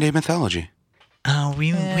modern day mythology. Oh,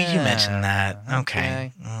 you mentioned that. Okay.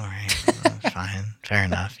 okay. All right. Fine. Fair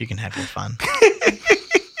enough. You can have your fun.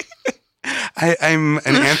 I'm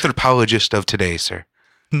an anthropologist of today, sir.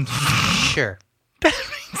 Sure.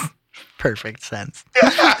 Perfect sense.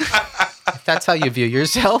 If that's how you view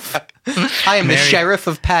yourself, I am the sheriff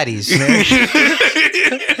of patties.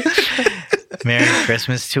 Merry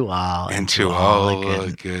Christmas to all. And to all a a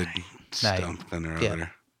good- good Night. something or Yeah.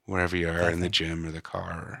 other, wherever you are in the gym or the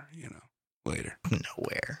car, or later.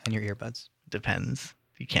 Nowhere. And your earbuds. Depends.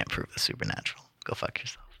 You can't prove the supernatural. Go fuck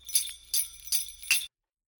yourself.